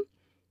home,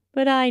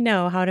 but I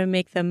know how to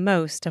make the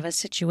most of a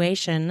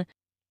situation.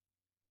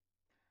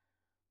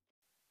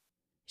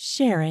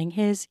 Sharing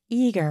his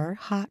eager,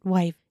 hot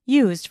wife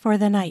used for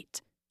the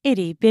night.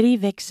 Itty Bitty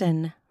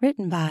Vixen,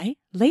 written by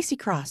Lacey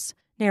Cross,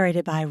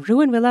 narrated by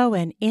Ruin Willow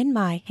and In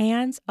My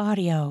Hands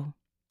Audio.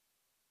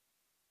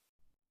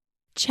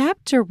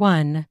 Chapter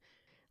 1.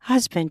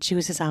 Husband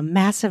chooses a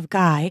massive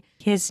guy,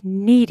 his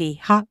needy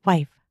hot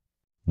wife.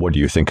 What do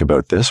you think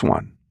about this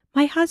one?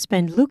 My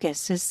husband,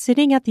 Lucas, is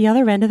sitting at the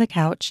other end of the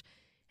couch,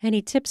 and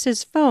he tips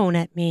his phone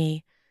at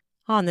me.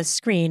 On the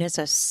screen is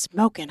a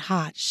smoking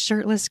hot,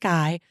 shirtless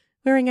guy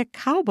wearing a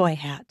cowboy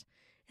hat,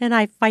 and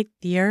I fight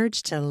the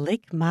urge to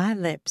lick my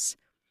lips.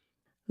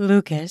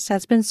 Lucas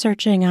has been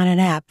searching on an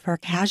app for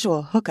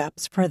casual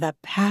hookups for the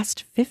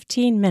past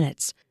 15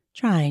 minutes,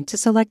 trying to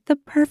select the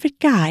perfect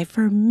guy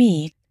for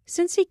me,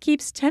 since he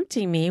keeps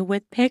tempting me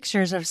with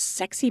pictures of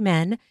sexy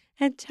men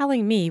and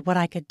telling me what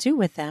I could do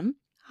with them.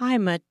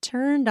 I'm a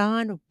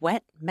turned-on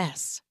wet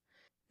mess.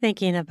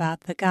 Thinking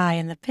about the guy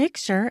in the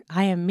picture,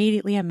 I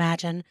immediately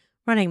imagine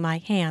running my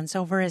hands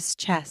over his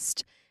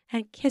chest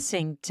and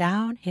kissing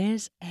down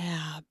his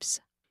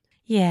abs.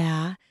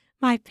 Yeah,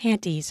 my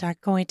panties are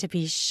going to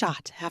be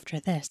shot after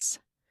this.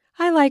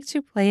 I like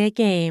to play a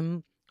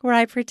game where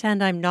I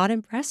pretend I'm not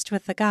impressed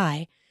with the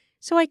guy,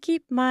 so I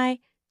keep my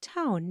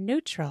tone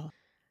neutral.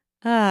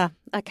 A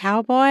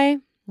cowboy?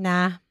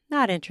 Nah,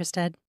 not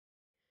interested.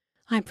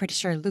 I'm pretty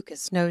sure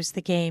Lucas knows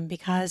the game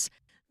because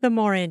the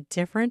more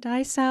indifferent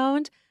I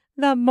sound,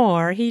 the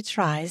more he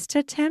tries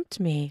to tempt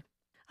me.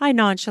 I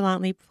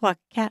nonchalantly pluck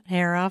cat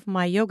hair off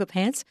my yoga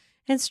pants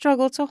and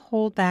struggle to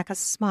hold back a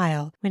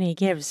smile when he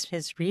gives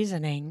his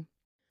reasoning.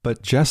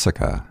 But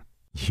Jessica,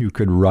 you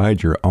could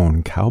ride your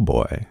own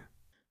cowboy.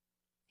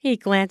 He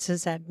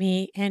glances at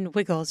me and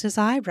wiggles his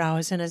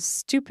eyebrows in a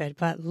stupid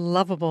but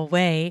lovable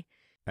way.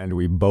 And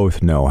we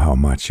both know how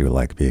much you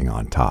like being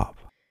on top.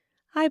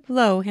 I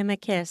blow him a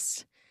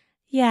kiss.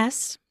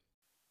 Yes.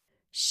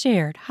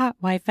 Shared hot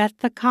wife at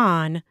the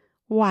con,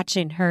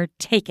 watching her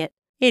take it.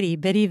 Itty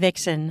Bitty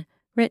Vixen,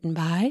 written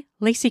by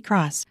Lacey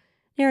Cross,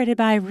 narrated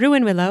by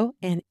Ruin Willow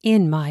and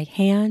In My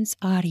Hands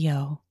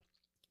Audio.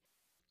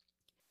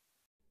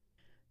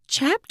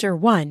 Chapter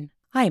 1.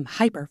 I am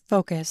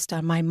hyper-focused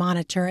on my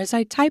monitor as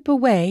I type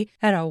away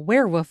at a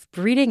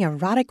werewolf-breeding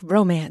erotic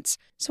romance,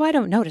 so I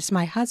don't notice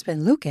my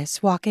husband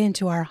Lucas walk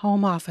into our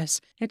home office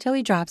until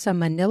he drops a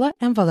manila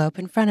envelope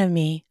in front of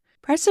me.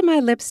 Pressing my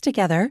lips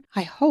together,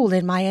 I hold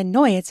in my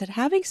annoyance at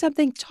having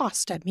something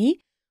tossed at me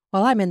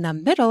while I'm in the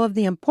middle of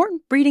the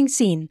important breeding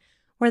scene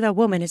where the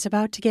woman is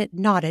about to get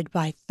knotted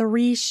by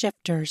 3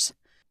 shifters.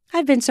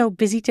 I've been so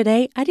busy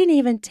today, I didn't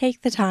even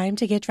take the time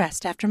to get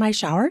dressed after my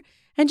shower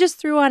and just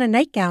threw on a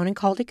nightgown and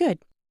called it good.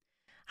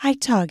 I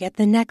tug at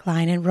the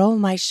neckline and roll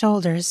my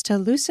shoulders to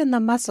loosen the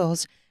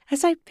muscles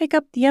as I pick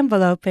up the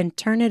envelope and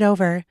turn it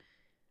over.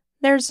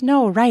 There's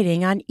no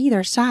writing on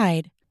either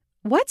side.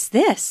 What's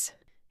this?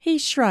 He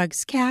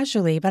shrugs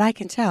casually, but I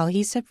can tell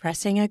he's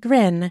suppressing a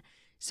grin,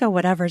 so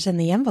whatever's in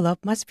the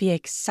envelope must be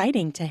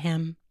exciting to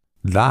him.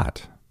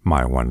 That,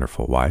 my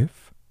wonderful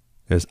wife,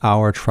 is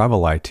our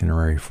travel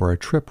itinerary for a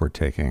trip we're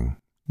taking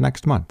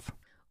next month.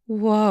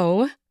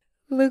 Whoa,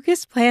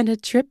 Lucas planned a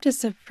trip to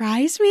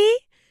surprise me?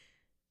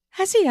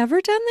 Has he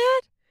ever done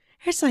that?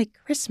 It's like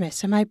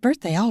Christmas and my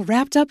birthday all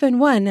wrapped up in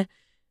one.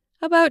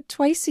 About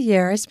twice a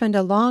year, I spend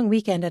a long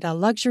weekend at a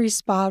luxury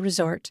spa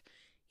resort.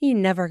 He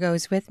never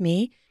goes with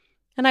me,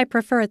 and I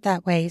prefer it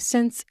that way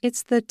since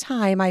it's the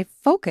time I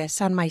focus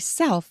on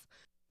myself.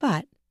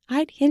 But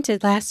I'd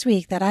hinted last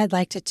week that I'd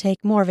like to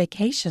take more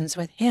vacations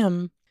with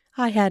him.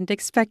 I hadn't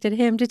expected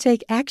him to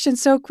take action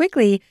so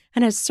quickly,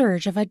 and a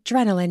surge of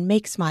adrenaline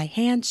makes my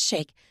hands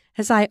shake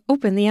as I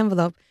open the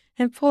envelope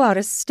and pull out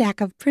a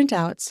stack of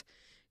printouts.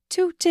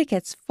 2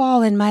 tickets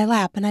fall in my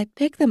lap, and I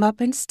pick them up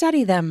and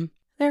study them.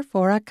 They're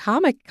for a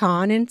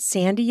Comic-Con in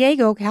San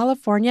Diego,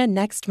 California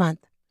next month.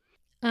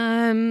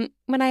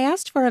 When I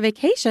asked for a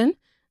vacation,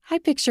 I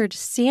pictured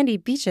sandy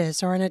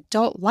beaches or an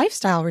adult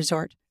lifestyle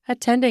resort.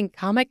 Attending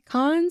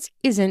Comic-Cons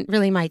isn't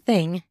really my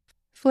thing.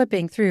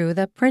 Flipping through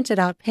the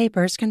printed-out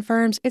papers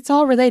confirms it's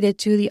all related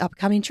to the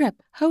upcoming trip,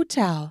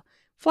 hotel,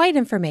 flight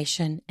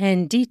information,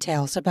 and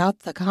details about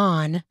the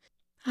con.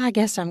 I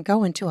guess I'm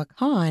going to a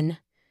con.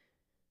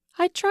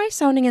 I try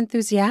sounding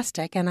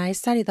enthusiastic and I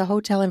study the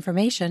hotel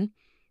information.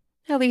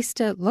 At least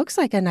it looks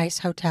like a nice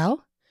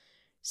hotel.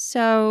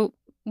 So,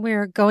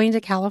 we're going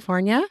to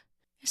California?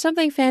 Is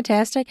something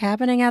fantastic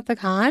happening at the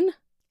con?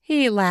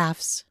 He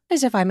laughs,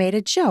 as if I made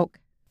a joke.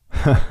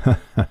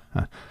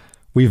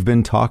 We've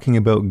been talking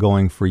about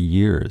going for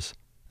years,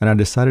 and I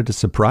decided to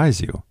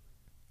surprise you.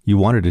 You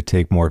wanted to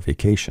take more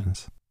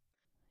vacations.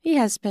 He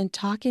has been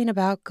talking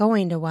about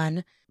going to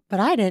one, but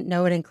I didn't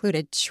know it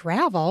included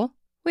travel.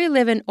 We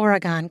live in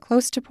Oregon,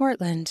 close to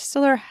Portland,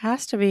 so there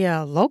has to be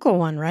a local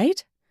one,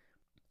 right?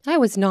 I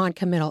was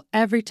non-committal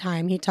every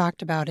time he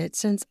talked about it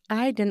since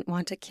I didn't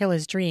want to kill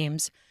his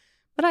dreams,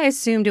 but I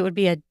assumed it would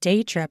be a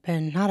day trip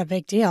and not a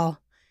big deal.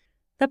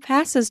 The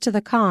passes to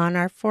the con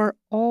are for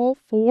all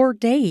 4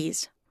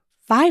 days.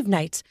 5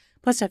 nights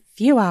plus a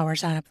few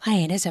hours on a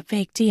plane is a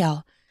big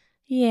deal.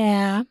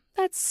 Yeah,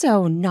 that's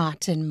so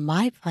not in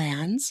my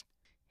plans.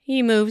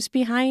 He moves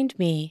behind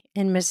me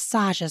and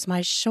massages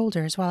my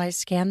shoulders while I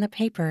scan the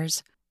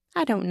papers.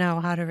 I don't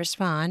know how to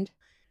respond.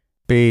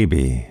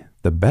 Baby,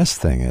 the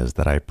best thing is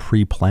that I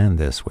pre-planned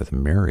this with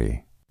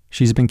Mary.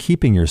 She's been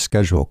keeping your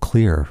schedule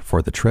clear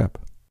for the trip.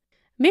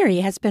 Mary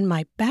has been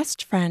my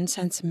best friend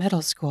since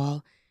middle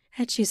school,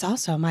 and she's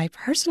also my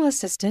personal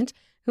assistant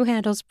who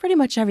handles pretty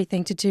much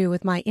everything to do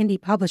with my indie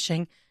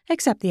publishing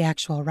except the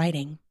actual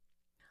writing.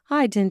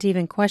 I didn't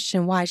even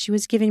question why she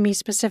was giving me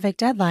specific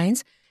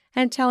deadlines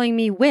and telling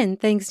me when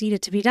things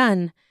needed to be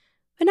done.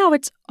 But now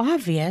it's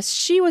obvious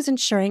she was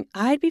ensuring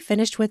I'd be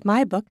finished with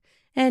my book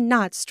and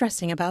not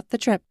stressing about the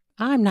trip.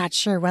 I'm not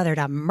sure whether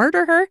to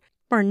murder her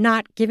for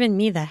not giving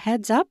me the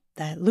heads up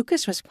that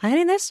Lucas was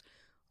planning this,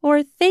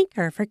 or thank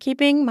her for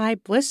keeping my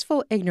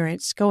blissful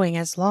ignorance going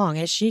as long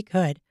as she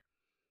could.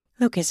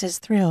 Lucas is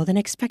thrilled and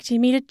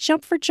expecting me to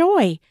jump for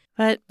joy,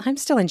 but I'm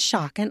still in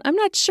shock and I'm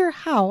not sure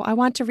how I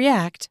want to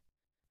react.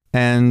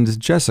 And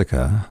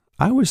Jessica,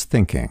 I was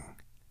thinking,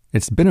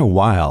 it's been a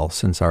while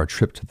since our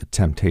trip to the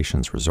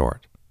Temptations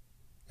Resort.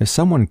 If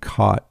someone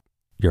caught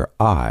your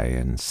eye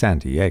in San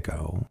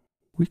Diego,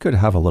 we could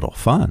have a little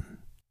fun.